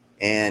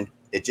 and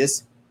it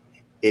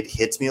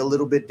hits me a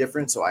little bit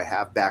different. So I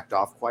have backed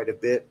off quite a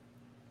bit,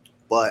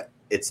 but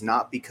it's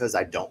not because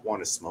I don't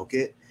want to smoke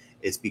it.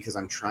 It's because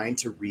I'm trying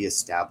to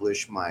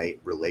reestablish my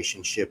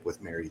relationship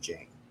with Mary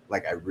Jane.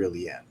 Like I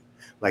really am.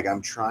 Like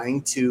I'm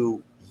trying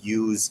to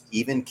use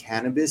even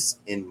cannabis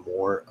in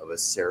more of a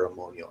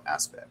ceremonial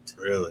aspect.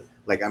 Really?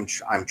 Like I'm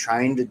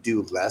trying to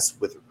do less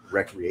with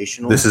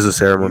recreational. This is a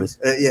ceremony.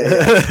 Yeah.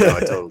 No,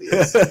 it totally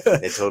is.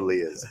 It totally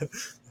is.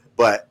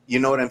 But you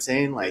know what I'm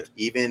saying? Like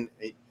even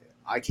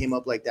I came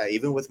up like that.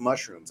 Even with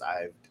mushrooms,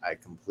 I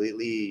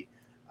completely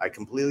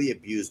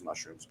abused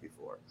mushrooms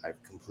before.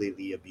 I've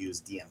completely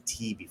abused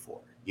DMT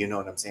before. You know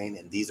what I'm saying?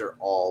 And these are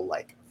all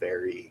like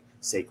very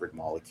sacred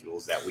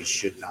molecules that we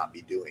should not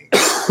be doing,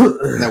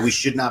 that we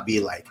should not be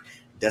like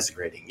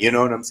desecrating. You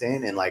know what I'm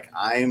saying? And like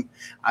I'm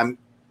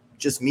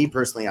just me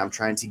personally, I'm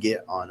trying to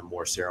get on a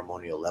more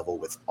ceremonial level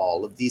with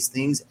all of these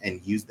things and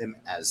use them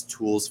as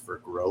tools for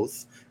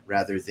growth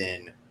rather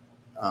than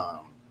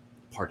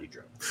party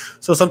drugs.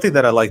 So something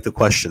that I like to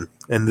question,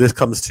 and this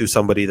comes to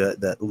somebody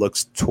that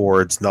looks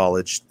towards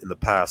knowledge in the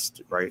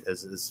past, right?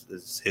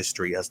 As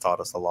history has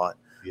taught us a lot,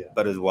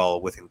 but as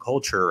well within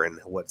culture and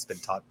what's been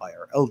taught by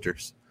our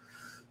elders.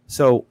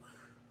 So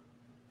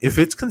if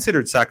it's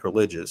considered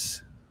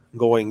sacrilegious,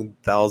 going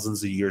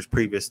thousands of years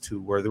previous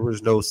to where there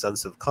was no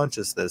sense of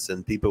consciousness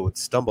and people would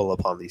stumble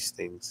upon these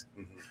things,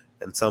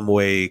 in some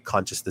way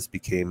consciousness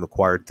became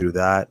acquired through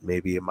that.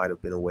 Maybe it might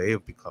have been a way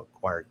of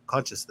acquiring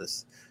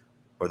consciousness,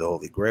 or the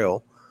Holy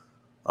Grail.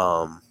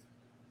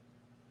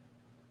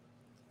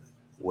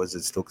 Was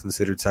it still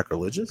considered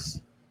sacrilegious?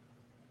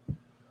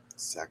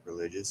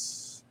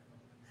 Sacrilegious.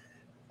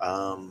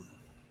 I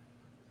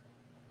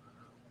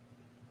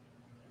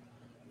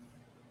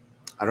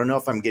don't know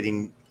if I'm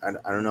getting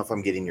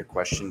your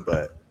question,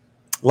 but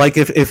like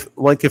if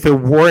it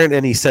weren't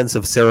any sense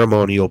of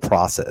ceremonial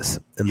process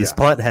and this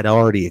plant had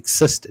already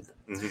existed,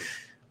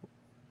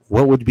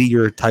 what would be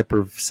your type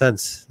of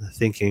sense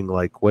thinking?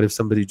 Like, what if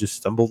somebody just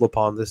stumbled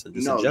upon this and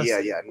just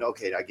ingested? No,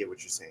 okay, I get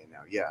what you're saying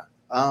now.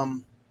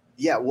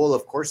 Well,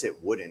 of course it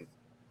wouldn't.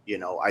 You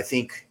know, I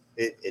think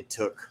it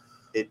took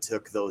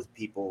those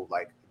people,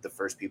 like the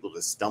first people,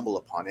 to stumble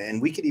upon it,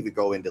 and we could even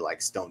go into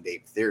like stoned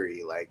ape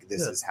theory, like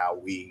this is how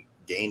we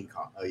gain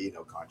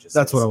consciousness.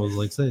 That's what I was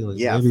like saying. Like,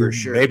 maybe, for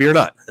sure. Maybe you're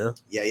not.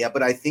 Yeah,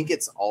 but I think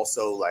it's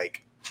also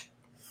like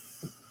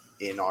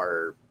in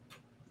our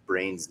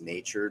brain's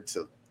nature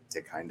to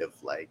kind of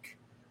like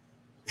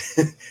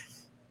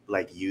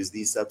like use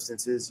these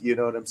substances. You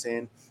know what I'm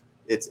saying?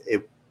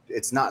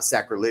 It's not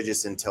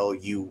sacrilegious until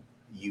you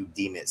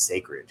deem it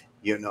sacred.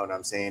 You know what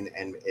I'm saying?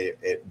 And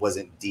it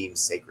wasn't deemed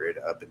sacred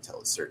up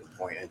until a certain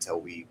point, until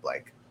we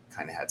like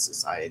kind of had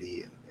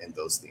society and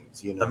those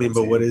things. You know, I mean,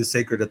 but what is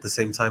sacred at the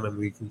same time? and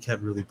we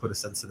can't really put a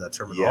sense to that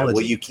terminology. Yeah,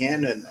 well, you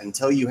can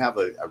until you have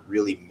a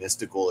really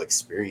mystical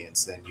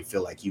experience. Then you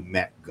feel like you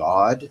met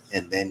God,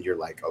 and then you're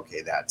like,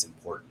 okay, that's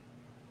important.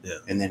 Yeah.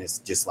 And then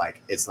it's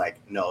like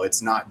no,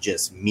 it's not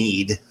just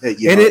mead.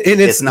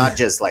 It's not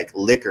just like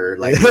liquor,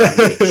 like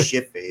I'm getting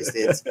shit faced.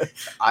 It's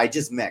I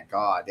just met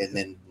God, and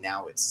then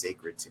now it's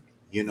sacred to me.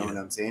 You know what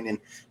I'm saying? And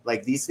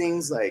like these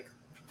things, like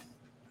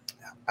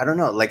I don't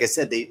know. Like I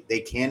said, they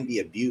can be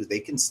abused.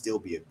 They can still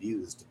be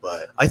abused,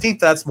 but I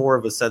think that's more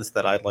of a sense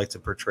that I'd like to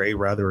portray,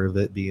 rather of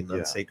it being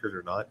unsacred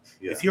or not.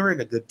 Yeah. If you're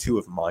in a good two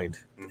of mind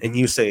and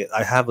you say,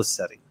 I have a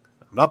setting,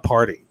 I'm not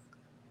partying,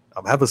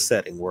 I have a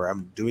setting where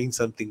I'm doing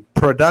something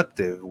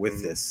productive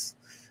with this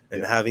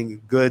and having a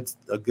good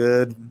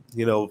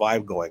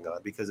vibe going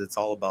on, because it's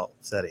all about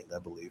setting, I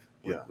believe,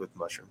 with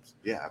mushrooms.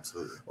 Yeah,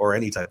 absolutely. Or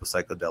any type of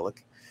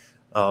psychedelic.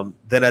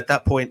 Then at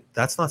that point,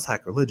 that's not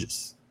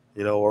sacrilegious,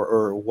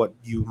 or what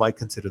you might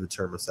consider the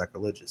term of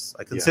sacrilegious.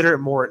 I consider it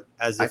more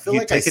as if I feel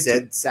like I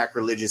said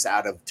sacrilegious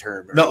out of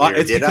term. No,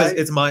 it's because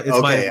it's my.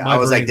 I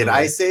was like, did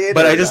I say it?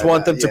 But I just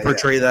want them to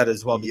portray that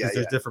as well, because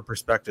there's different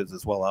perspectives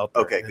as well out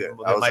there. Okay, good.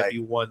 There might be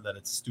one that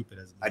it's stupid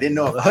as. I didn't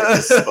know if I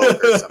just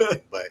spoke or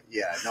something, but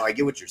no, I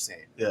get what you're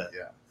saying. Yeah.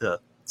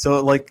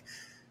 So like,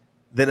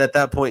 then at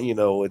that point,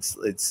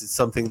 it's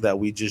something that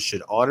we just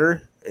should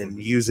honor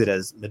and use it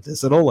as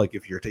medicinal. Like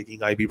if you're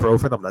taking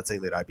ibuprofen, I'm not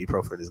saying that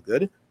ibuprofen is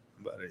good,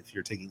 but if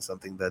you're taking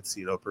something that's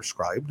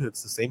prescribed,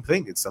 it's the same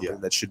thing. It's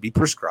something that should be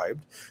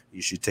prescribed. You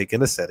should take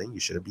in a setting. You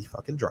shouldn't be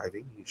fucking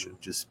driving. You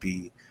should just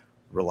be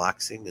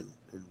relaxing and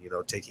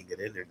taking it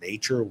in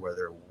nature,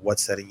 whether what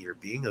setting you're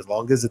being, as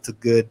long as it's a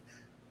good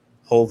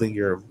holding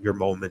your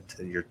moment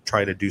and you're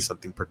trying to do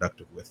something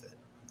productive with it.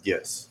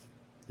 Yes.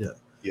 Yeah,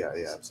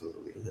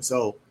 absolutely.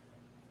 So,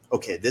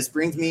 okay, this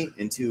brings me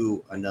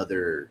into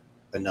another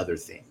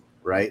thing,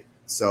 right?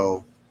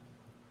 So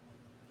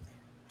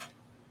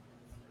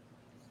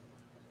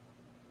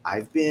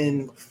I've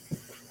been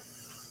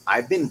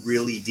I've been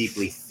really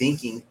deeply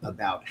thinking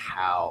about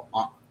how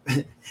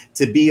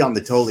to be on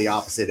the totally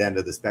opposite end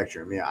of the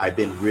spectrum. Yeah, I've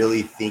been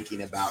really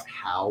thinking about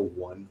how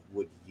one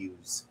would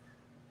use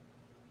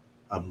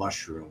a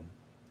mushroom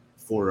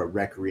for a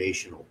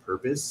recreational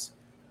purpose,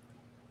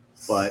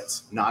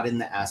 but not in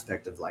the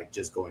aspect of like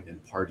just going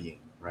and partying,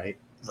 right?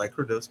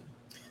 Microdosing.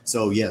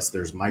 So yes,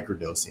 there's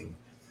microdosing,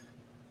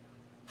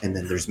 and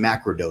then there's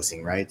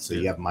macrodosing, right? So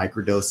you have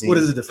microdosing. What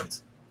is the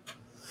difference?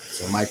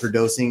 So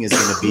microdosing is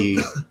going to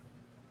be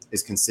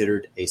is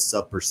considered a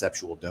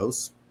subperceptual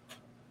dose,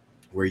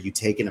 where you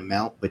take an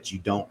amount but you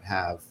don't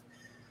have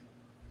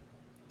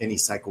any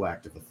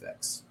psychoactive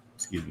effects.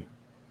 Excuse me.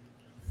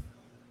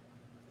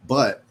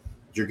 But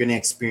you're going to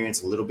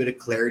experience a little bit of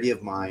clarity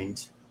of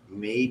mind.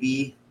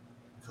 Maybe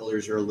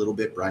colors are a little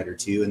bit brighter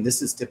too. And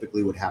this is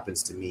typically what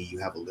happens to me. You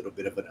have a little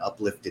bit of an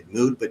uplifted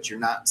mood, but you're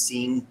not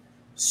seeing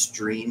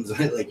streams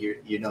like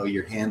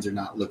your hands are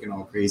not looking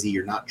all crazy.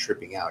 You're not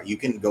tripping out. You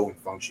can go and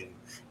function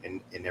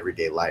in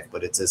everyday life,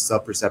 but it's a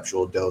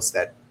subperceptual dose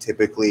that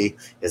typically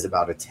is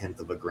about 1/10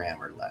 of a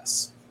gram or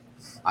less.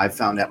 I've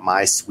found that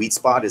my sweet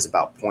spot is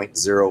about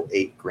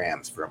 0.08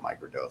 grams for a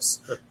microdose.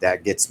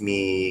 That gets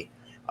me,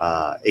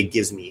 it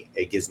gives me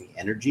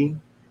energy.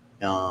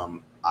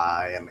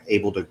 I am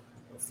able to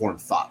form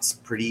thoughts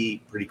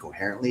pretty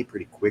coherently,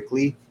 pretty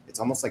quickly. It's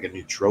almost like a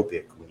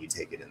nootropic when you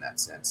take it in that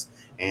sense.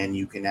 And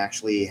you can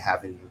actually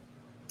have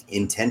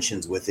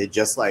intentions with it,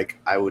 just like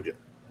I would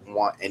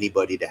want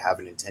anybody to have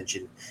an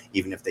intention,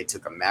 even if they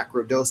took a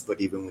macro dose.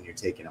 But even when you're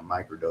taking a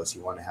microdose,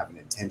 you want to have an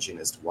intention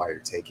as to why you're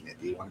taking it.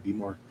 Do you want to be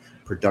more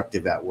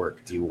productive at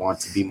work? Do you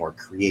want to be more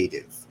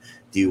creative?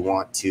 Do you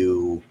want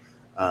to,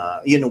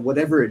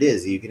 whatever it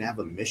is, you can have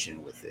a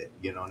mission with it.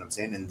 You know what I'm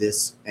saying? And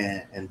this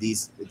and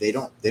these, they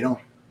don't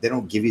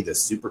give you the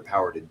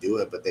superpower to do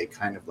it, but they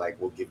kind of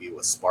like will give you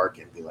a spark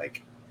and be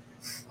like,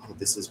 oh,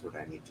 this is what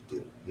I need to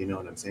do. You know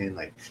what I'm saying?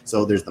 Like,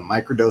 so there's the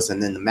microdose,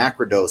 and then the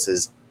macrodose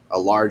is a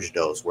large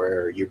dose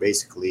where you're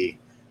basically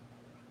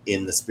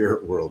in the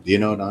spirit world. You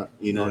know what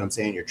I'm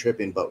saying? You're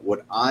tripping. But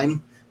what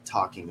I'm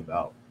talking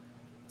about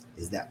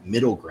is that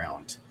middle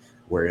ground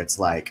where it's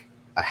like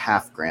a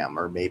 0.5 gram,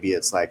 or maybe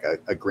it's like a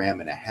 1.5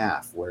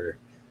 grams, where,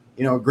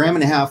 1.5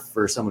 grams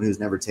for someone who's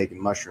never taken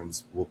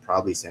mushrooms will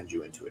probably send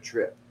you into a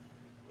trip,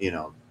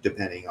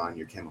 depending on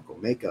your chemical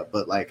makeup.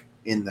 But like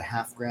in the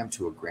 0.5 gram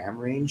to 1 gram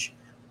range,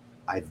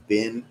 I've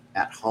been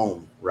at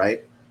home,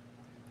 right?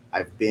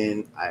 I've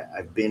been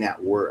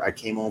at work. I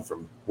came home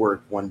from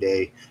work one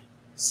day,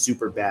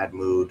 super bad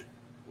mood,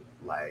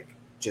 like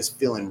just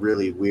feeling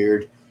really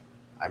weird.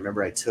 I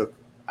remember I took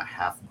a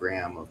 0.5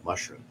 gram of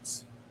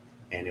mushrooms,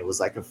 and it was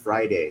like a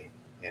Friday,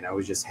 and I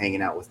was just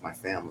hanging out with my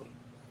family.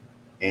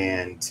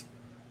 And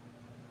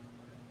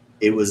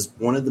it was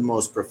one of the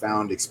most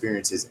profound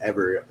experiences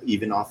ever,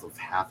 even off of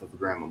 0.5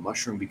 gram of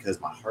mushroom,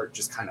 because my heart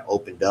just kind of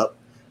opened up.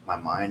 My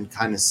mind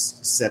kind of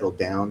settled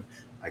down.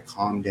 I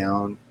calmed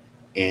down.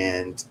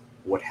 And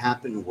what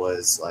happened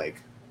was,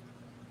 like,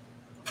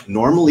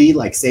 normally,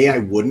 like, say I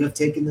wouldn't have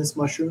taken this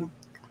mushroom,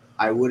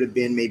 I would have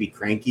been maybe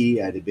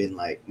cranky. I'd have been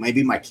like,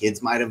 maybe my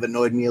kids might have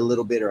annoyed me a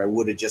little bit, or I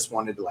would have just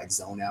wanted to like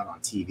zone out on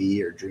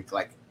TV or drink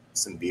like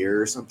some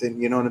beer or something.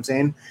 You know what I'm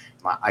saying?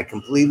 I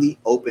completely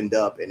opened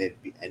up, and it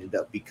ended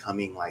up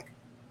becoming like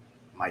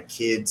my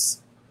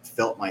kids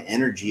felt my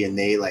energy, and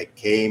they like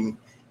came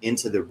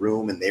into the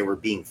room, and they were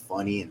being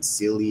funny and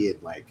silly,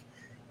 and like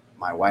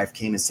my wife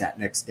came and sat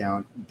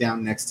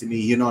down next to me.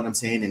 You know what I'm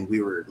saying? And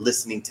we were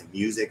listening to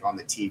music on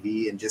the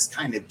TV and just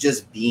kind of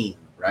just being,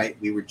 right?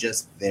 We were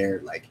just there,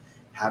 like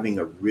having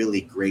a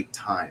really great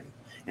time.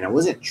 And I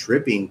wasn't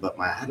tripping, but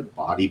I had a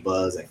body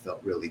buzz. I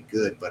felt really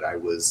good, but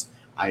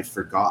I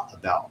forgot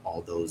about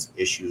all those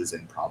issues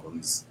and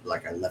problems.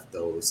 Like I left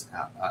those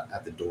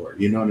at the door.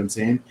 You know what I'm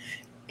saying?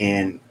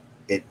 And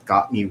it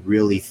got me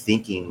really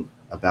thinking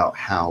about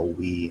how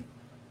we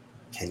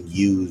can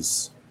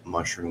use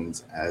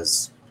mushrooms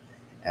as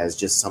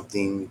just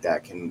something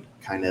that can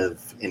kind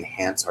of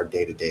enhance our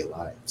day-to-day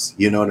lives.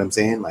 You know what I'm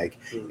saying? Like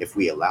if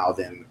we allow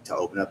them to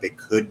open up, it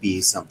could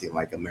be something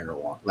like a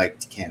marijuana,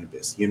 like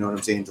cannabis. You know what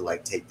I'm saying? To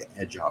like take the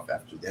edge off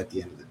at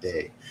the end of the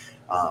day.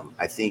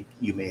 I think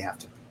you may have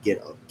to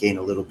gain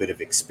a little bit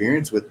of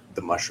experience with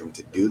the mushroom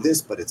to do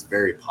this, but it's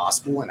very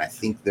possible. And I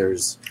think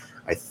there's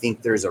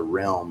a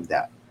realm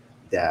that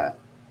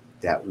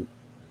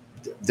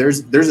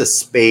there's a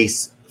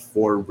space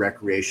for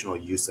recreational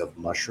use of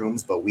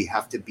mushrooms, but we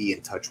have to be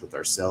in touch with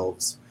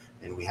ourselves,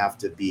 and we have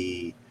to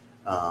be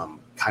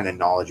kind of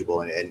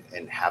knowledgeable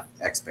and have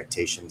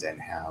expectations,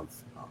 and have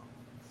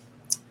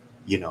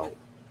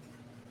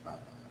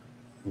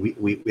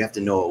we have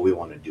to know what we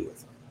want to do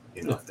with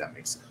them, if that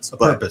makes sense.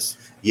 Purpose.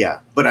 Yeah,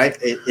 but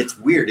it's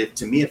weird.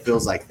 To me, it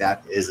feels like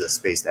that is a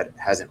space that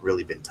hasn't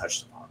really been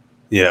touched upon.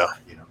 Yeah,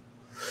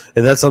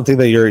 and that's something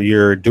that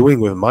you're doing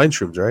with mind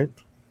shrooms, right?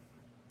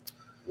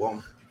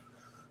 Well,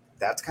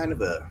 that's kind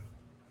of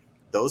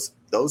those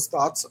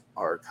thoughts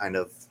are kind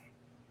of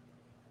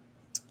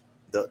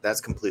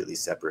that's completely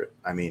separate.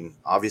 I mean,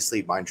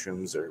 obviously mind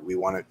shrooms we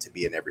want it to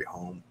be in every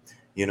home.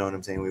 You know what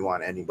I'm saying? We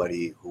want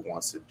anybody who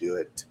wants to do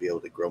it to be able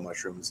to grow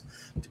mushrooms,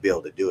 to be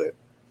able to do it.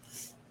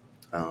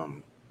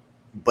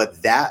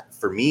 But that,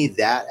 for me,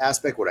 that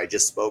aspect, what I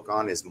just spoke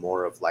on, is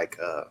more of like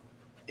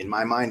in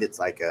my mind, it's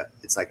like a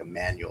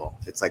manual.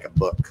 It's like a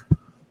book.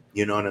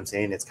 You know what I'm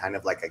saying? It's kind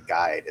of like a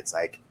guide. It's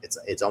like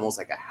it's almost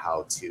like a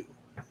how-to.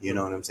 You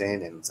know what I'm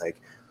saying? And it's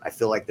like, I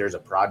feel like there's a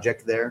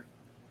project there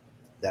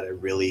that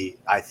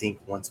I think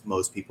once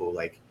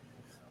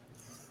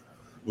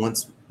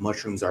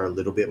mushrooms are a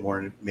little bit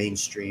more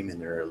mainstream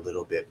and they're a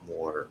little bit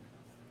more,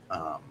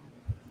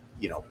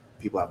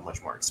 people have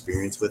much more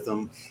experience with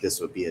them, this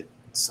would be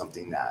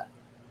something that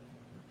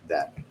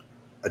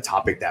a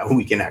topic that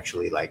we can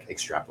actually like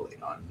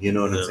extrapolate on. You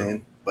know what I'm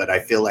saying? But I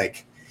feel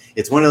like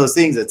it's one of those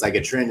things. It's like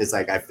a trend. It's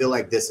like, I feel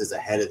like this is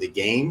ahead of the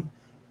game.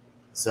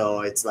 So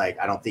it's like,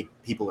 I don't think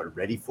people are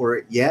ready for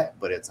it yet,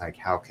 but it's like,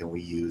 how can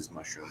we use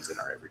mushrooms in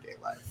our everyday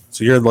life?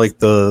 So you're like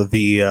the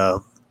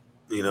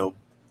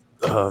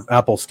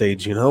Apple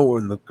stage, we're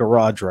in the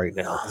garage right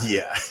now.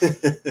 Yeah.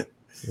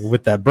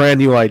 With that brand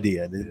new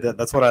idea. And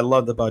that's what I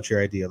loved about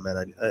your idea,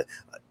 man.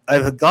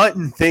 I've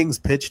gotten things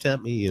pitched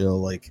at me,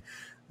 like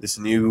this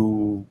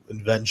new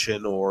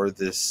invention or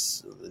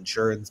this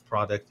insurance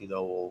product,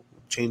 will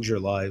change your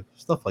life,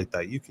 stuff like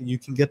that. You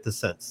can get the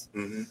sense,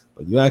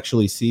 but you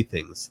actually see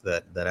things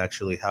that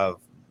actually have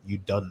you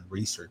done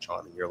research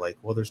on, and you're like,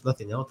 well, there's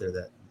nothing out there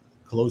that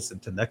close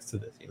to next to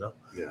this,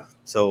 Yeah.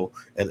 So,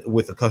 and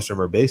with the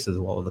customer base as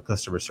well, and the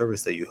customer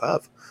service that you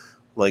have,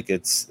 like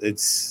it's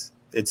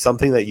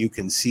something that you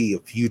can see a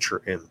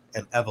future in,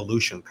 an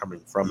evolution coming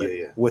from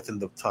it within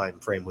the time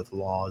frame, with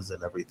laws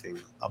and everything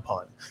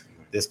upon.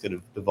 This could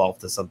have evolved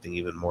to something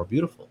even more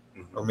beautiful,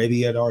 or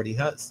maybe it already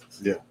has.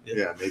 Yeah,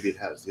 maybe it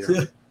has.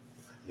 Yeah,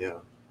 yeah.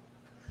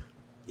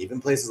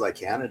 Even places like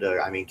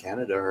Canada. I mean,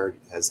 Canada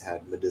has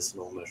had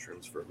medicinal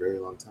mushrooms for a very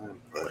long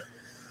time, but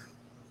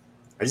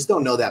I just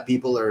don't know that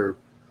people are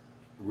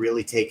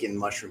really taking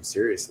mushrooms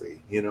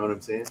seriously. You know what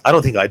I'm saying? I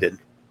don't think I did.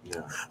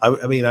 Yeah.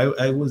 I mean,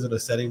 I was in a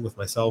setting with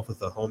myself,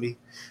 with a homie,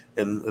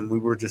 and we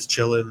were just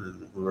chilling,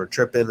 and we were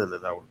tripping, and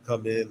then I would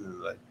come in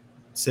and I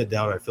sit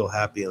down, I feel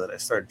happy, and then I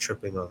started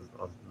tripping on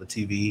the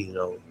TV,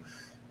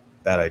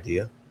 bad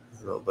idea,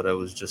 but it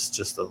was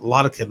just a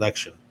lot of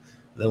connection.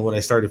 And then when I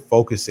started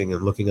focusing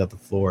and looking at the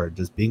floor,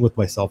 just being with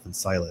myself in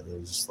silence, it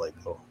was just like,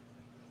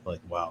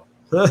 wow.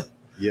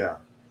 Yeah.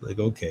 Like,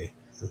 okay.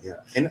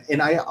 Yeah.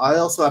 And I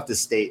also have to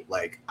state,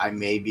 like, I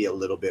may be a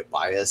little bit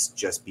biased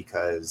just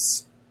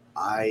because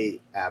I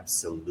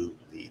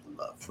absolutely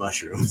love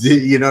mushrooms.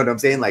 You know what I'm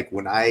saying? Like,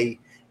 when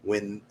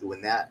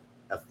that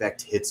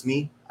effect hits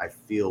me, I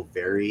feel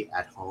very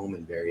at home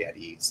and very at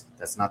ease.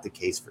 That's not the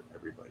case for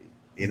everybody.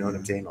 You know what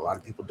I'm saying? A lot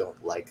of people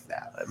don't like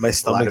that. My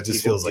stomach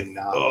just feels like,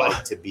 not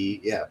like to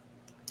be. Yeah.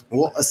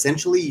 Well,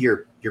 essentially,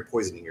 you're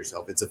poisoning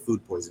yourself. It's a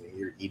food poisoning.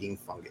 You're eating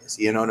fungus.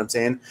 You know what I'm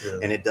saying? Yeah.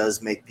 And it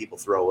does make people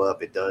throw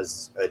up. It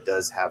does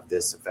have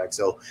this effect.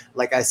 So,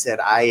 like I said,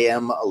 I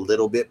am a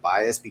little bit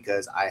biased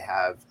because I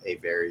have a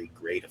very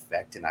great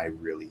effect and I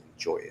really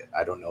enjoy it.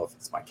 I don't know if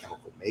it's my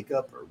chemical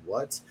makeup or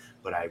what,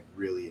 but I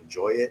really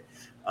enjoy it.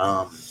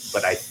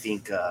 But I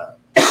think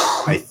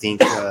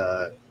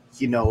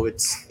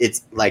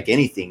it's like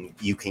anything.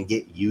 You can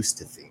get used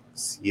to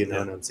things. You know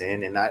what I'm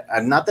saying? And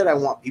I'm not that I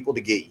want people to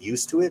get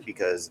used to it,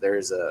 because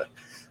there's a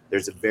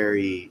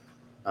very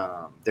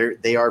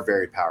they are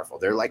very powerful.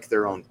 They're like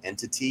their own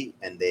entity,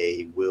 and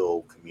they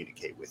will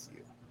communicate with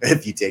you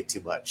if you take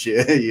too much.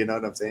 You know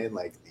what I'm saying?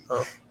 Like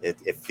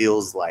it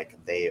feels like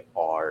they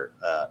are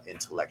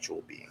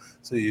intellectual beings.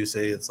 So you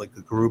say it's like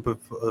a group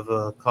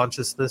of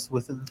consciousness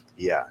within?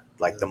 Yeah,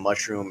 like the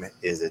mushroom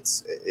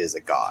is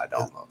a god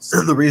almost.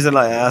 The reason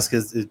I ask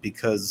is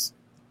because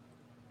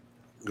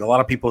a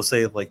lot of people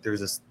say like there's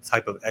this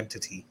type of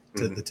entity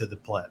to the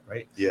plant,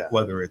 right? Yeah.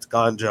 Whether it's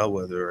ganja,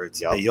 whether it's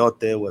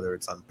peyote, whether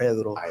it's San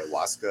Pedro,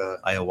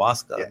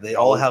 ayahuasca, yeah. They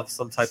all have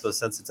some type of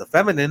sense. It's a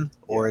feminine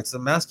or it's a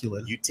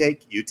masculine. You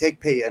take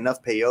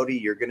enough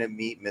peyote, you're gonna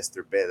meet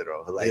Mr.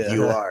 Pedro. Like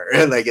you are.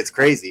 Like, it's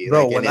crazy.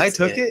 Bro, like, when I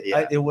took it,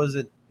 it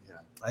wasn't.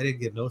 I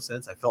didn't get no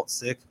sense. I felt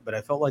sick, but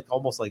I felt like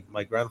almost like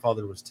my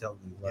grandfather was telling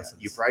me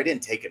lessons. You probably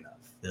didn't take enough.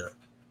 Yeah.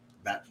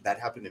 That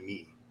happened to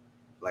me.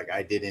 Like,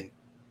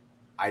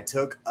 I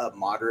took a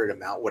moderate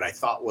amount, what I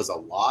thought was a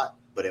lot,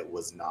 but it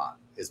was not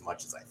as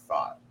much as I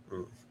thought.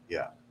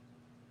 Yeah.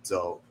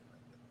 So,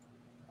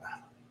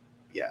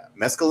 yeah,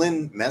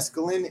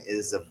 mescaline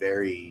is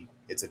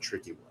it's a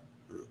tricky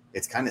one.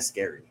 It's kind of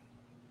scary.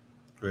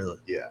 Really?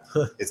 Yeah.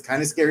 It's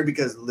kind of scary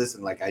because,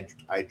 listen, like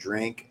I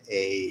drank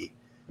a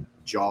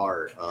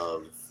jar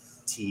of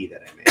tea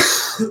that I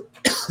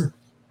made,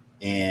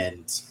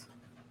 and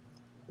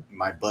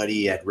my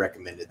buddy had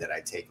recommended that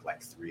I take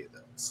like 3 of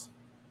those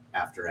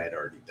after I had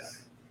already done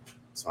it.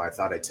 So I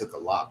thought I took a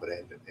lot, but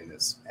in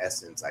this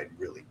essence, I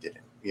really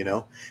didn't,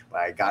 but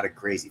I got a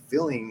crazy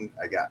feeling.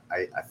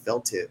 I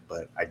felt it,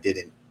 but I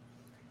didn't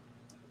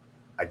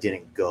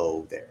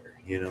go there.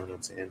 You know what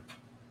I'm saying?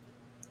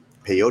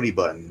 Peyote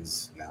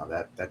buttons. Now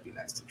that'd be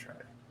nice to try.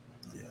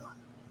 Yeah.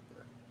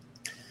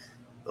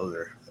 Those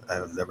are, I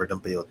have never done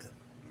peyote.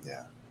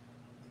 Yeah.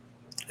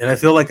 And I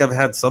feel like I've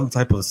had some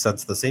type of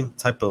sense, the same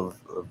type of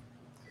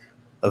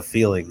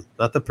feeling,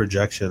 not the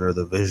projection or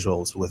the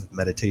visuals with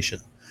meditation,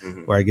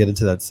 where I get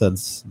into that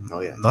sense. Oh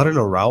yeah. Not an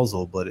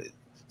arousal, but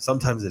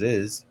sometimes it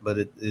is. But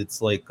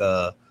it's like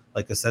a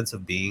sense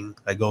of being.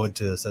 I go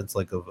into a sense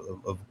like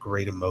of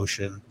great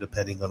emotion,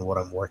 depending on what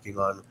I'm working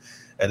on.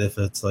 And if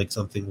it's like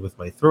something with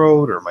my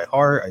throat or my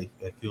heart, I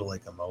feel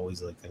like I'm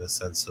always like in a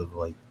sense of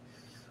like,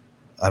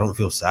 I don't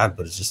feel sad,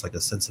 but it's just like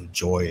a sense of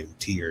joy, and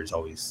tears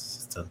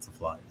always tend to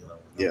fly.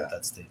 Yeah.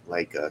 That state.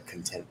 Like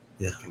content.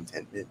 Yeah.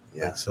 Contentment.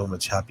 Yeah. Like so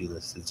much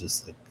happiness. It's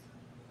just like.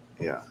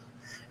 Yeah.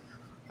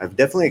 I've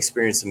definitely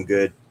experienced some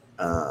good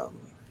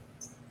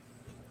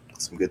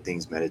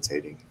things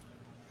meditating.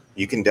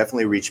 You can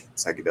definitely reach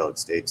psychedelic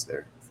states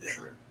there. For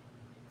sure.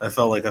 I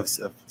felt like I've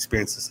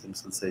experienced the same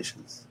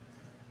sensations.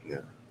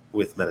 Yeah.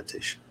 With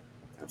meditation.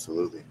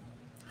 Absolutely.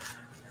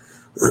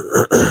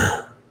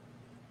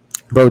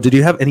 Bro, did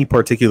you have any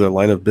particular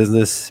line of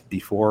business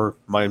before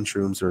Mind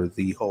Shrooms, or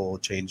the whole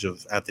change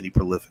of Anthony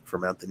Prolific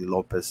from Anthony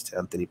Lopez to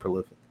Anthony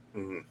Prolific?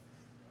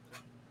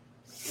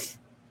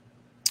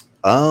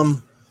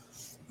 No,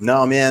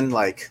 man,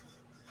 like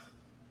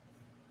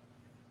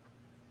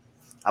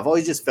I've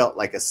always just felt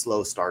like a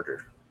slow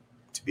starter,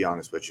 to be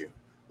honest with you.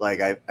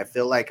 Like I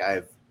feel like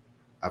I've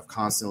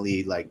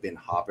constantly like been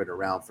hopping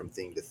around from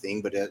thing to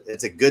thing, but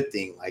it's a good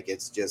thing. Like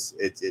it's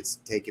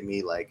taken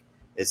me like,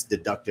 it's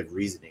deductive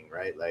reasoning,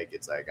 right? Like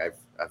it's like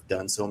I've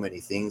done so many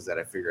things that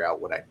I figure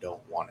out what I don't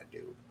want to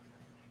do,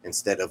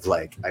 instead of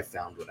like I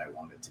found what I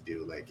wanted to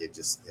do. Like it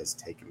just has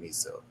taken me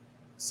so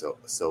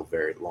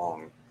very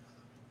long.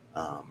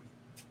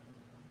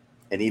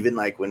 And even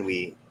like when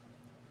you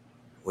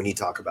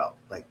talk about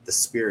like the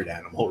spirit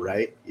animal,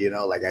 right?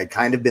 Like I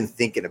kind of been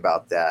thinking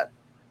about that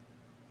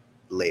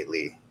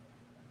lately,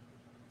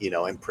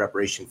 in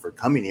preparation for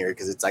coming here,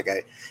 because it's like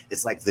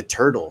the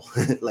turtle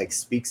like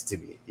speaks to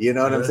me. You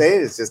know what I'm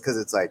saying? It's just because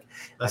it's like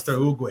that's the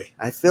Uruguay.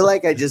 I feel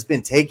like I just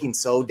been taking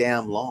so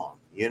damn long.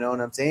 You know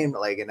what I'm saying?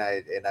 Like, and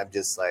I'm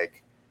just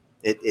like,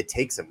 it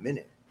takes a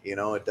minute.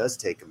 It does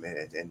take a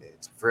minute, and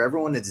for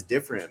everyone it's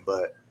different.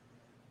 But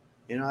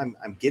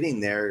I'm getting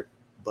there.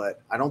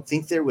 But I don't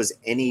think there was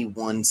any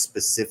one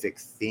specific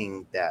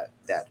thing that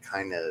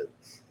kind of,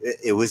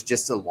 it was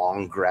just a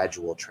long,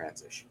 gradual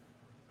transition.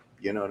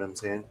 You know what I'm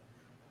saying?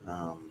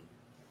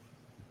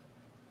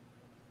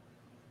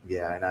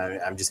 Yeah, and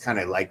I'm just kind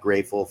of like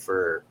grateful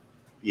for,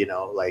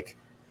 like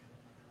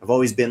I've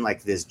always been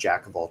like this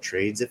jack of all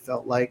trades, it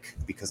felt like,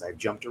 because I've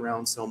jumped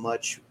around so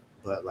much.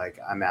 But like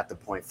I'm at the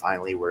point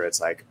finally where it's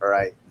like, all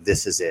right,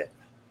 this is it.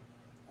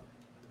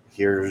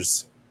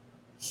 Here's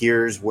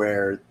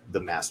where the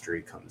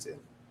mastery comes in.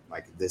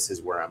 Like this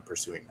is where I'm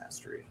pursuing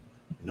mastery.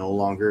 No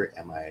longer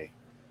am I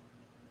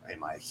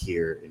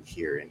here and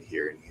here and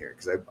here and here,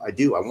 because I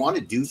want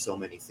to do so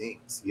many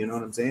things. You know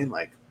what I'm saying?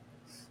 Like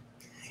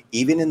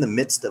even in the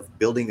midst of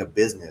building a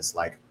business,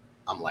 like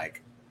I'm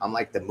like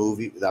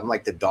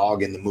the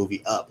dog in the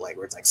movie Up, like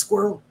where it's like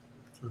squirrel.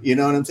 You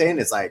know what I'm saying?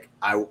 It's like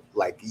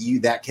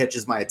that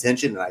catches my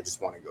attention and I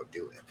just want to go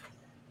do it.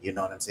 You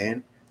know what I'm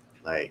saying?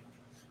 Like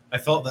I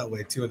felt that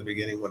way too in the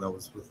beginning when I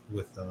was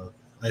with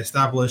I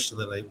established,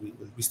 and then we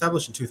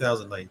established in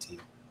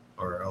 2019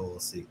 our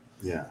LLC.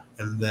 Yeah.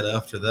 And then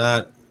after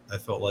that, I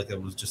felt like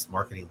it was just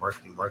marketing. I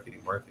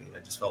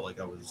just felt like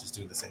I was just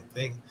doing the same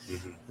thing,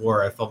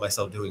 or I felt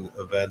myself doing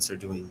events or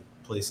doing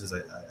places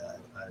I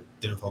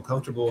didn't feel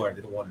comfortable, or I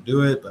didn't want to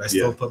do it, but I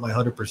still put my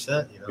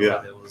 100%. Yeah.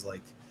 And it was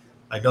like,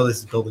 I know this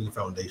is building a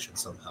foundation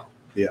somehow.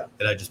 Yeah.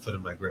 And I just put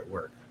in my great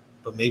work.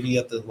 But maybe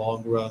at the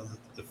long run,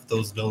 if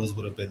those no's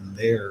would have been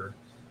there,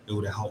 it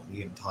would have helped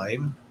me in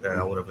time, and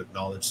I would have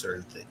acknowledged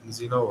certain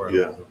things, or I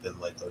would have been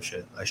like, oh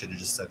shit, I should have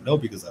just said no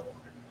because I wanted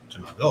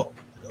to not go.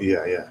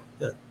 Yeah.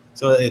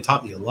 So it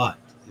taught me a lot,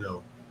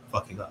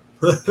 fucking up.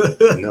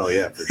 No,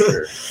 yeah, for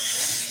sure.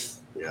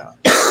 Yeah.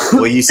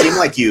 Well, you seem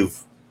like you're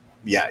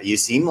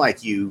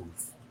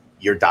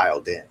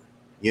dialed in.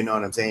 You know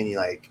what I'm saying? You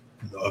like,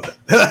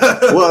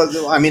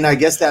 well, I mean, I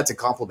guess that's a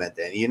compliment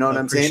then. You know what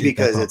I'm saying?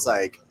 Because it's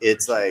like,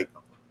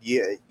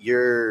 yeah,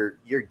 you're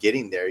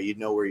getting there. You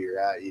know where you're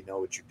at. You know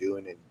what you're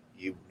doing, and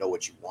you know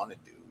what you want to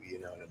do. You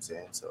know what I'm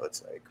saying? So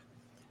it's like,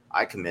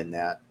 I commend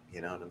that.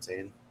 You know what I'm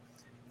saying?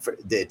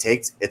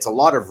 It's a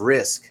lot of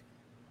risk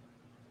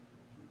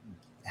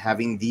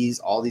having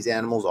all these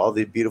animals, all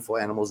the beautiful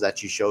animals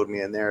that you showed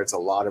me in there. It's a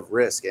lot of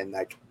risk, and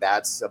like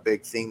that's a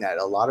big thing that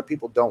a lot of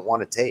people don't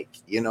want to take.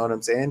 You know what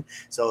I'm saying?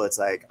 So it's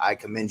like, I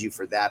commend you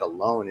for that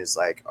alone. Is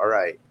like, all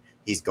right,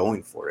 he's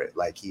going for it.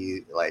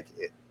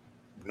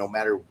 No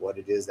matter what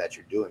it is that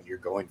you're doing, you're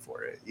going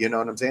for it. You know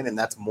what I'm saying? And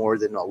that's more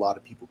than a lot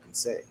of people can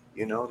say.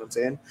 You know what I'm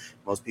saying?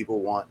 Most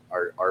people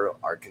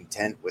are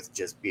content with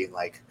just being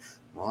like,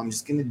 well, I'm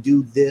just gonna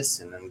do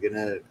this, and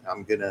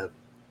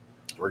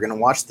we're gonna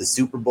watch the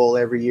Super Bowl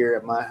every year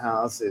at my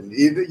house, and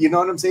you know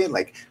what I'm saying?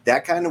 Like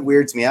that kind of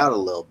weirds me out a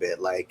little bit.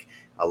 Like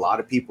a lot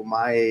of people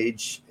my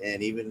age,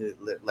 and even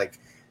like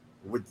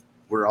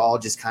we're all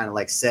just kind of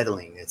like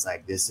settling. It's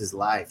like, this is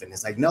life. And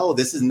it's like, no,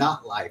 this is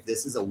not life.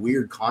 This is a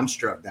weird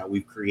construct that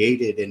we've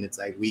created. And it's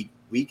like, we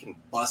can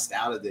bust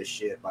out of this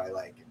shit by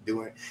like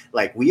doing,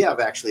 like, we have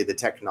actually the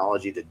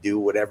technology to do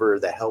whatever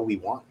the hell we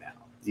want now.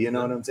 You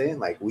know what I'm saying?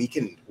 Like we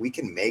can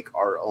make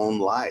our own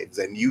lives,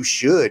 and you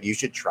should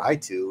try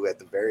to, at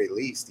the very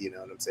least, you know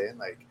what I'm saying?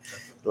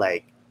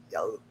 Like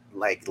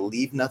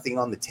leave nothing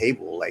on the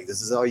table. Like,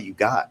 this is all you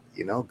got,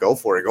 you know, go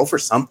for it. Go for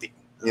something,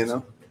 you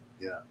know?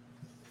 Yeah.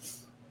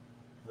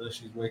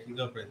 She's waking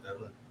up right there.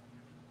 Look.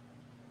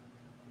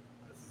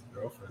 That's his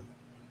girlfriend.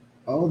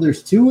 Oh,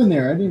 there's two in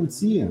there. I didn't even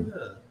see him.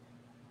 Yeah.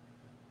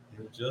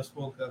 You just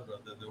woke up,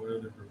 brother. They were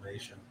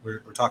information. We're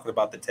talking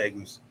about the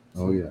tegus.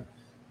 Oh, yeah.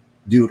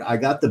 Dude, I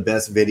got the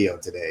best video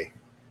today.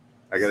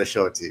 I got to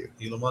show it to you.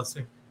 Gila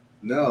monster?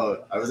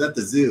 No, I was at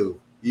the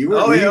zoo. You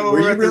were, were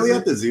you really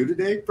at the zoo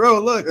today? Bro,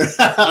 look.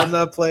 I'm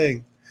not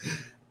playing.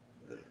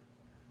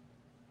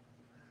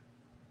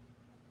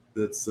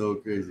 That's so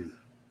crazy.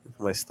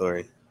 My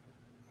story.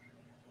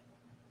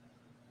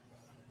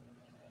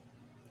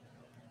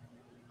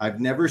 I've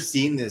never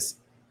seen this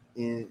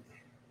in...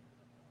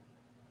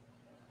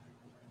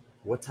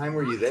 What time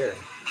were you there?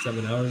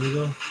 7 hours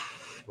ago.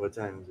 What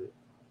time is it?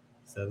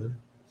 7.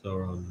 So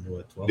around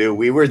what, 12? Dude,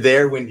 we were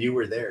there when you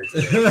were there.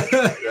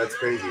 That's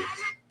crazy.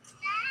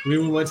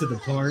 We went to the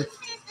park.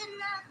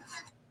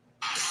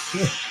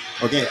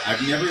 Okay,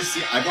 I've never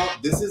seen...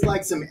 this is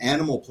like some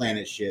Animal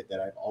Planet shit that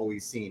I've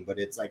always seen, but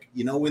it's like,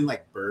 you know, when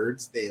like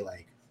birds, they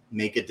like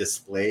make a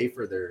display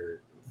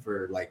for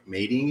like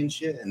mating and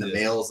shit, and the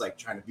male's like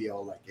trying to be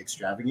all like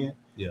extravagant.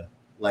 Yeah.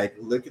 Like,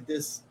 look at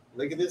this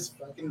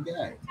fucking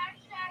guy.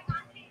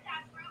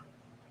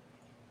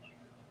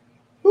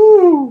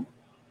 Woo!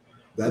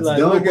 That's like,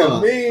 dope. Look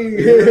at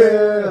me.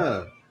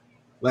 Yeah.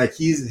 Like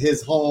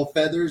his whole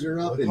feathers are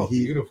up, Look and how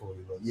beautiful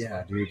he looks.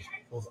 Yeah, dude.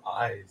 Those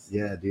eyes.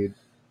 Yeah, dude.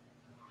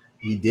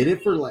 He did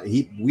it for like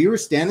we were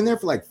standing there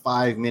for like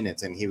 5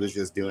 minutes, and he was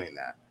just doing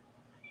that.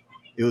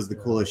 It was the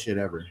coolest shit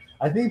ever.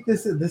 I think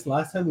this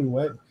last time we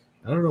went,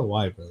 I don't know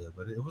why, brother,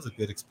 but it was a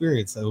good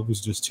experience. I was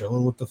just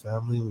chilling with the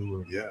family.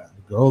 The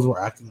girls were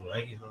acting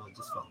right, you know, it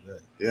just felt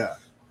good. Yeah.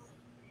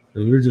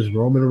 And we were just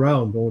roaming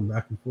around, going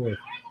back and forth.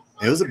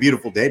 It was a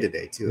beautiful day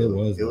today too.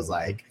 It was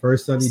like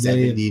first sunny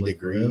 70 day,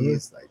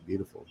 degrees, like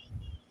beautiful.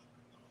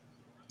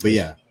 But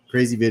yeah,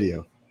 crazy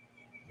video.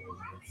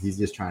 He's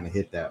just trying to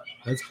hit that.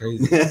 That's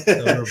crazy.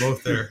 So we're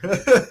both there.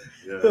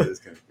 Yeah, it is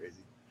kind of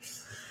crazy.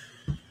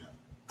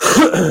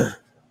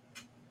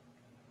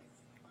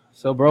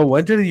 So, bro,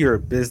 when did your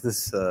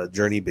business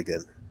journey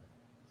begin?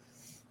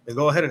 And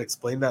go ahead and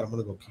explain that. I'm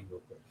gonna go pee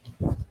real quick.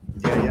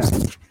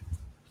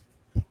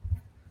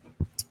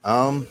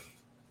 Yeah.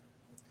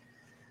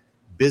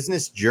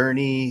 Business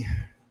journey,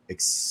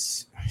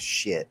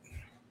 shit.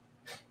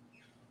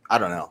 I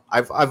don't know.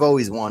 I've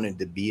always wanted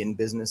to be in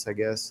business, I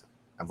guess.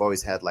 I've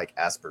always had like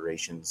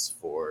aspirations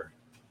for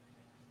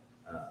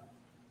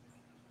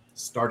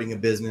starting a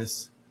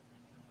business.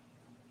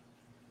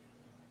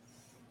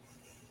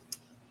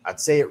 I'd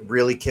say it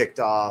really kicked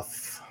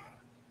off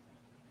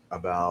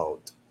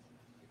about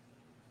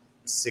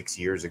 6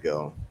 years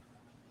ago.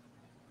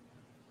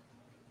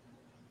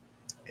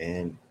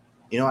 And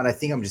you know what? I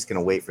think I'm just going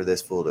to wait for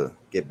this fool to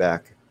get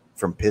back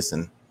from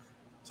pissing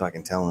so I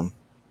can tell him.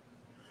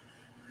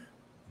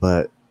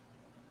 But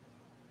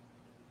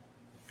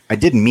I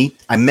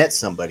met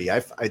somebody. I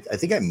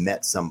think I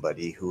met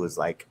somebody who was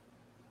like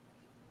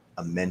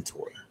a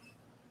mentor.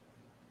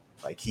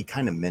 Like he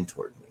kind of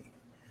mentored me.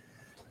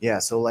 Yeah.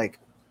 So like,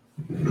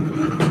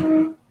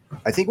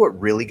 I think what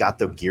really got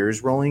the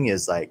gears rolling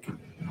is like,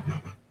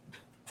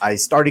 I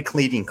started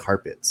cleaning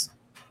carpets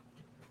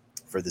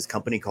for this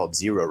company called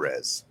Zero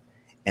Res.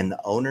 And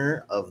the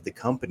owner of the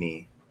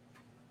company,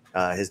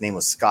 his name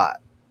was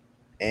Scott.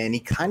 And he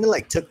kind of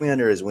like took me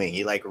under his wing.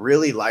 He like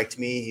really liked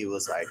me. He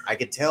was like, I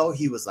could tell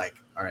he was like,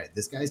 all right,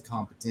 this guy's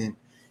competent.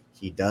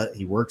 He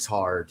works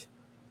hard,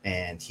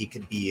 and he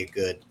could be a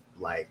good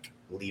like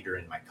leader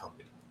in my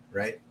company,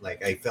 right?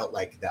 Like I felt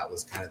like that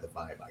was kind of the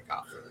vibe I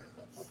got from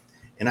him.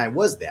 And I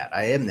was that.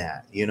 I am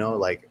that, you know,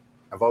 like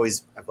I've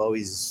always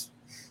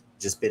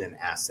just been an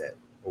asset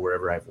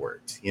wherever I've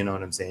worked. You know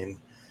what I'm saying?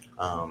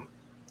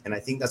 And I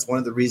think that's one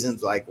of the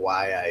reasons like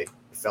why I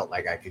felt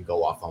like I could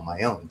go off on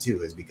my own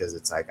too, is because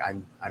it's like I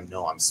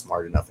know I'm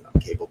smart enough and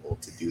I'm capable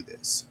to do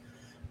this.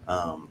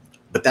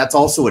 But that's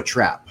also a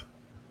trap.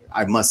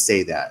 I must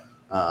say that.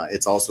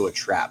 It's also a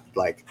trap.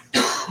 Like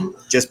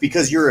just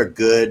because you're a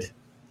good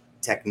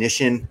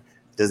technician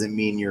doesn't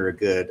mean you're a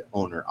good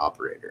owner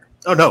operator.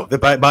 Oh no!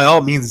 By all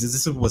means,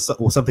 this was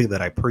something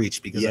that I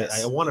preach because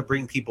Yes. I want to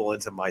bring people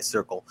into my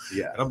circle.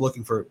 Yeah. And I'm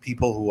looking for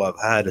people who have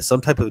had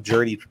some type of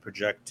journey to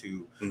project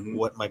to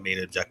what my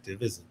main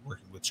objective is,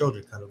 working with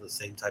children, kind of the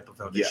same type of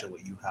foundation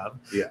what you have.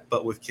 Yeah.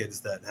 But with kids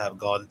that have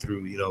gone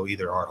through, you know,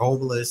 either are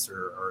homeless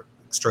or are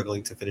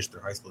struggling to finish their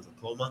high school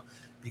diploma.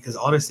 Because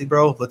honestly,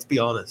 bro, let's be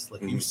honest,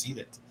 like you've seen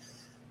it.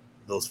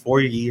 Those 4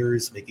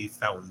 years make a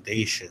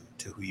foundation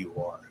to who you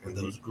are. And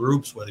those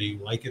groups, whether you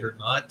like it or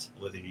not,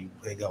 whether you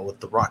hang out with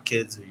the rock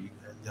kids or you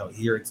hang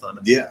here it's not.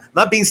 Yeah.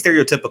 Not being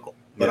stereotypical,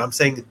 but Yeah. I'm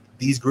saying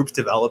these groups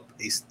develop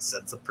a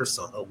sense of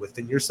persona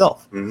within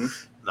yourself. Mm-hmm.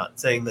 Not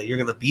saying that you're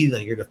going to be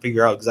there, you're going to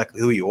figure out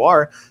exactly who you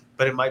are,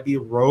 but it might be a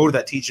road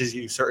that teaches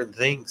you certain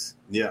things.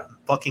 Yeah.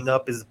 Fucking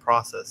up is the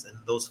process, and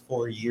those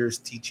 4 years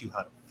teach you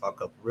how to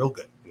fuck up real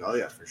good. Oh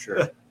yeah, for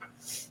sure.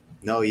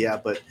 No, yeah,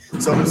 but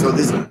so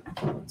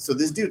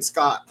this dude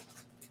Scott,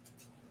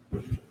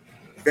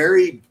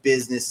 very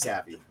business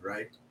savvy,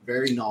 right?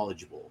 Very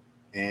knowledgeable,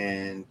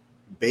 and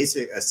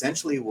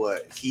essentially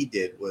what he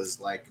did was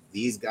like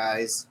these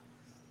guys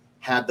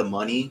had the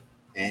money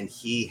and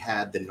he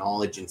had the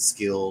knowledge and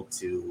skill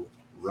to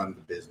run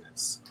the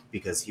business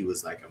because he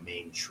was like a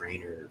main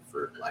trainer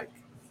for like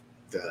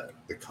the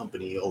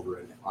company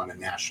over on a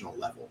national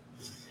level.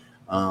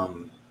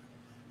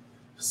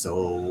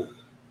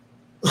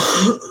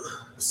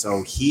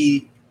 So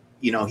he,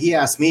 he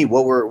asked me,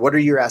 what are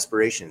your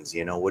aspirations?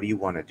 What do you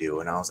want to do?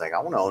 And I was like, I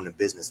want to own a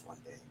business one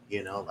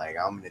day, like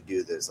I'm going to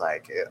do this.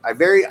 Like I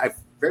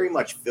very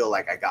much feel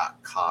like I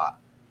got caught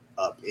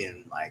up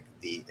in like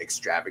the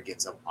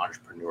extravagance of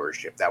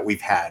entrepreneurship that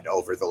we've had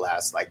over the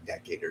last like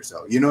decade or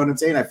so. You know what I'm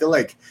saying? I feel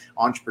like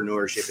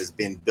entrepreneurship has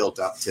been built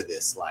up to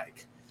this,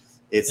 like,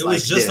 it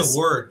was just a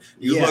word.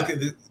 Look at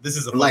this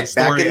is a like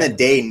back in the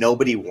day,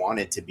 nobody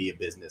wanted to be a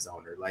business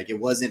owner. Like it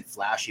wasn't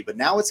flashy, but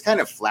now it's kind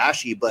of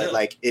flashy. But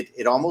like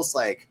it almost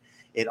like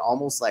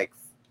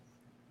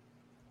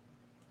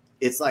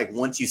it's like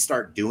once you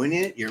start doing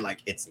it, you're like,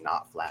 it's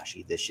not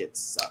flashy. This shit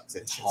sucks.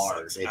 It's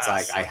hard. It's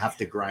like I have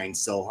to grind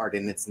so hard,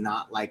 and it's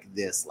not like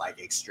this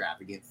like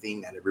extravagant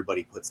thing that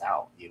everybody puts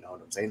out. You know what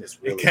I'm saying? It's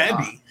really it can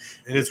not. be,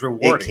 and it's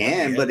rewarding. It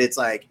can, but it's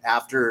like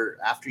after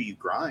you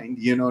grind,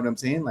 you know what I'm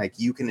saying? Like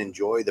you can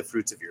enjoy the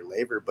fruits of your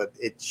labor, but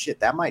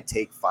that might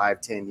take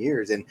 5-10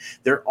 years, and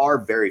there are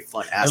very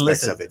fun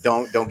aspects of it.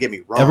 Don't get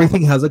me wrong.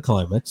 Everything has a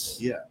climax,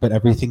 but Yeah.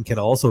 everything can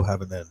also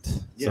have an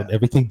end. Yeah. So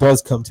everything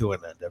does come to an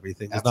end.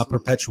 Everything is not Absolutely.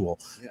 perpetual.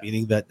 Yeah.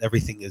 Meaning that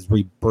everything is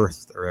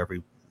rebirthed or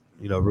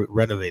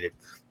renovated.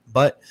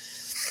 But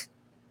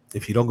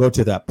if you don't go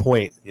to that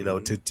point,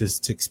 to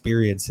just to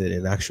experience it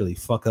and actually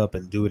fuck up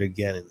and do it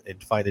again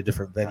and find a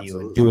different venue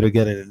Absolutely. and do it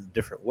again in a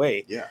different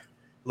way. Yeah.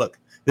 Look,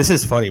 this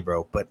is funny,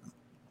 bro, but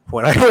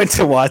when I went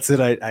to Watson,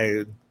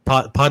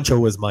 Pancho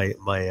was my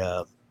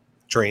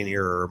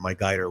trainer or my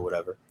guide or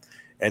whatever.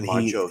 And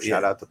Pancho,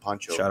 shout out to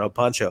Pancho. Shout out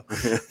Pancho.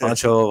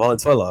 Pancho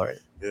Valenzuela, right?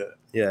 Yeah.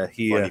 Yeah,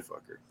 he Funny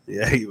fucker.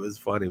 yeah, he was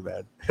funny,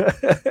 man.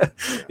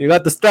 You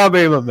got the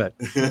strawberry, my man.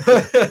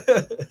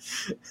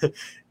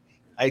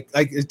 I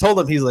told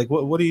him, he's like,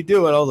 what do you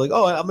do? And I was like,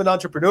 oh, I'm an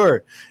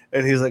entrepreneur.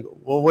 And he's like,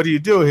 well, what do you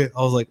do?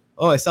 I was like,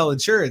 oh, I sell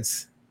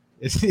insurance.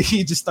 And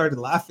he just started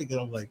laughing,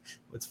 and I'm like,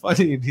 what's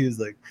funny? And he was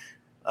like,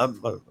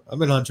 I'm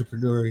an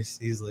entrepreneur.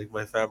 He's like,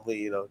 my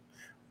family,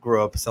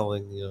 grew up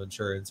selling,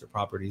 insurance or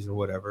properties or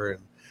whatever,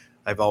 and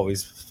I've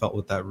always felt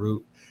with that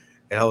route.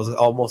 And I was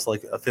almost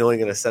like a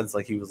feeling in a sense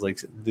like he was like,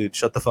 dude,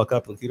 shut the fuck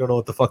up. Like, you don't know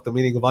what the fuck the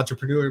meaning of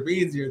entrepreneur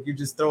means. You're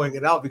just throwing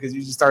it out because you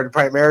just started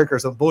Primerica or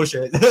some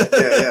bullshit.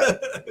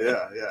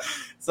 Yeah.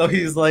 So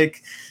he's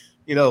like,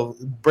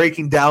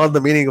 breaking down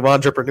the meaning of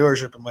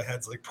entrepreneurship, and my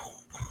head's like,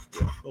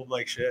 I'm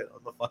like, shit,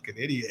 I'm a fucking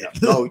idiot.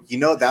 No,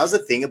 that was the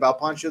thing about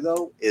Pancho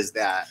though, is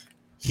that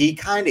he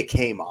kind of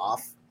came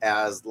off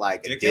as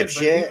like a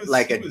dipshit,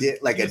 like a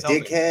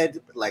dickhead,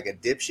 like a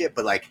dipshit.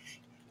 But like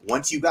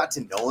once you got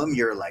to know him,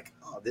 you're like,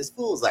 oh, this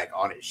fool's like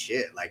on his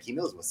shit. Like he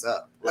knows what's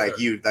up.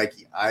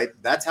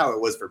 That's how it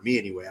was for me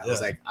anyway. I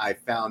was like, I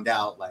found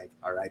out like,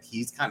 all right,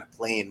 he's kind of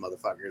playing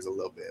motherfuckers a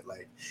little bit,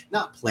 like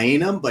not playing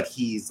them, but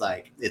he's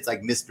like, it's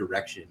like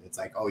misdirection. It's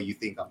like, oh, you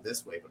think I'm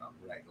this way, but I'm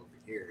right over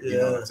here. You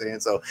know what I'm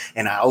saying? So,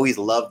 and I always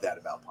loved that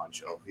about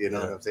Pancho. You know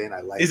what I'm saying?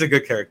 He's a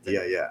good character.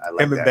 Yeah. I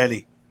like him and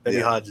Benny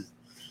Hodges.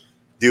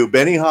 Dude,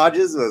 Benny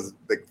Hodges was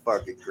the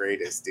fucking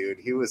greatest, dude.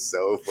 He was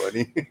so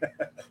funny.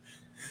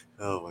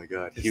 Oh my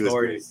god, he was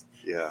great.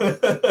 Yeah.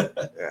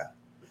 Yeah.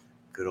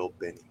 Good old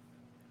Benny.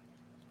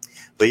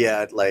 But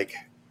yeah, like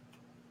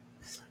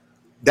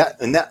that,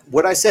 and that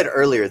what I said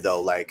earlier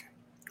though, like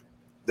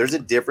there's a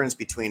difference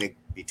between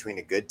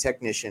a good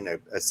technician,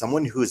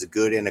 someone who's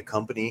good in a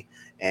company,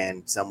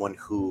 and someone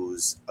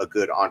who's a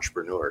good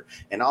entrepreneur.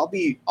 And I'll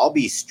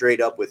be straight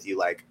up with you.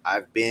 Like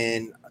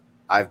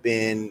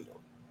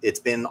it's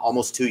been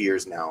almost 2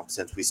 years now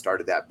since we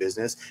started that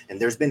business.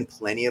 And there's been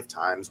plenty of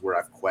times where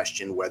I've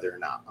questioned whether or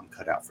not I'm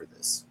cut out for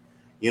this.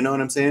 You know what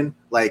I'm saying?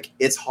 Like,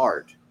 it's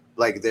hard.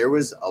 Like, there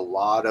was a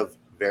lot of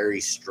very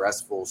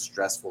stressful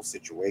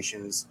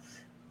situations.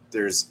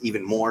 There's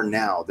even more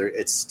now.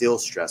 It's still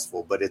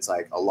stressful, but it's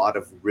like a lot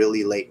of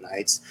really late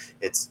nights.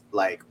 It's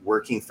like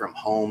working from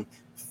home,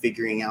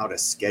 figuring out a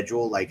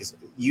schedule. Like,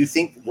 you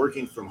think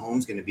working from home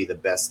is going to be the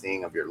best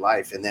thing of your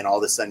life, and then all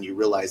of a sudden you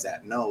realize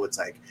that no, it's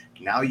like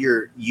now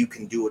you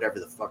can do whatever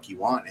the fuck you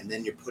want, and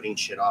then you're putting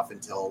shit off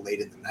until late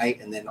in the night,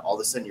 and then all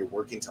of a sudden you're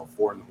working till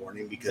 4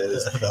 a.m.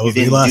 because you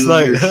didn't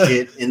do your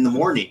shit in the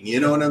morning. You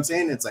know what I'm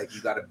saying? It's like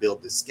you got to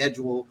build the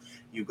schedule.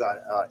 You got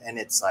and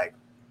it's like,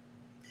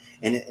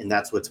 and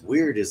that's what's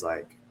weird is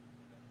like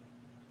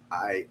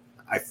I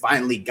I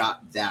finally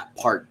got that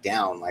part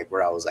down, like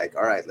where I was like,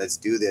 all right, let's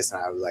do this.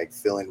 And I was like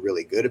feeling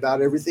really good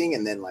about everything.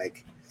 And then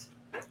like,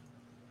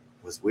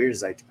 what's weird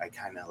is I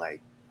kind of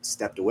like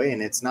stepped away,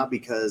 and it's not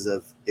because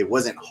of, it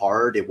wasn't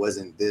hard. It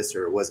wasn't this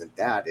or it wasn't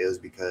that. It was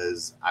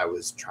because I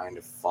was trying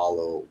to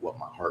follow what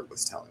my heart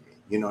was telling me.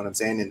 You know what I'm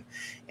saying?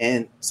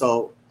 And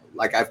so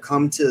like, I've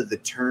come to the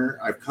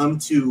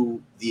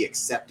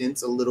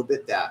acceptance a little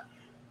bit that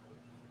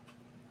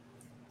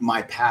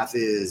my path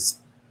is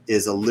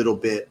a little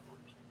bit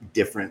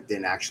different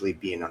than actually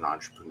being an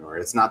entrepreneur.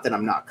 It's not that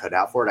I'm not cut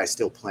out for it. I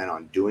still plan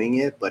on doing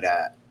it, but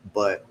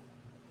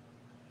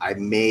I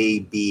may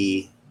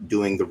be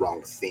doing the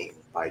wrong thing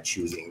by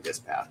choosing this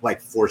path, like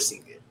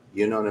forcing it,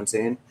 you know what I'm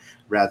saying?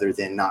 Rather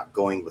than not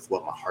going with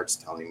what my heart's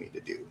telling me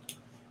to do.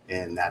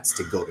 And that's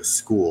to go to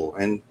school.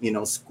 And, you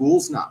know,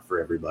 school's not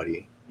for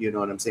everybody. You know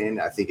what I'm saying?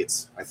 I think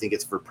it's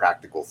for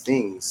practical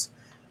things.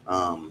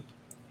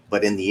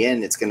 But in the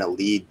end, it's going to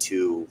lead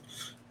to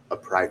a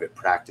private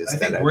practice. I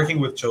think working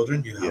with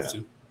children, you have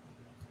to.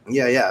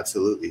 Yeah,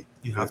 absolutely.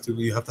 You have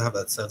to have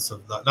that sense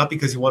of not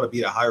because you want to be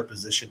in a higher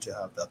position to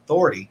have the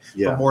authority,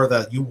 but more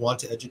that you want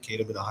to educate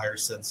them in a higher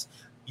sense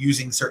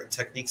using certain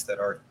techniques that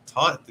are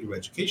taught through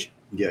education.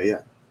 Yeah.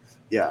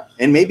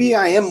 And maybe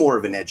I am more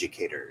of an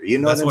educator. You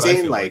know what I'm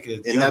saying? Like,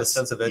 you have a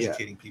sense of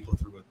educating people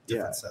through a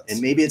different sense.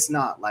 And maybe it's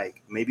not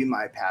like, maybe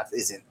my path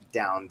isn't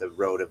down the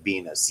road of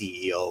being a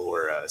CEO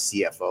or a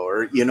CFO,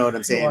 or you know what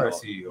I'm saying? You are a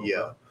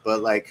CEO,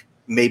 but like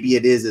maybe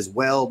it is as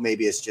well.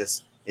 Maybe it's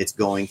just, it's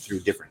going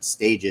through different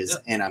stages,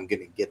 and I'm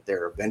going to get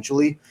there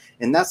eventually.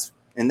 And that's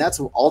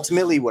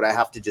ultimately what I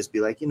have to just be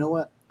like, you know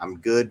what? I'm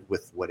good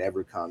with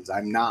whatever comes.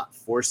 I'm not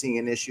forcing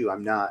an issue.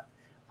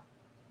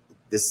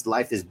 This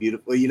life is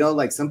beautiful. You know,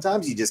 like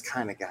sometimes you just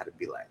kind of got to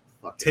be like,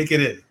 fuck take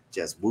it in.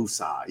 Just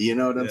woosah. You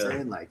know what I'm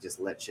saying? Like just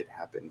let shit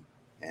happen.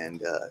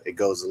 And it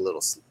goes a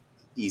little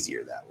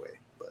easier that way.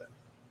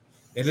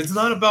 And it's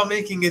not about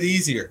making it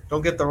easier.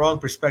 Don't get the wrong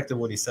perspective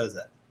when he says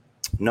that.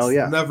 No,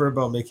 it's never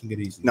about making it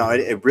easy. No,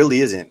 it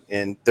really isn't.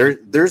 And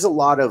there's a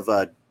lot of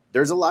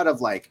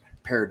like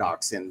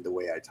paradox in the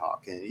way I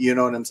talk. And you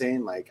know what I'm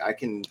saying? Like I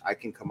can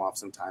come off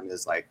sometimes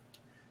as like,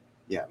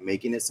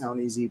 making it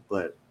sound easy,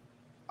 but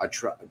I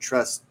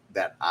trust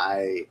that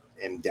I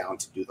am down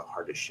to do the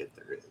hardest shit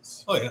there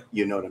is. Oh yeah.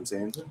 You know what I'm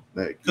saying?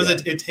 Because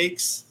it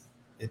takes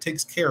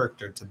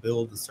character to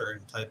build a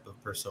certain type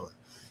of persona.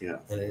 Yeah.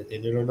 And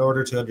in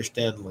order to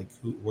understand like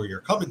where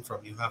you're coming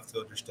from, you have to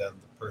understand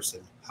the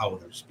person, how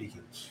they're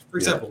speaking. For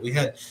example, we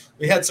had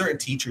certain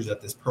teachers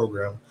at this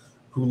program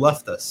who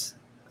left us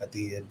at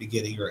the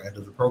beginning or end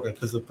of the program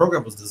because the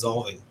program was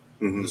dissolving.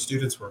 Mm-hmm. The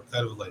students were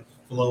kind of like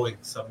flowing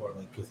somewhere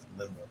like within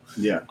limbo.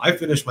 Yeah. I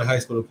finished my high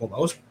school diploma. I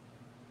was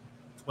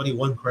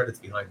 21 credits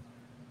behind.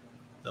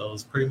 I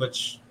was pretty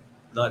much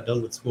not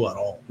done with school at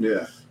all.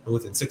 Yeah. And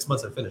within 6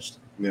 months, I finished.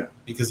 Yeah.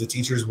 Because the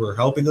teachers were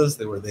helping us.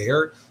 They were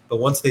there. But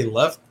once they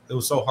left, it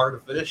was so hard to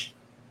finish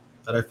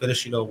that I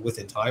finished,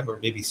 within time or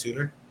maybe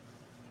sooner.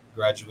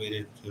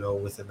 Graduated,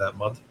 within that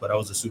month. But I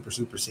was a super,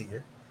 super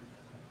senior.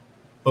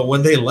 But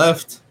when they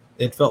left,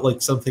 it felt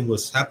like something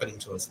was happening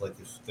to us. Like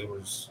if there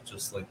was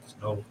just like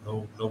no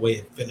way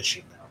of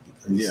finishing now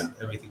because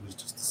everything was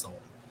just dissolving.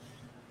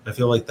 I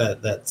feel like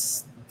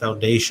that's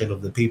foundation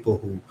of the people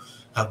who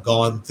have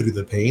gone through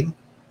the pain,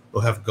 who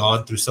have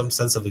gone through some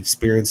sense of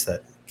experience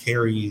that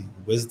carry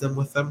wisdom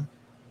with them.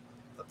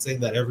 I'm not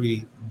saying that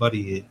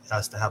everybody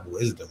has to have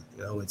wisdom.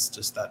 It's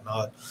just that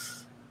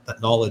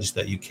knowledge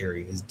that you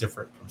carry is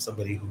different from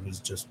somebody who has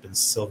just been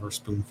silver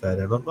spoon fed.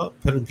 And I'm not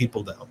putting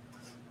people down,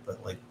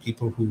 but like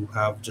people who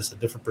have just a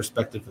different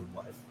perspective in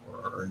life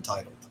or are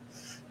entitled.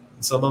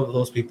 And some of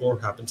those people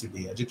happen to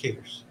be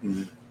educators,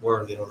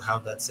 where they don't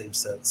have that same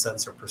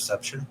sense or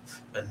perception,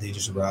 and they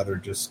just rather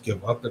just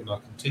give up and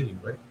not continue,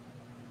 right?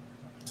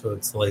 So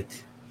it's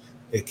like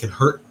it can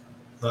hurt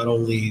not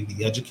only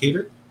the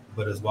educator,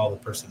 but as well the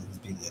person who's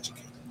being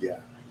educated.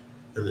 Yeah.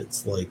 And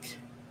it's like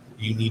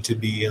you need to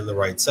be in the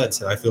right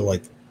sense. And I feel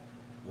like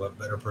what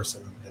better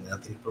person than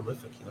Anthony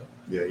Prolific,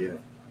 Yeah.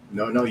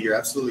 No, you're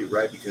absolutely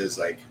right, because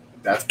like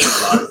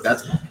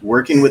that's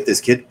working with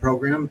this kid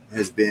program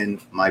has been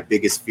my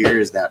biggest fear,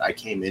 is that I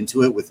came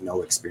into it with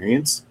no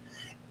experience,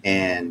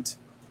 and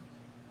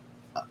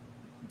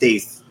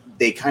they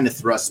kind of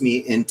thrust me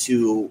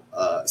into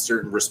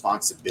certain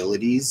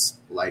responsibilities,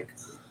 like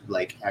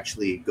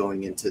actually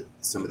going into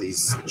some of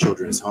these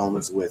children's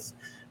homes with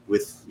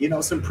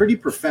some pretty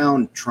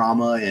profound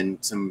trauma and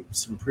some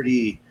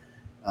pretty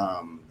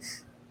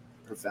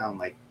profound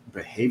like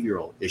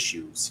behavioral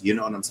issues, you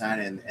know what I'm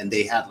saying? And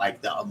they had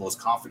like the utmost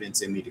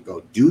confidence in me to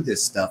go do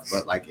this stuff,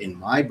 but like in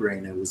my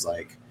brain it was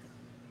like,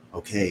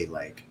 okay,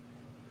 like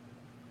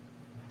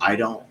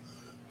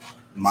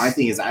my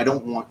thing is I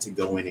don't want to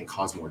go in and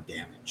cause more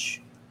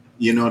damage.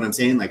 You know what I'm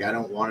saying? Like I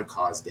don't want to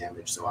cause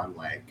damage, so I'm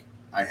like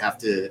I have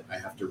to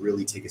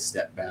really take a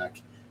step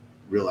back,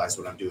 realize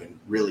what I'm doing,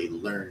 really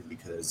learn,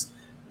 because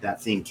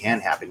that thing can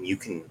happen. You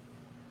can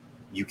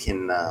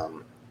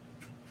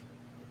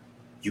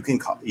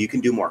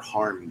do more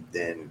harm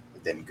than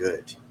than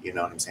good. You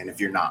know what I'm saying? If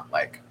you're not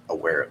like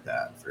aware of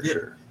that, for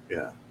sure.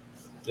 Yeah.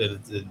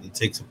 It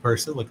takes a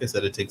person, like I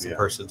said, it takes a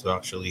person to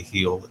actually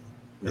heal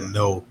and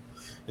know.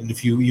 And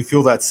if you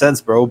feel that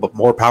sense, bro, but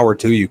more power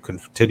to you,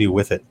 continue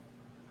with it.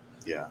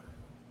 Yeah.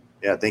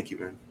 Yeah. Thank you,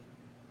 man.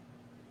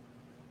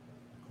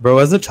 Bro,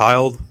 as a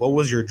child, what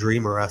was your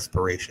dream or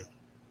aspiration?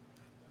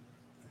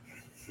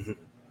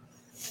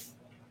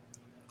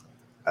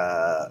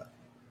 I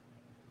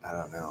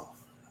don't know.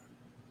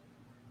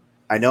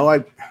 I know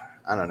I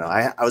don't know.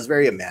 I was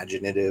very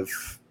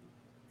imaginative.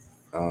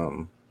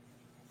 But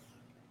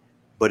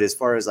as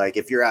far as like,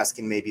 if you're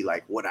asking maybe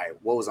like what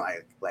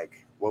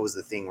was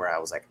the thing where I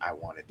was like, I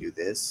want to do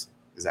this?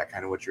 Is that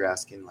kind of what you're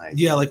asking? Like,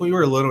 yeah, like when you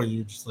were little,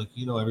 you're just like,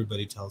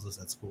 everybody tells us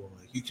at school,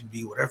 like you can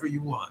be whatever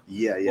you want.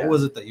 Yeah. What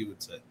was it that you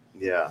would say?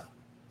 Yeah.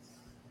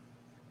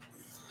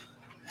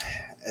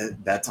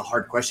 That's a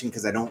hard question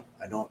because I don't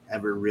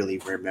ever really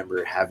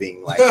remember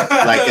having like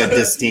a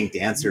distinct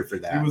answer for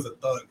that. He was a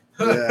thug.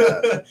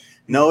 Yeah.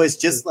 No, it's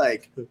just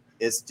like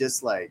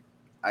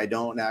I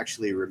don't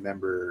actually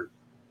remember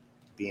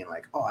being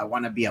like, oh, I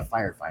want to be a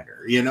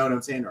firefighter. You know what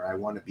I'm saying? Or I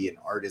want to be an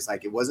artist.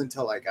 Like it wasn't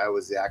until like I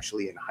was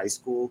actually in high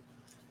school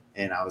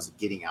and I was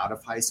getting out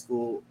of high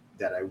school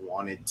that I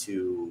wanted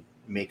to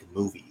make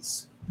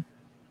movies.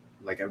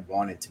 Like I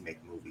wanted to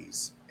make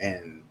movies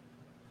and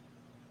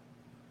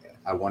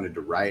I wanted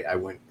to write. I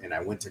went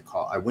to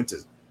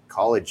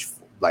college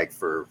like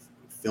for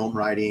film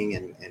writing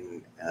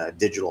and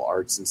digital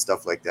arts and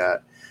stuff like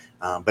that.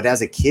 But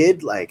as a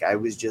kid, like I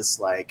was just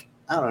like,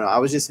 I don't know. I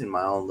was just in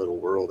my own little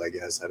world, I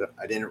guess. I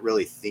didn't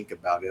really think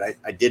about it.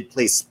 I did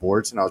play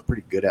sports, and I was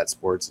pretty good at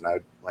sports, and I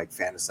would like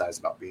fantasize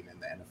about being in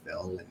the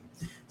NFL and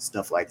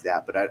stuff like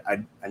that. But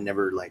I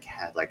never like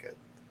had like a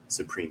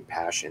supreme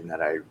passion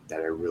that I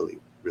really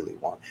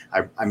want.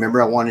 I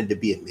remember I wanted to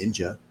be a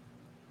ninja.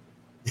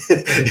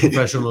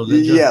 Professional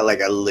ninja. Yeah,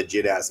 like a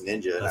legit ass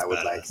ninja. And That's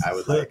I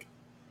would like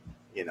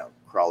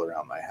crawl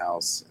around my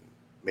house and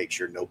make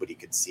sure nobody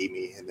could see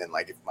me. And then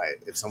like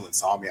if someone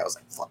saw me, I was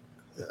like, fuck.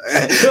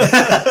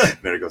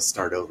 Better go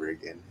start over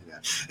again. Yeah.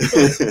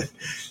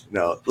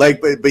 No,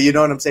 like, but you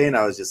know what I'm saying?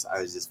 I was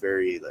just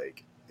very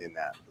like in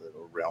that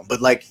little realm. But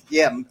like,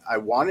 yeah, I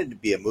wanted to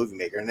be a movie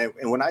maker.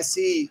 And when I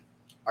see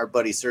our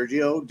buddy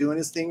Sergio doing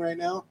his thing right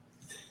now,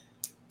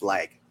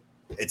 like,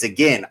 it's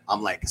again,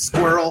 I'm like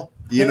squirrel.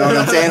 You know what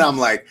I'm saying? I'm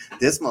like,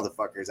 this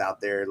motherfucker's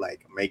out there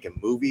like making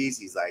movies.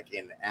 He's like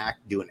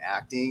doing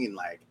acting, and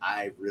like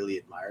I really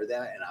admire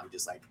that. And I'm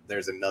just like,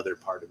 there's another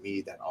part of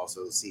me that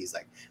also sees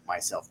like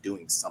myself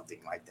doing something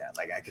like that.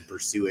 Like I could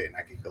pursue it and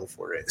I could go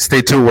for it.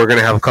 Stay tuned. We're gonna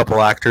have a couple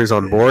actors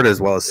on board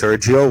as well as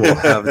Sergio. We'll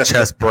have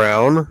Chess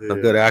Brown, a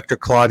good actor,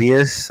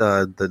 Claudius,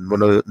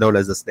 known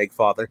as the Snake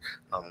Father.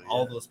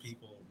 All those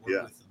people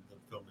work within the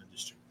film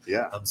industry.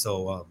 Yeah.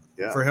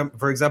 For him,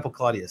 for example,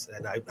 Claudius,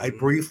 and I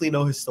briefly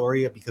know his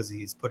story because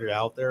he's put it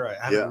out there. I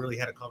haven't really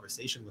had a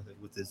conversation with him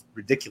with his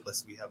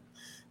ridiculous. We have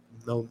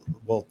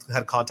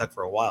had contact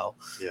for a while,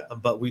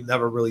 but we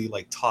never really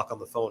like talk on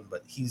the phone.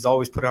 But he's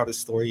always put out his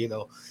story.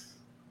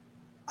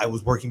 I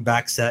was working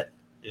back set,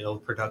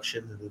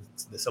 production, and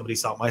then somebody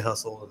saw my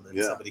hustle, and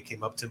then somebody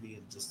came up to me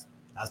and just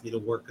asked me to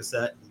work a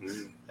set.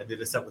 I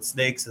did a set with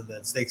Snakes, and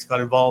then Snakes got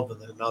involved,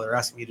 and then now they're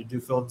asking me to do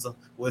films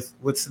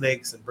with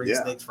Snakes and bring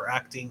Snakes for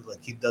acting.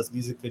 Like he does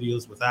music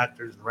videos with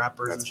actors and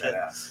rappers and shit.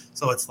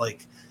 So it's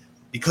like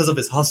because of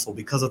his hustle,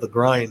 because of the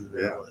grind,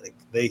 like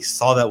they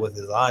saw that with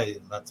his eye,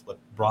 and that's what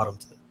brought him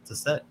to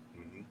set.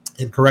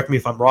 And correct me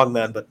if I'm wrong,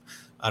 man, but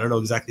I don't know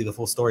exactly the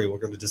full story. We're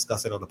going to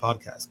discuss it on the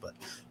podcast, but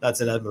that's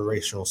an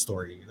admirational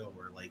story,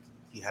 where like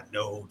he had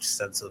no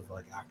sense of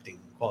like acting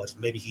quality.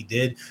 Maybe he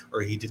did,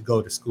 or he did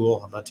go to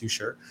school. I'm not too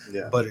sure.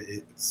 Yeah. But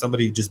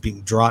somebody just being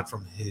drawn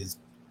from his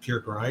pure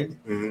grind,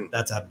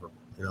 that's admirable.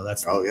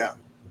 That's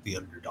the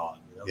underdog.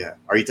 Yeah.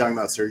 Are you talking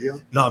about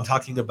Sergio? No, I'm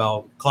talking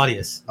about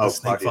Claudius. Oh,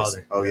 Snake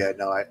Father. Oh yeah.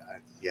 No, I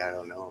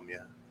don't know him. Yeah.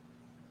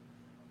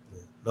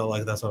 No,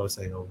 like that's what I was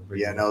saying.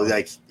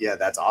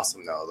 That's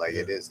awesome though. Like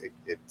it is.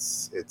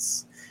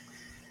 It's.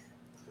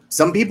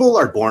 Some people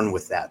are born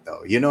with that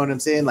though. You know what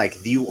I'm saying?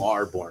 Like you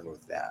are born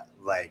with that.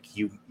 Like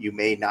you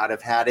may not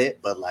have had it,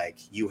 but like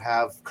you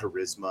have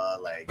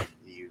charisma. Like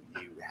you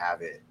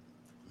have it.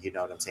 You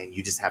know what I'm saying?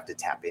 You just have to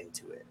tap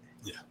into it.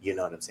 Yeah. You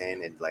know what I'm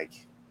saying? And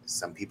like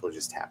some people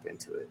just tap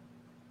into it.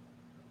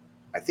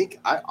 I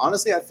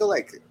feel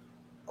like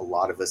a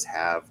lot of us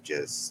have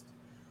just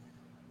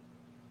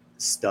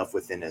stuff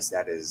within us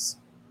that is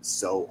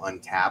so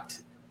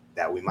untapped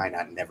that we might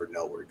not never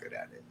know we're good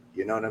at it.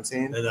 You know what I'm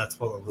saying? And that's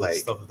one of the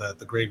stuff that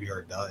the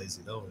graveyard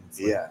dies, And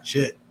it's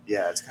shit.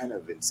 Yeah, it's kind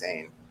of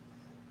insane.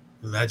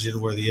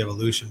 Imagine where the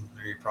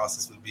evolutionary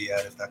process would be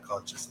at if that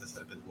consciousness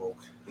had been woke.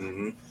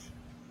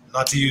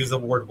 Not to use the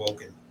word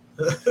woken.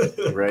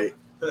 Right.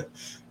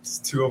 It's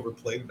too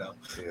overplayed now.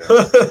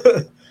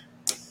 Yeah.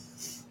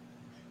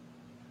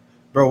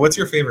 Bro, what's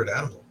your favorite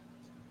animal?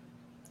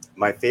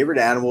 My favorite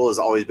animal has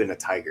always been a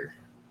tiger.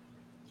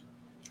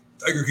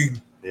 Tiger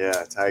King.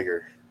 Yeah,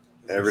 tiger.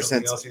 Ever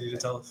Something since, else you need to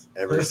tell us?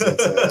 ever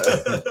since,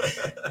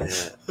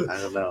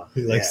 I don't know.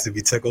 He likes to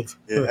be tickled.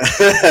 Yeah.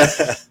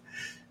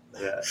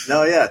 Yeah.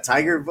 No, yeah.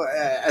 Tiger,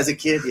 as a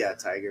kid, yeah,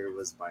 Tiger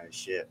was my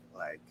shit.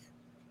 Like,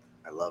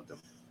 I loved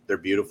them. They're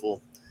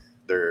beautiful.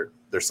 They're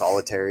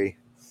solitary.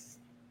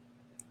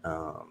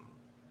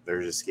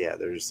 They're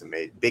just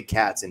amazing. Big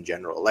cats in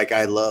general. Like,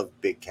 I love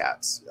big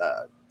cats,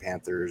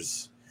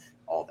 panthers,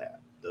 all that.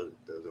 Those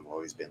have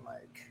always been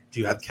like. Do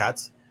you have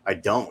cats? I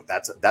don't.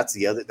 That's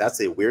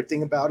the weird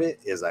thing about it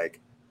is like.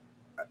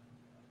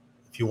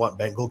 If you want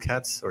Bengal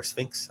cats or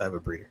Sphinx, I have a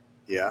breeder.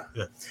 Yeah.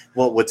 Yeah.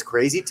 Well, what's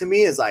crazy to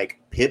me is like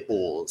pit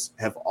bulls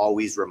have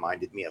always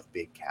reminded me of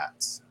big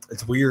cats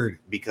It's weird.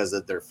 because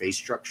of their face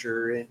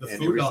structure and The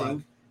food everything.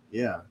 dog.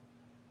 Yeah.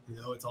 You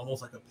know, it's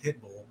almost like a pit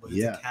bull, but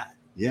Yeah. it's a cat.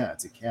 Yeah,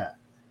 it's a cat.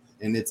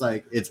 And it's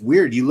like, it's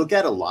weird. You look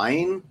at a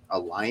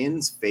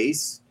lion's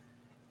face,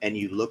 and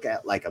you look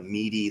at like a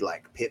meaty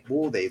like pit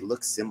bull, they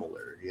look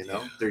similar, you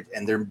know? Their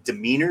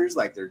demeanors,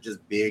 like they're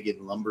just big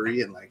and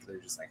lumbery, and like they're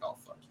just like, oh,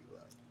 fuck you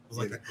up. It's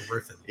like a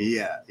griffin.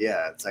 Yeah.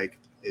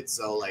 It's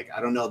so like,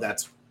 I don't know.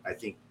 I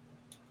think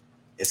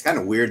it's kind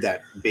of weird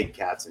that big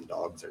cats and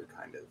dogs are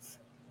kind of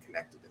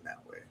connected in that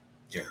way.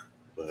 Yeah.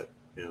 But,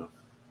 you know,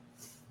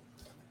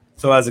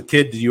 So as a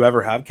kid, did you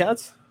ever have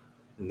cats?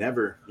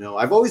 never. No,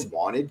 I've always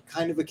wanted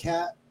kind of a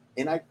cat.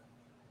 And I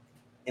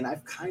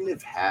kind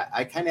of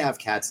have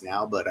cats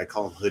now, but I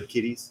call them hood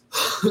kitties.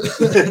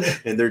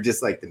 And they're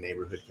just like the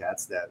neighborhood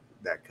cats that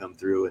come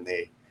through. And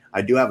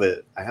I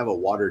have a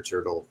water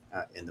turtle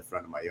in the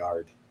front of my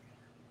yard.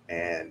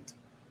 And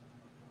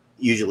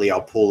usually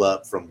I'll pull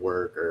up from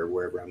work or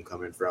wherever I'm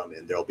coming from,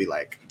 and there'll be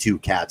like 2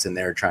 cats in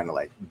there trying to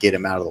like get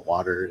him out of the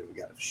water, and we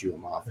got to shoo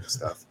him off and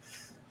stuff.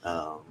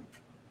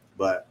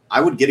 But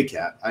I would get a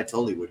cat. I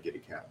totally would get a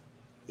cat.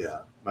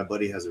 Yeah. My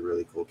buddy has a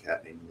really cool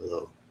cat named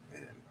Willow,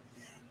 and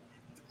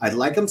I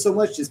like them so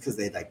much just because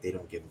they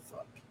don't give a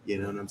fuck. You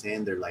know what I'm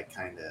saying? They're like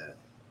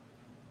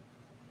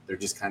they're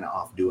just kind of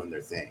off doing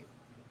their thing.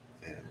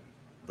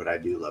 But I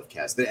do love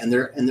cats, and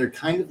they're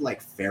kind of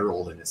like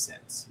feral in a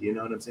sense. You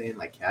know what I'm saying?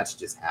 Like cats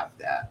just have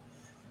that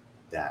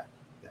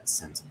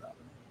sense about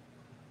them.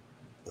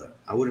 But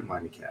I wouldn't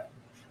mind a cat.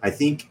 I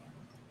think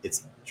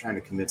it's trying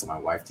to convince my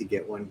wife to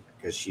get one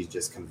because she's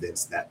just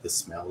convinced that the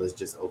smell is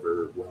just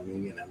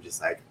overwhelming. And I'm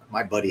just like,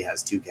 my buddy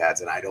has 2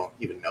 cats, and I don't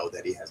even know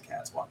that he has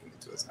cats walking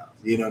into his house.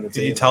 You know what I'm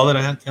saying? Did you tell that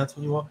I had cats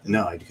when you walked in?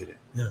 No, I couldn't.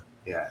 Yeah.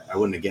 Yeah, I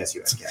wouldn't have guessed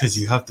you had cats. Because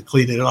you have to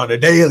clean it on a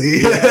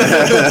daily.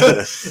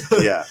 Yeah.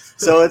 Yeah.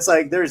 So it's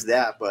like there's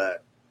that,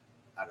 but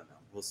I don't know.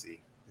 We'll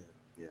see.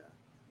 Yeah.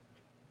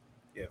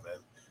 Yeah, man.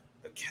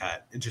 A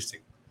cat. Interesting.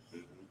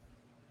 Mhm.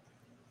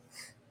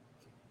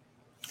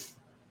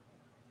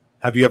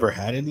 Have you ever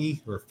had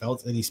any or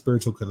felt any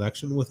spiritual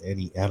connection with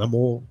any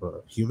animal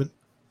or human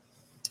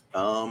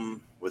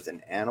With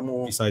an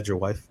animal besides your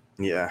wife?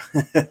 Yeah.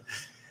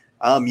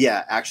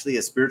 Yeah, actually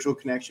a spiritual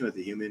connection with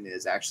a human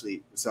is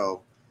actually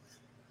so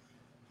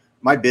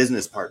my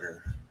business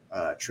partner,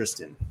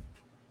 Tristan,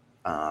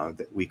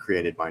 that we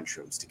created Mind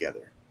Shrooms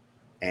together.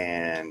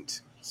 And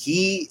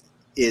he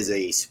is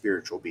a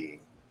spiritual being.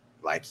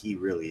 Like he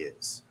really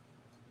is.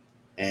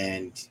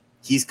 And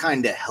he's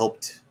kind of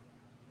helped,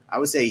 I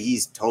would say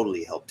he's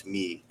totally helped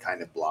me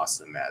kind of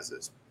blossom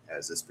as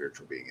a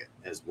spiritual being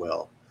as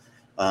well.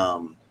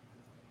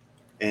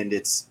 And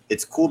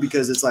it's cool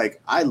because it's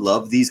like, I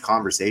love these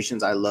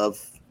conversations. I love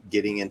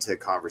getting into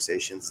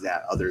conversations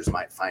that others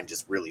might find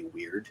just really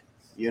weird.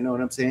 You know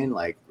what I'm saying?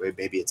 Like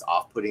maybe it's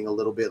off-putting a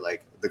little bit,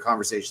 like the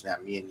conversation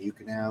that me and you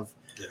can have,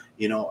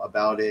 you know,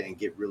 about it and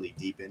get really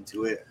deep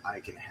into it.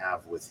 I can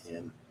have with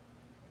him.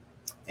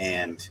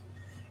 And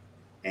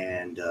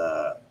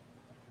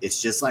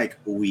it's just like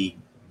we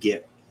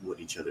get what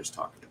each other's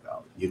talking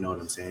about. You know what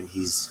I'm saying?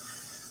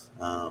 He's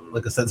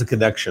like a sense of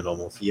connection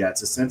almost. Yeah,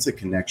 it's a sense of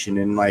connection.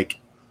 And like,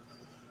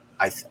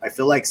 I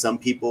feel like some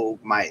people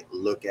might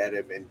look at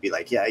him and be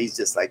like, yeah, he's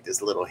just like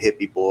this little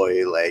hippie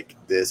boy like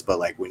this. But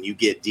like when you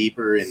get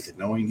deeper into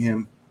knowing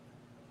him,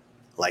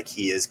 like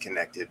he is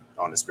connected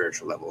on a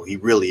spiritual level. He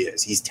really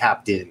is. He's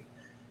tapped in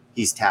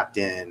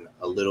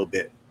a little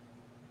bit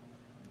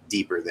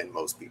deeper than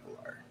most people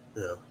are.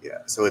 Yeah. Yeah.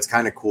 So it's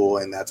kind of cool.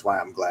 And that's why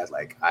I'm glad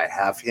like I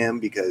have him,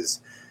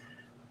 because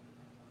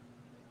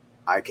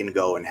I can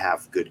go and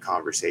have good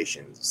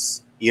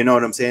conversations. You know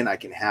what I'm saying? I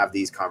can have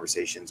these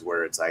conversations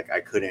where it's like, I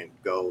couldn't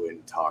go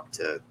and talk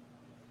to,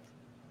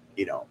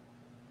 you know,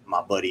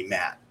 my buddy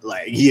Matt,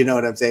 like, you know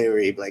what I'm saying? Where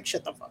he'd be like,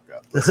 shut the fuck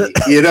up.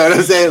 You know what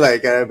I'm saying?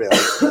 Like, I'd be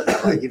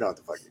like, you know what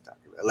the fuck you're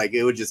talking about? Like,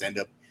 it would just end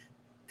up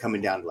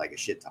coming down to like a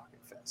shit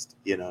talking fest.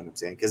 You know what I'm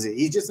saying? Because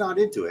he's just not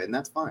into it, and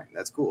that's fine.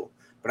 That's cool.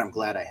 But I'm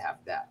glad I have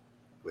that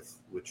with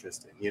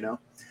Tristan, you know?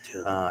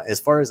 As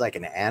far as like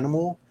an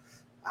animal,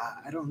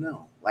 I don't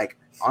know. Like,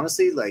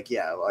 honestly, like,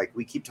 yeah, like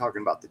we keep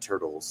talking about the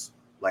turtles.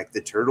 Like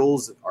the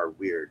turtles are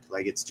weird.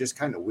 Like, it's just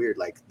kind of weird.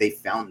 Like they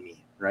found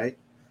me, right?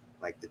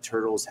 Like the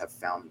turtles have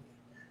found me,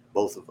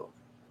 both of them.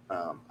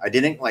 I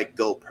didn't like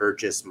go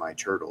purchase my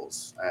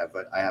turtles.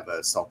 I have a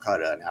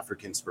sulcata, an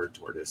African spurred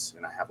tortoise,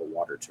 and I have a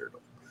water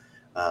turtle,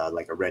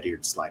 like a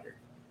red-eared slider.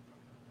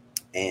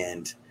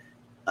 and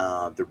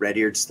the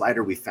red-eared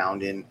slider we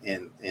found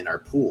in our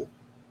pool.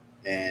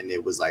 And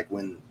it was like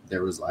when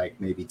there was like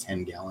maybe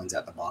 10 gallons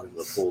at the bottom of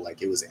the pool.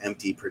 Like it was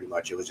empty pretty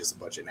much. It was just a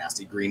bunch of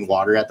nasty green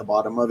water at the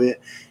bottom of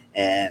it.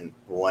 And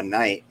one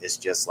night it's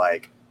just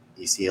like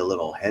you see a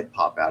little head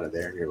pop out of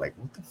there and you're like,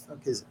 what the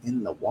fuck is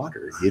in the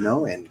water? You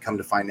know, and come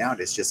to find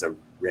out it's just a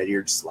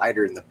red-eared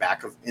slider in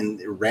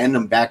the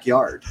random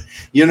backyard.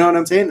 You know what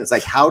I'm saying? It's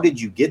like, how did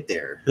you get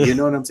there? You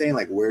know what I'm saying?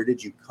 Like, where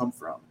did you come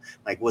from?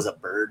 Like, was a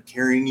bird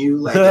carrying you?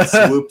 Like it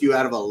swooped you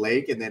out of a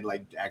lake and then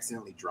like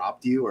accidentally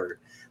dropped you? Or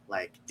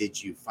like,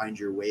 did you find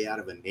your way out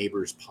of a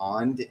neighbor's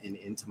pond and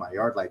into my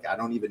yard? Like, I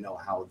don't even know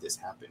how this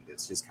happened.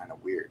 It's just kind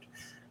of weird.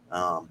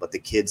 But the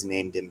kids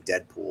named him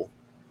Deadpool.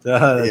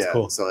 That's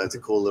cool. So it's a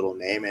cool little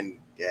name, and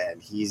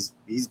he's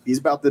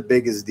about the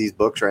big as these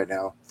books right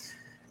now.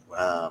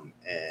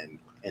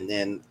 And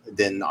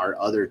then our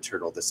other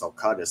turtle, the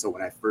sulcata. So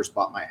when I first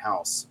bought my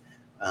house,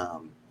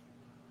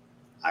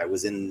 I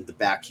was in the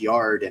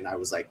backyard and I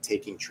was like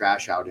taking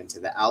trash out into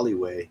the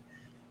alleyway,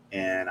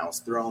 and I was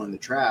throwing the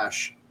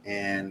trash.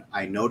 And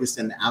I noticed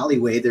in the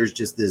alleyway, there's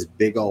just this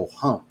big old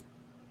hump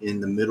in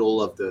the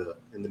middle of the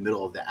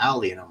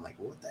alley. And I'm like,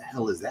 what the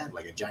hell is that?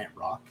 Like a giant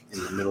rock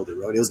in the middle of the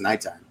road. It was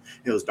nighttime.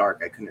 It was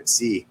dark. I couldn't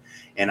see.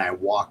 And I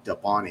walked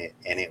up on it,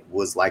 and it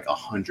was like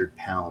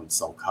 100-pound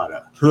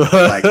sulcata,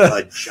 like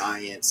a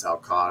giant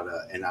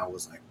sulcata. And I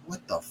was like,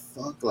 what the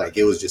fuck? Like,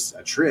 it was just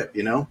a trip,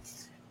 you know?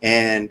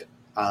 And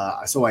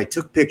so I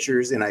took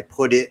pictures and I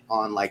put it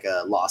on like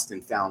a lost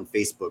and found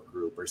Facebook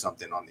group or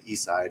something on the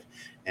east side.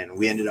 And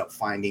we ended up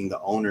finding the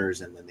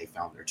owners, and then they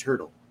found their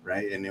turtle,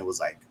 right? And it was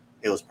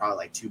probably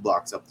like 2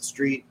 blocks up the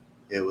street.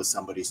 It was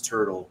somebody's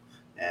turtle,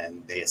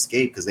 and they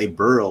escaped because they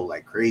burrow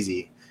like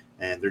crazy,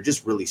 and they're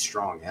just really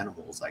strong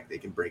animals. Like they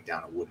can break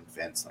down a wooden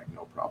fence like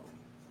no problem.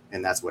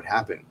 And that's what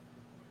happened.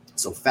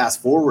 So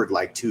fast forward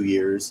like 2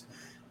 years,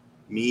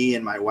 me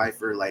and my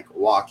wife are like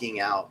walking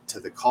out to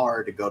the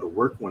car to go to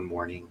work one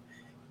morning,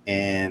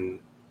 and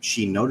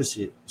she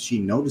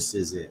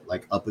notices it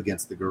like up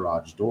against the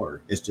garage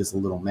door. It's just a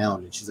little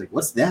mound, and she's like,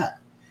 what's that?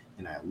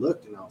 And I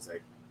looked, and I was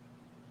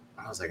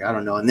like, I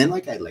don't know. And then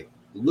like I like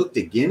looked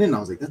again, and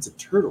I was like, that's a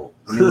turtle.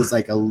 And it was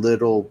like a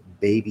little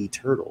baby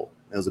turtle.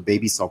 It was a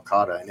baby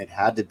sulcata, and it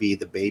had to be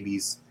the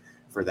babies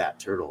for that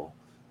turtle.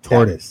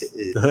 Tortoise.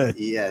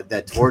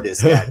 That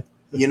tortoise.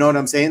 You know what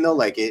I'm saying though?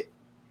 Like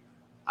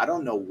I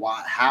don't know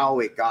how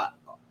it got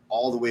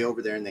all the way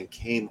over there and then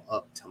came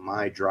up to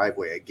my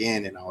driveway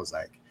again. And I was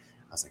like,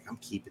 I'm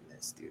keeping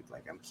this, dude.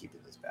 Like, I'm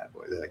keeping this bad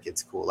boy. Like,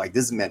 it's cool. Like,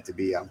 this is meant to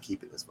be. I'm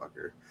keeping this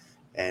fucker.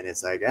 And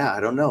it's like, I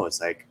don't know. It's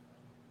like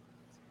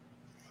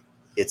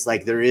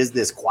there is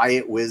this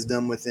quiet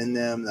wisdom within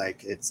them.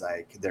 Like, it's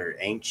like they're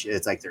ancient.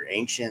 It's like they're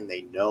ancient.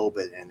 They know,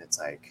 and it's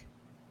like,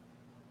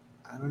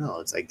 I don't know.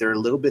 It's like they're a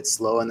little bit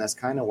slow, and that's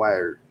kind of why.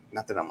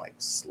 Not that I'm like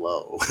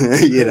slow,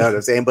 you know what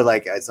I'm saying? But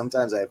like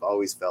sometimes I've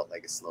always felt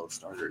like a slow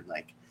starter. And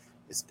like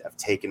I've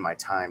taken my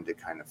time to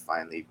kind of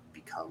finally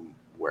become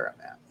where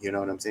I'm at. You know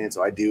what I'm saying?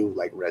 So I do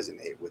like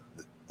resonate with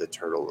the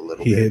turtle a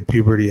little bit. He hit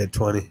puberty at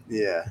 20.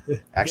 Yeah.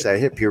 Actually, I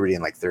hit puberty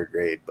in like 3rd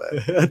grade, but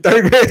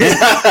third grade.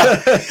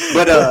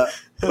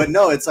 but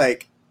no, it's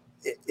like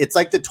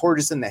the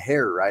tortoise and the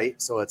hare, right?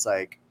 So it's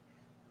like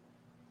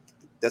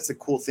that's the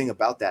cool thing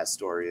about that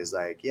story is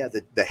like, yeah,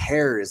 the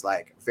hare is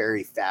like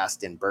very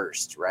fast and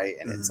burst, right?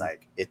 And it's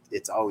like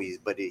it's always,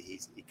 but he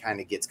kind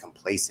of gets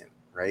complacent,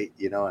 right?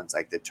 You know, and it's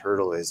like the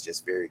turtle is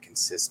just very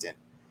consistent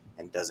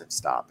and doesn't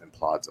stop and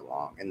plods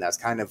along. And that's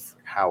kind of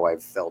how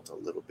I've felt a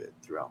little bit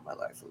throughout my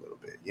life, a little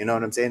bit. You know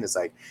what I'm saying? It's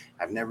like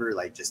I've never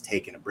like just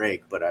taken a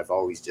break, but I've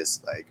always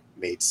just like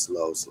made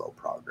slow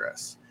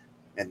progress.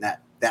 And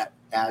that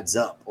adds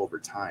up over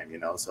time, you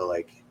know? So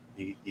like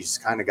you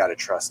just kind of got to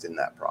trust in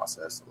that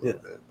process a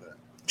little bit. But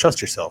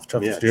trust yourself,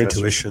 trust your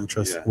intuition,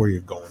 trust where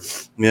you're going.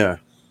 Yeah.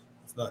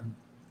 It's not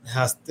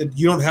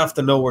you don't have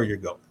to know where you're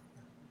going.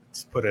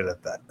 Let's put it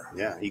at that.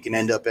 Yeah, you can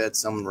end up at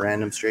some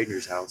random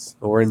stranger's house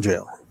or in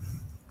jail.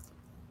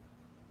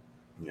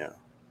 Yeah.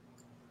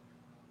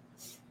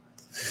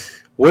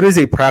 What is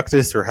a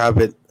practice or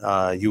habit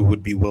you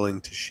would be willing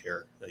to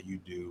share that you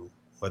do,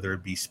 whether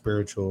it be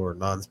spiritual or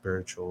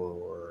non-spiritual,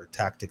 or a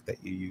tactic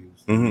that you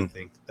use that you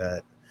think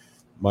that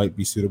might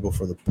be suitable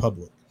for the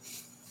public?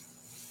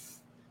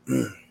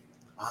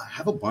 I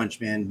have a bunch,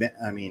 man.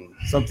 I mean,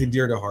 something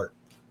dear to heart.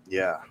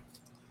 Yeah.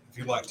 If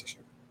you'd like to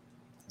share.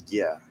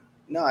 Yeah.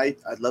 No, I'd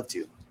love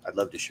to. I'd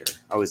love to share.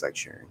 I always like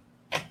sharing.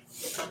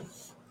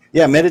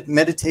 Yeah,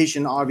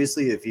 meditation.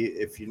 Obviously,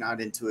 if you're not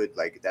into it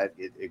like that,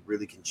 it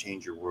really can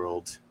change your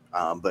world.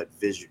 But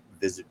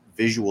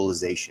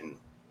visualization,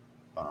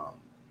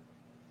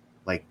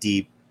 like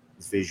deep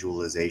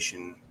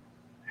visualization,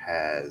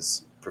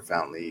 has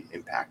profoundly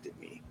impacted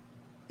me.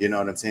 You know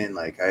what I'm saying?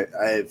 Like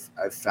I've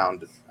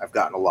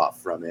gotten a lot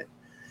from it.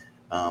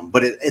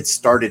 But it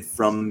started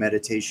from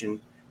meditation.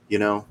 You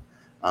know.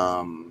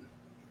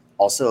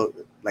 Also,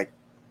 like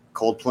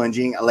cold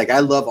plunging. Like I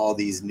love all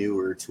these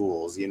newer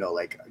tools. You know,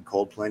 like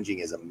cold plunging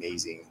is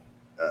amazing.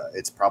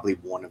 it's probably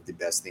one of the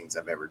best things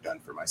I've ever done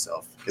for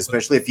myself,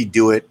 especially if you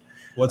do it.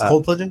 What's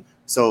cold plunging?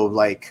 So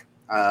like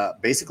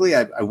basically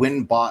I went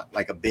and bought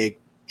like a big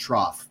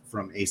trough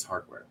from Ace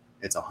Hardware.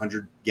 It's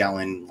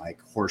 100-gallon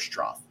like horse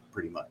trough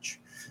pretty much.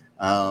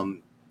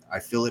 I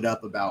fill it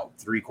up about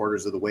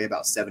 3/4 of the way,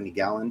 about 70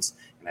 gallons,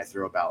 and I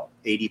throw about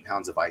 80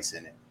 pounds of ice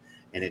in it.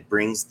 And it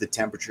brings the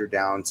temperature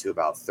down to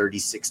about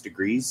 36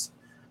 degrees.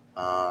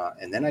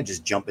 And then I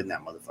just jump in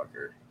that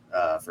motherfucker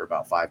for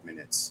about 5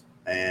 minutes.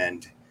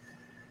 And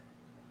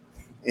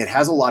it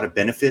has a lot of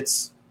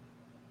benefits.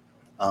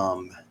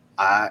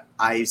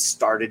 I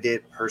started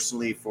it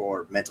personally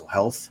for mental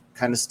health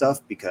kind of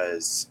stuff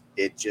because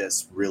it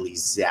just really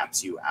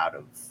zaps you out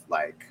of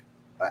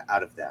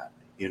that.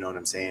 You know what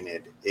I'm saying?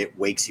 It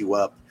wakes you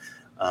up.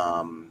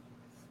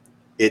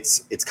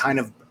 It's kind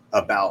of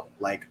about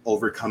like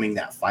overcoming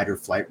that fight or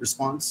flight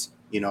response.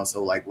 You know,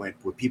 so like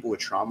with people with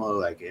trauma,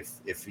 like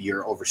if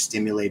you're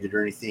overstimulated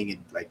or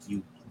anything,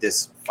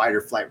 this fight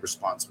or flight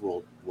response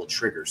will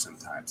trigger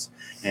sometimes.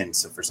 And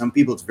so for some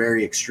people, it's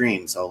very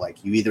extreme. So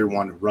like you either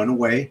want to run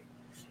away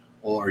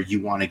or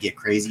you want to get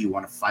crazy, you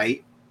want to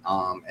fight.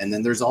 And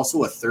then there's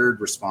also a third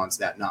response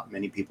that not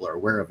many people are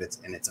aware of.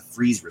 And it's a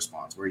freeze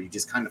response where you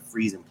just kind of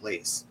freeze in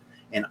place.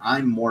 And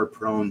I'm more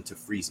prone to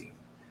freezing.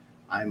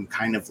 I'm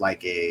kind of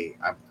like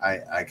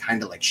I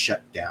kind of like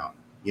shut down.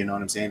 You know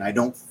what I'm saying? I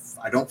don't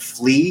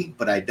flee,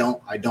 but I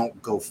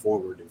don't go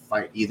forward and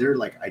fight either.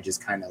 Like I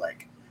just kind of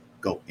like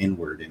go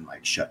inward and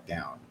like shut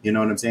down. You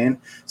know what I'm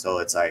saying? So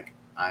it's like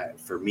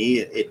for me,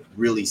 it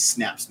really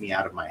snaps me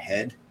out of my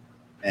head,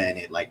 and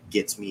it like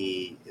gets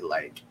me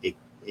like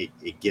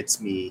it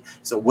gets me.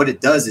 So what it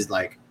does is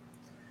like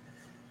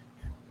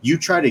you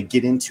try to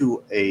get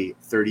into a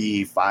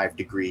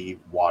 35-degree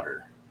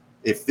water.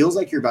 It feels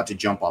like you're about to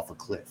jump off a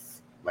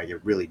cliff. Like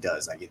it really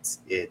does. Like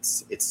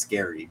it's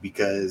scary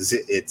because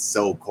it's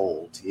so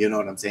cold. You know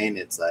what I'm saying?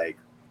 It's like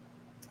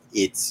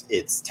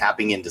it's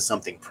tapping into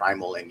something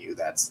primal in you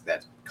that's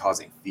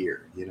causing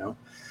fear, you know?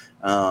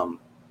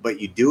 But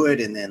you do it,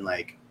 and then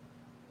like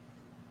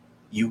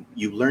you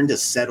learn to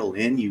settle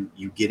in.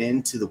 You get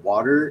into the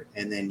water,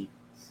 and then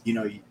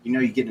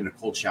you get in a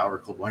cold shower,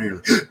 cold water,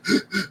 you're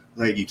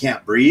like you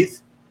can't breathe.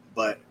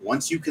 But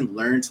once you can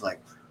learn to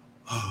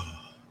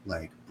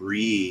like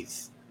breathe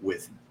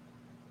with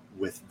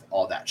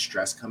all that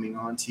stress coming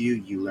onto you,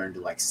 you learn to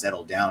like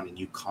settle down and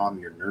you calm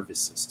your nervous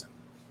system.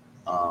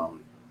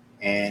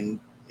 And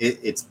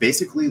it's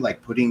basically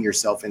like putting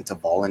yourself into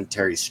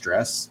voluntary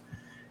stress.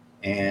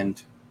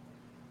 And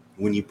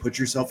when you put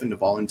yourself into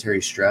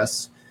voluntary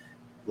stress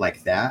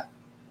like that,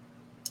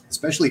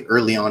 especially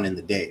early on in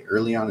the day,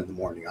 early on in the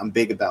morning, I'm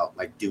big about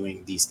like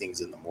doing these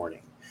things in the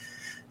morning.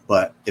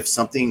 But if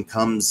something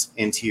comes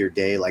into your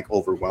day, like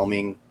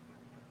overwhelming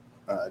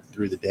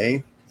through the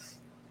day,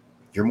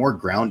 you're more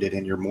grounded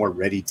and you're more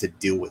ready to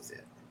deal with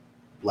it.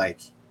 Like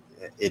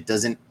it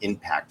doesn't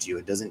impact you.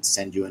 It doesn't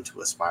send you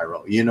into a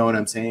spiral. You know what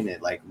I'm saying?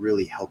 It like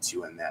really helps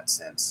you in that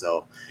sense.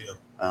 So,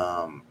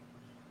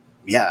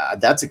 yeah,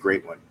 that's a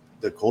great one.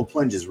 The cold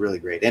plunge is really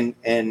great.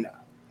 And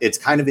it's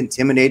kind of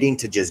intimidating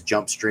to just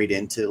jump straight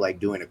into like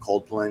doing a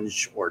cold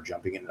plunge or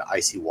jumping into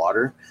icy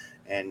water.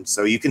 And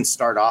so you can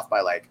start off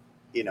by like,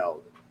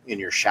 in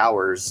your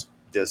showers,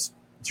 just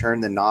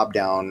turn the knob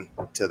down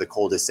to the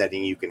coldest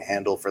setting you can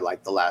handle for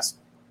like the last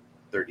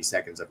 30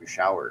 seconds of your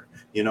shower.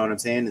 You know what I'm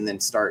saying? And then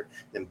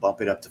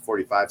bump it up to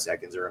 45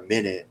 seconds or a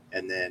minute.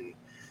 And then,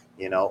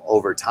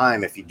 over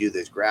time, if you do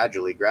this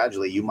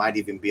gradually, you might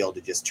even be able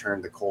to just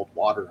turn the cold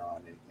water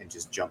on and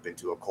just jump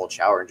into a cold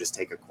shower and just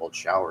take a cold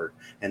shower.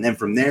 And then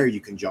from there, you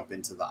can jump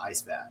into the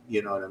ice bath.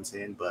 You know what I'm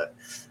saying? But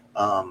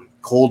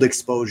cold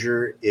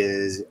exposure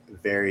is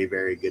very,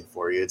 very good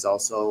for you. It's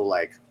also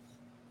like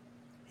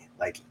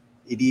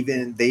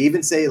they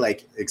even say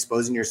like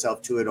exposing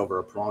yourself to it over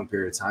a prolonged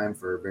period of time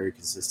for a very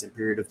consistent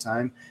period of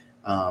time.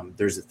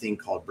 There's a thing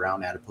called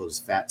brown adipose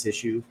fat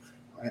tissue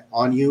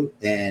on you.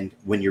 And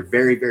when you're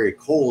very, very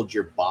cold,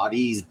 your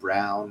body's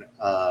brown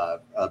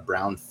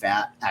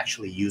fat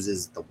actually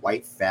uses the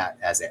white fat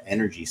as an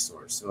energy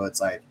source. So it's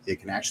like, it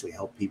can actually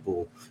help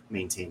people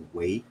maintain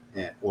weight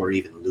or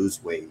even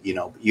lose weight.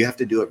 You have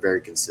to do it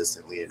very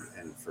consistently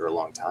and for a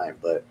long time.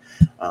 But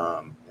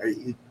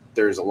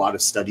there's a lot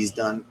of studies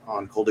done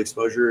on cold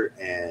exposure,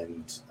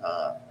 and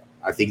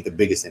I think the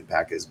biggest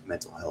impact is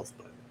mental health,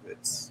 but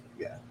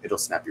it'll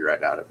snap you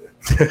right out of it.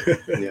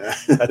 Yeah.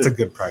 That's a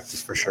good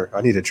practice for sure.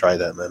 I need to try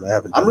that,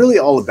 man. I'm really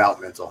all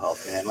about mental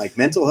health, man. Like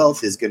mental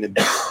health is going to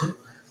be,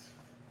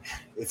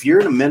 if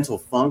you're in a mental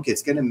funk,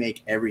 it's going to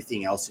make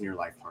everything else in your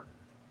life harder.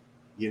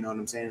 You know what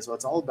I'm saying? So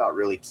it's all about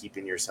really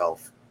keeping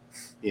yourself,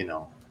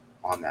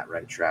 on that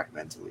right track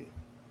mentally,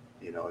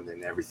 and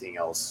then everything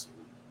else,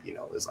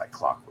 is like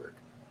clockwork.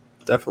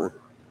 Definitely.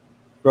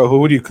 Bro, who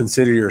would you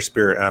consider your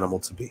spirit animal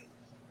to be?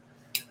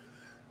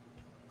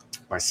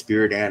 My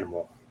spirit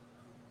animal.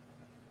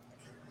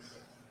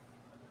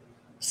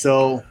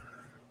 So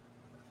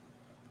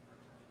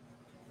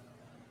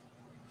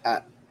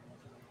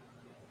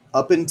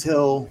up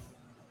until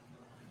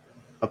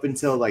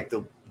like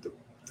the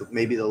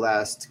maybe the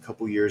last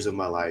couple years of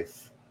my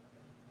life,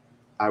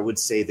 I would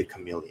say the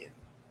chameleon.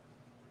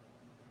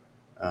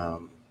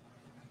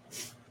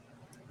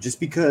 Just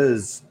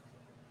because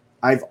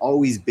I've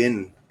always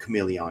been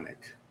chameleonic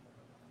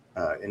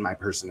in my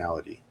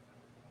personality.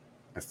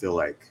 I feel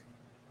like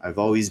I've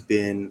always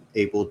been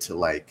able to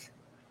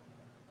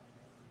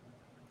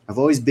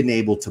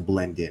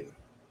blend in,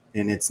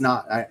 and it's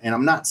not. And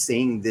I'm not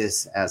saying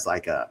this as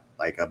like a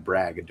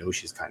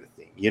braggadocious kind of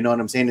thing. You know what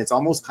I'm saying? It's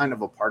almost kind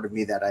of a part of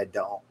me that I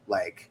don't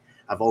like.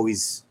 I've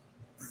always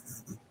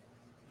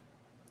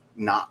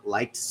not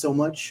liked so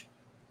much,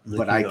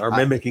 but our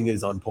mimicking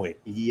is on point.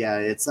 Yeah,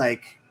 it's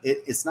like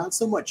it's not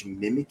so much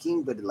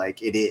mimicking, but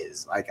like it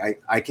is. Like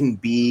I can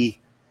be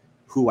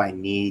who I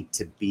need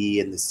to be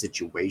in the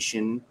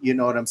situation. You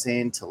know what I'm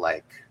saying? To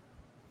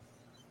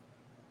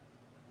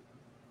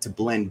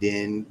blend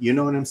in, you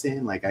know what I'm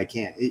saying? Like I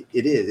can't.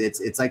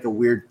 It's like a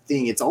weird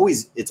thing. It's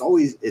always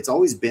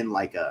been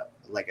like a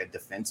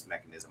defense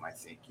mechanism. I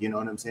think, you know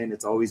what I'm saying?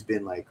 It's always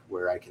been like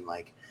where I can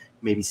like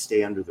maybe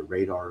stay under the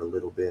radar a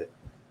little bit.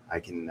 I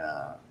can,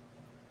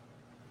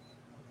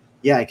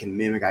 I can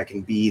mimic. I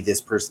can be this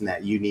person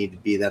that you need to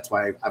be. That's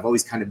why I've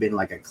always kind of been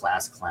like a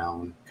class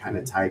clown kind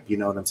of type. You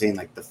know what I'm saying?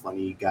 Like the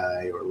funny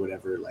guy or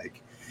whatever.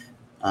 Like,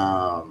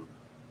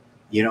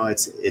 you know,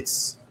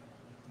 it's.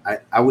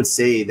 I would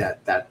say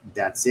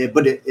that's it.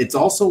 But it's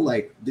also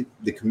like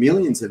the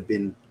chameleons have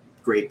been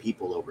great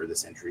people over the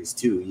centuries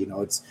too. You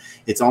know,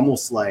 it's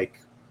almost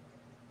like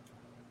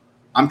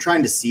I'm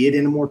trying to see it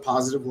in a more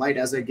positive light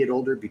as I get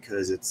older,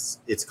 because it's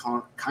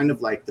kind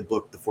of like the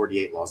book, The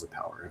 48 Laws of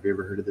Power. Have you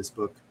ever heard of this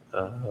book?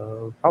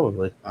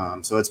 Probably.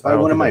 So it's by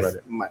one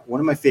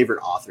of my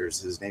favorite authors.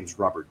 His name's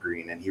Robert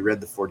Greene, and he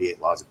read The 48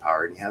 Laws of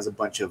Power, and he has a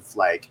bunch of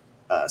like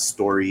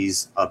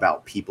stories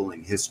about people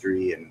in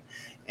history,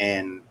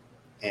 and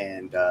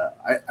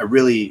I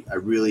really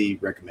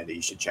recommend it.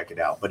 You should check it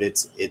out. But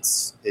it's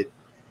a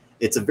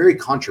very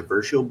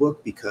controversial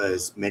book,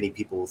 because many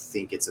people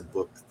think it's a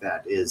book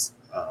that is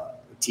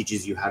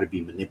teaches you how to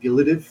be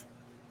manipulative,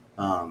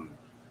 and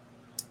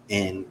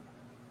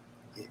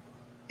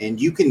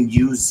you can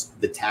use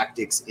the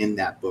tactics in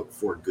that book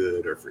for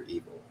good or for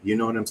evil. You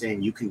know what I'm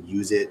saying? You can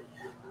use it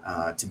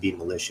to be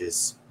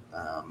malicious,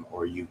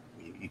 or you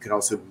could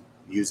also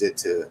use it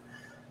to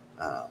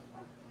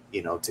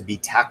to be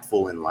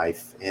tactful in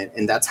life.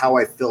 And that's how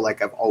I feel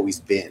like I've always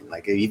been.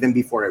 Like even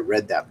before I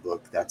read that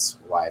book, that's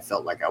why I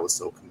felt like I was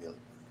so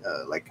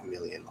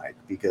chameleon-like,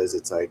 because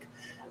it's like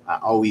I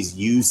always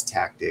use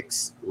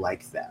tactics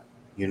like that.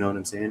 You know what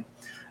I'm saying?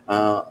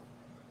 But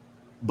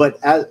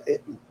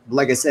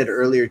like I said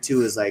earlier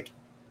too, is like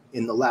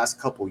in the last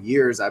couple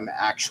years, I'm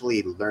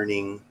actually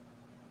learning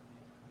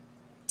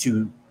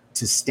to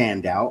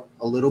stand out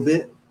a little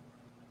bit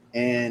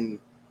and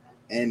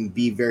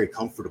be very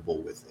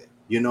comfortable with it.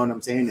 You know what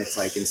I'm saying? It's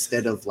like,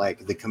 instead of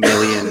like the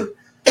chameleon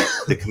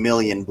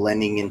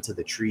blending into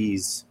the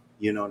trees,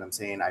 you know what I'm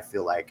saying? I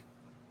feel like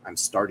I'm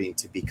starting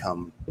to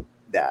become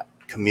that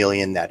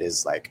chameleon that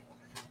is like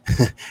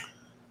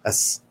a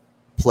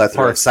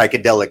plethora of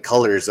psychedelic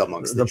colors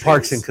amongst the trees.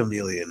 Parks and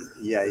Chameleon.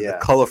 Yeah. The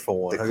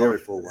colorful one. Have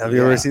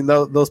you ever seen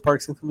those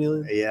Parks and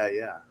Chameleon?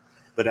 Yeah.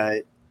 But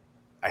I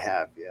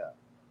have, yeah.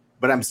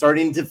 But I'm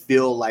starting to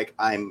feel like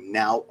I'm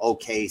now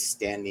okay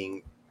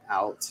standing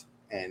out,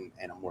 and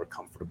I'm more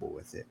comfortable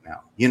with it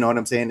now. You know what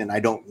I'm saying? And I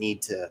don't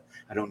need to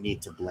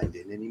blend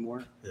in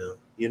anymore. Yeah.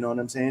 You know what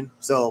I'm saying?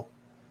 So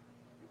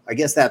I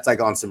guess that's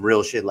like on some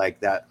real shit like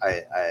that.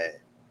 I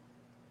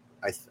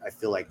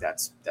feel like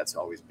that's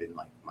always been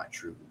like my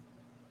true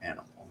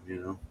animal, you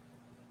know?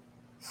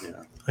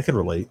 Yeah. I can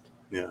relate.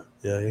 Yeah.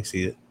 Yeah, I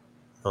see it.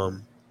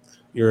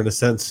 You're in a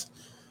sense,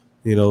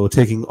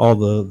 taking all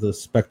the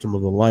spectrum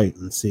of the light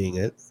and seeing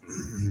it.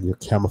 You're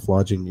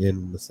camouflaging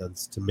in the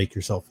sense to make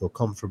yourself feel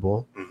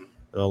comfortable,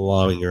 and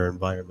allowing your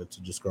environment to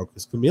just grow.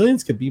 Because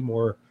chameleons can be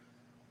more.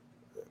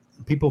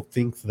 People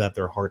think that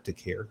they're hard to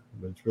care,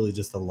 but it's really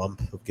just a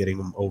lump of getting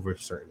them over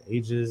certain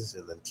ages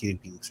and then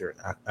keeping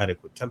certain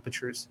adequate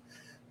temperatures.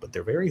 But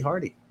they're very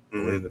hardy,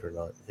 believe it or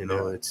not.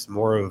 It's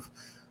more of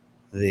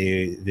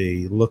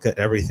they look at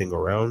everything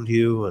around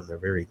you, and they're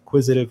very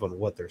inquisitive on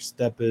what their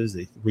step is.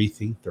 They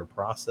rethink their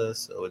process.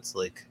 So it's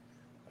like,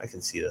 I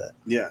can see that.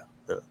 Yeah.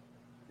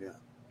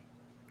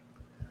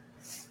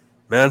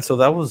 Man, so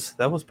that was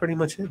pretty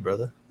much it,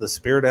 brother. The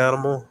spirit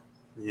animal,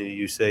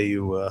 you say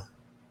you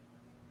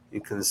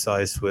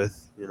concise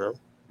with,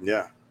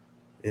 Yeah.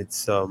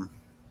 It's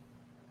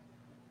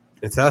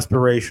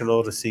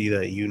aspirational to see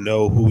that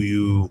who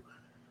you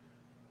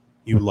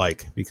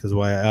like, because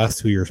when I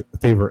asked who your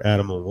favorite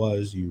animal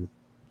was, you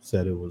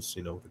said it was,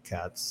 the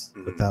cats,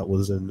 but that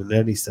wasn't in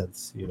any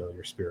sense,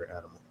 your spirit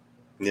animal.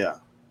 Yeah.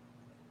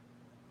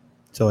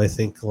 So I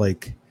think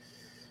like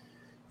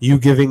you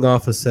giving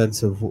off a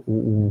sense of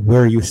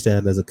where you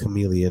stand as a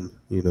chameleon,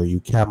 you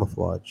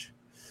camouflage.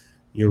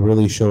 You're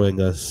really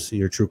showing us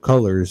your true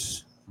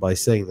colors by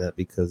saying that,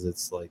 because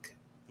it's like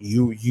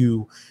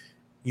you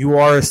you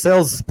are a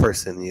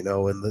salesperson, in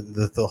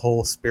the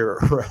whole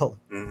spirit realm,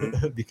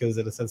 because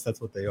in a sense that's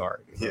what they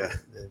are. Yeah,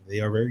 they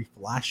are very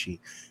flashy.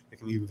 They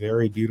can be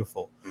very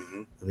beautiful,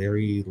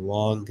 very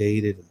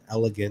elongated and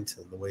elegant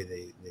in the way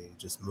they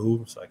just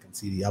move. So I can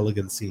see the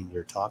elegancy in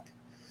your talk.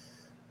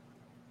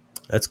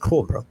 That's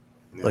cool, bro.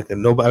 Yeah. Like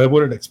I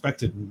wouldn't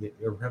expect it in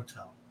a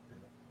reptile.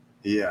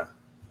 Yeah,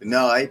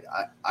 no,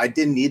 I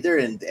didn't either,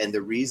 and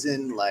the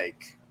reason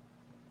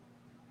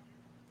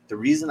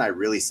I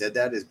really said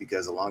that is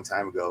because a long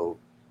time ago,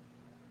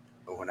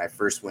 when I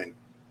first went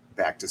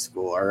back to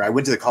school, or I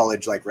went to the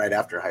college like right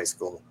after high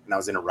school, and I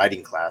was in a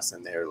writing class,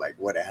 and they're like,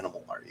 "What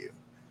animal are you?"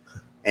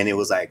 And it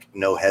was like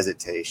no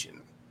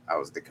hesitation, I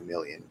was the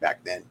chameleon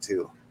back then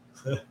too,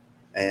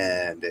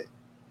 and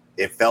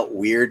it felt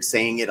weird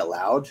saying it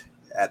aloud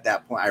at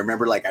that point. I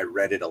remember like I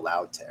read it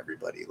aloud to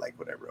everybody, like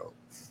what I wrote.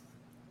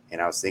 And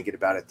I was thinking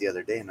about it the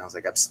other day, and I was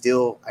like,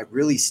 I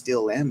really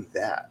still am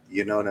that.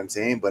 You know what I'm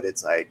saying? But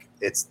it's like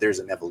there's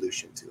an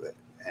evolution to it,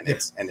 and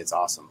it's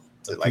awesome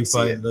to like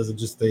see it. Doesn't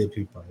just stay a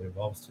pupa; it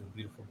evolves to a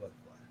beautiful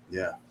butterfly.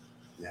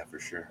 Yeah,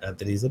 for sure.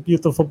 Anthony's a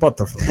beautiful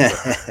butterfly.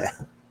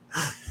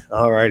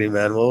 All righty,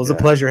 man. Well, it was a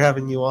pleasure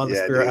having you on the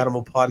Spirit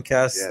Animal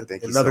Podcast. Yeah,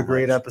 thank you. Another so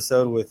great much.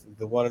 episode with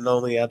the one and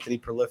only Anthony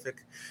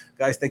Prolific.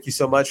 Guys, thank you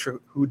so much for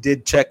who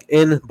did check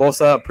in.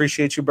 Bosa,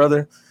 appreciate you,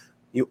 brother.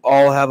 You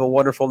all have a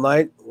wonderful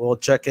night. We'll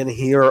check in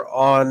here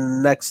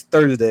on next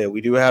Thursday.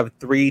 We do have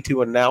 3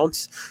 to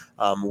announce.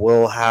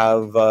 We'll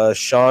have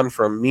Sean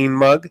from Mean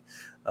Mug,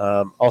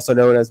 also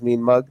known as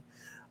Mean Mug.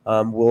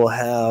 We'll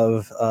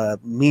have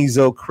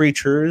Mizo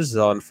Creatures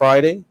on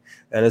Friday,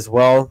 and as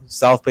well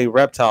South Bay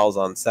Reptiles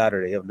on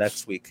Saturday of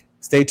next week.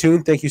 Stay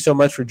tuned. Thank you so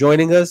much for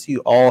joining us.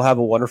 You all have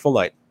a wonderful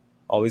night.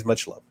 Always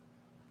much love.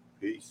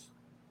 Peace.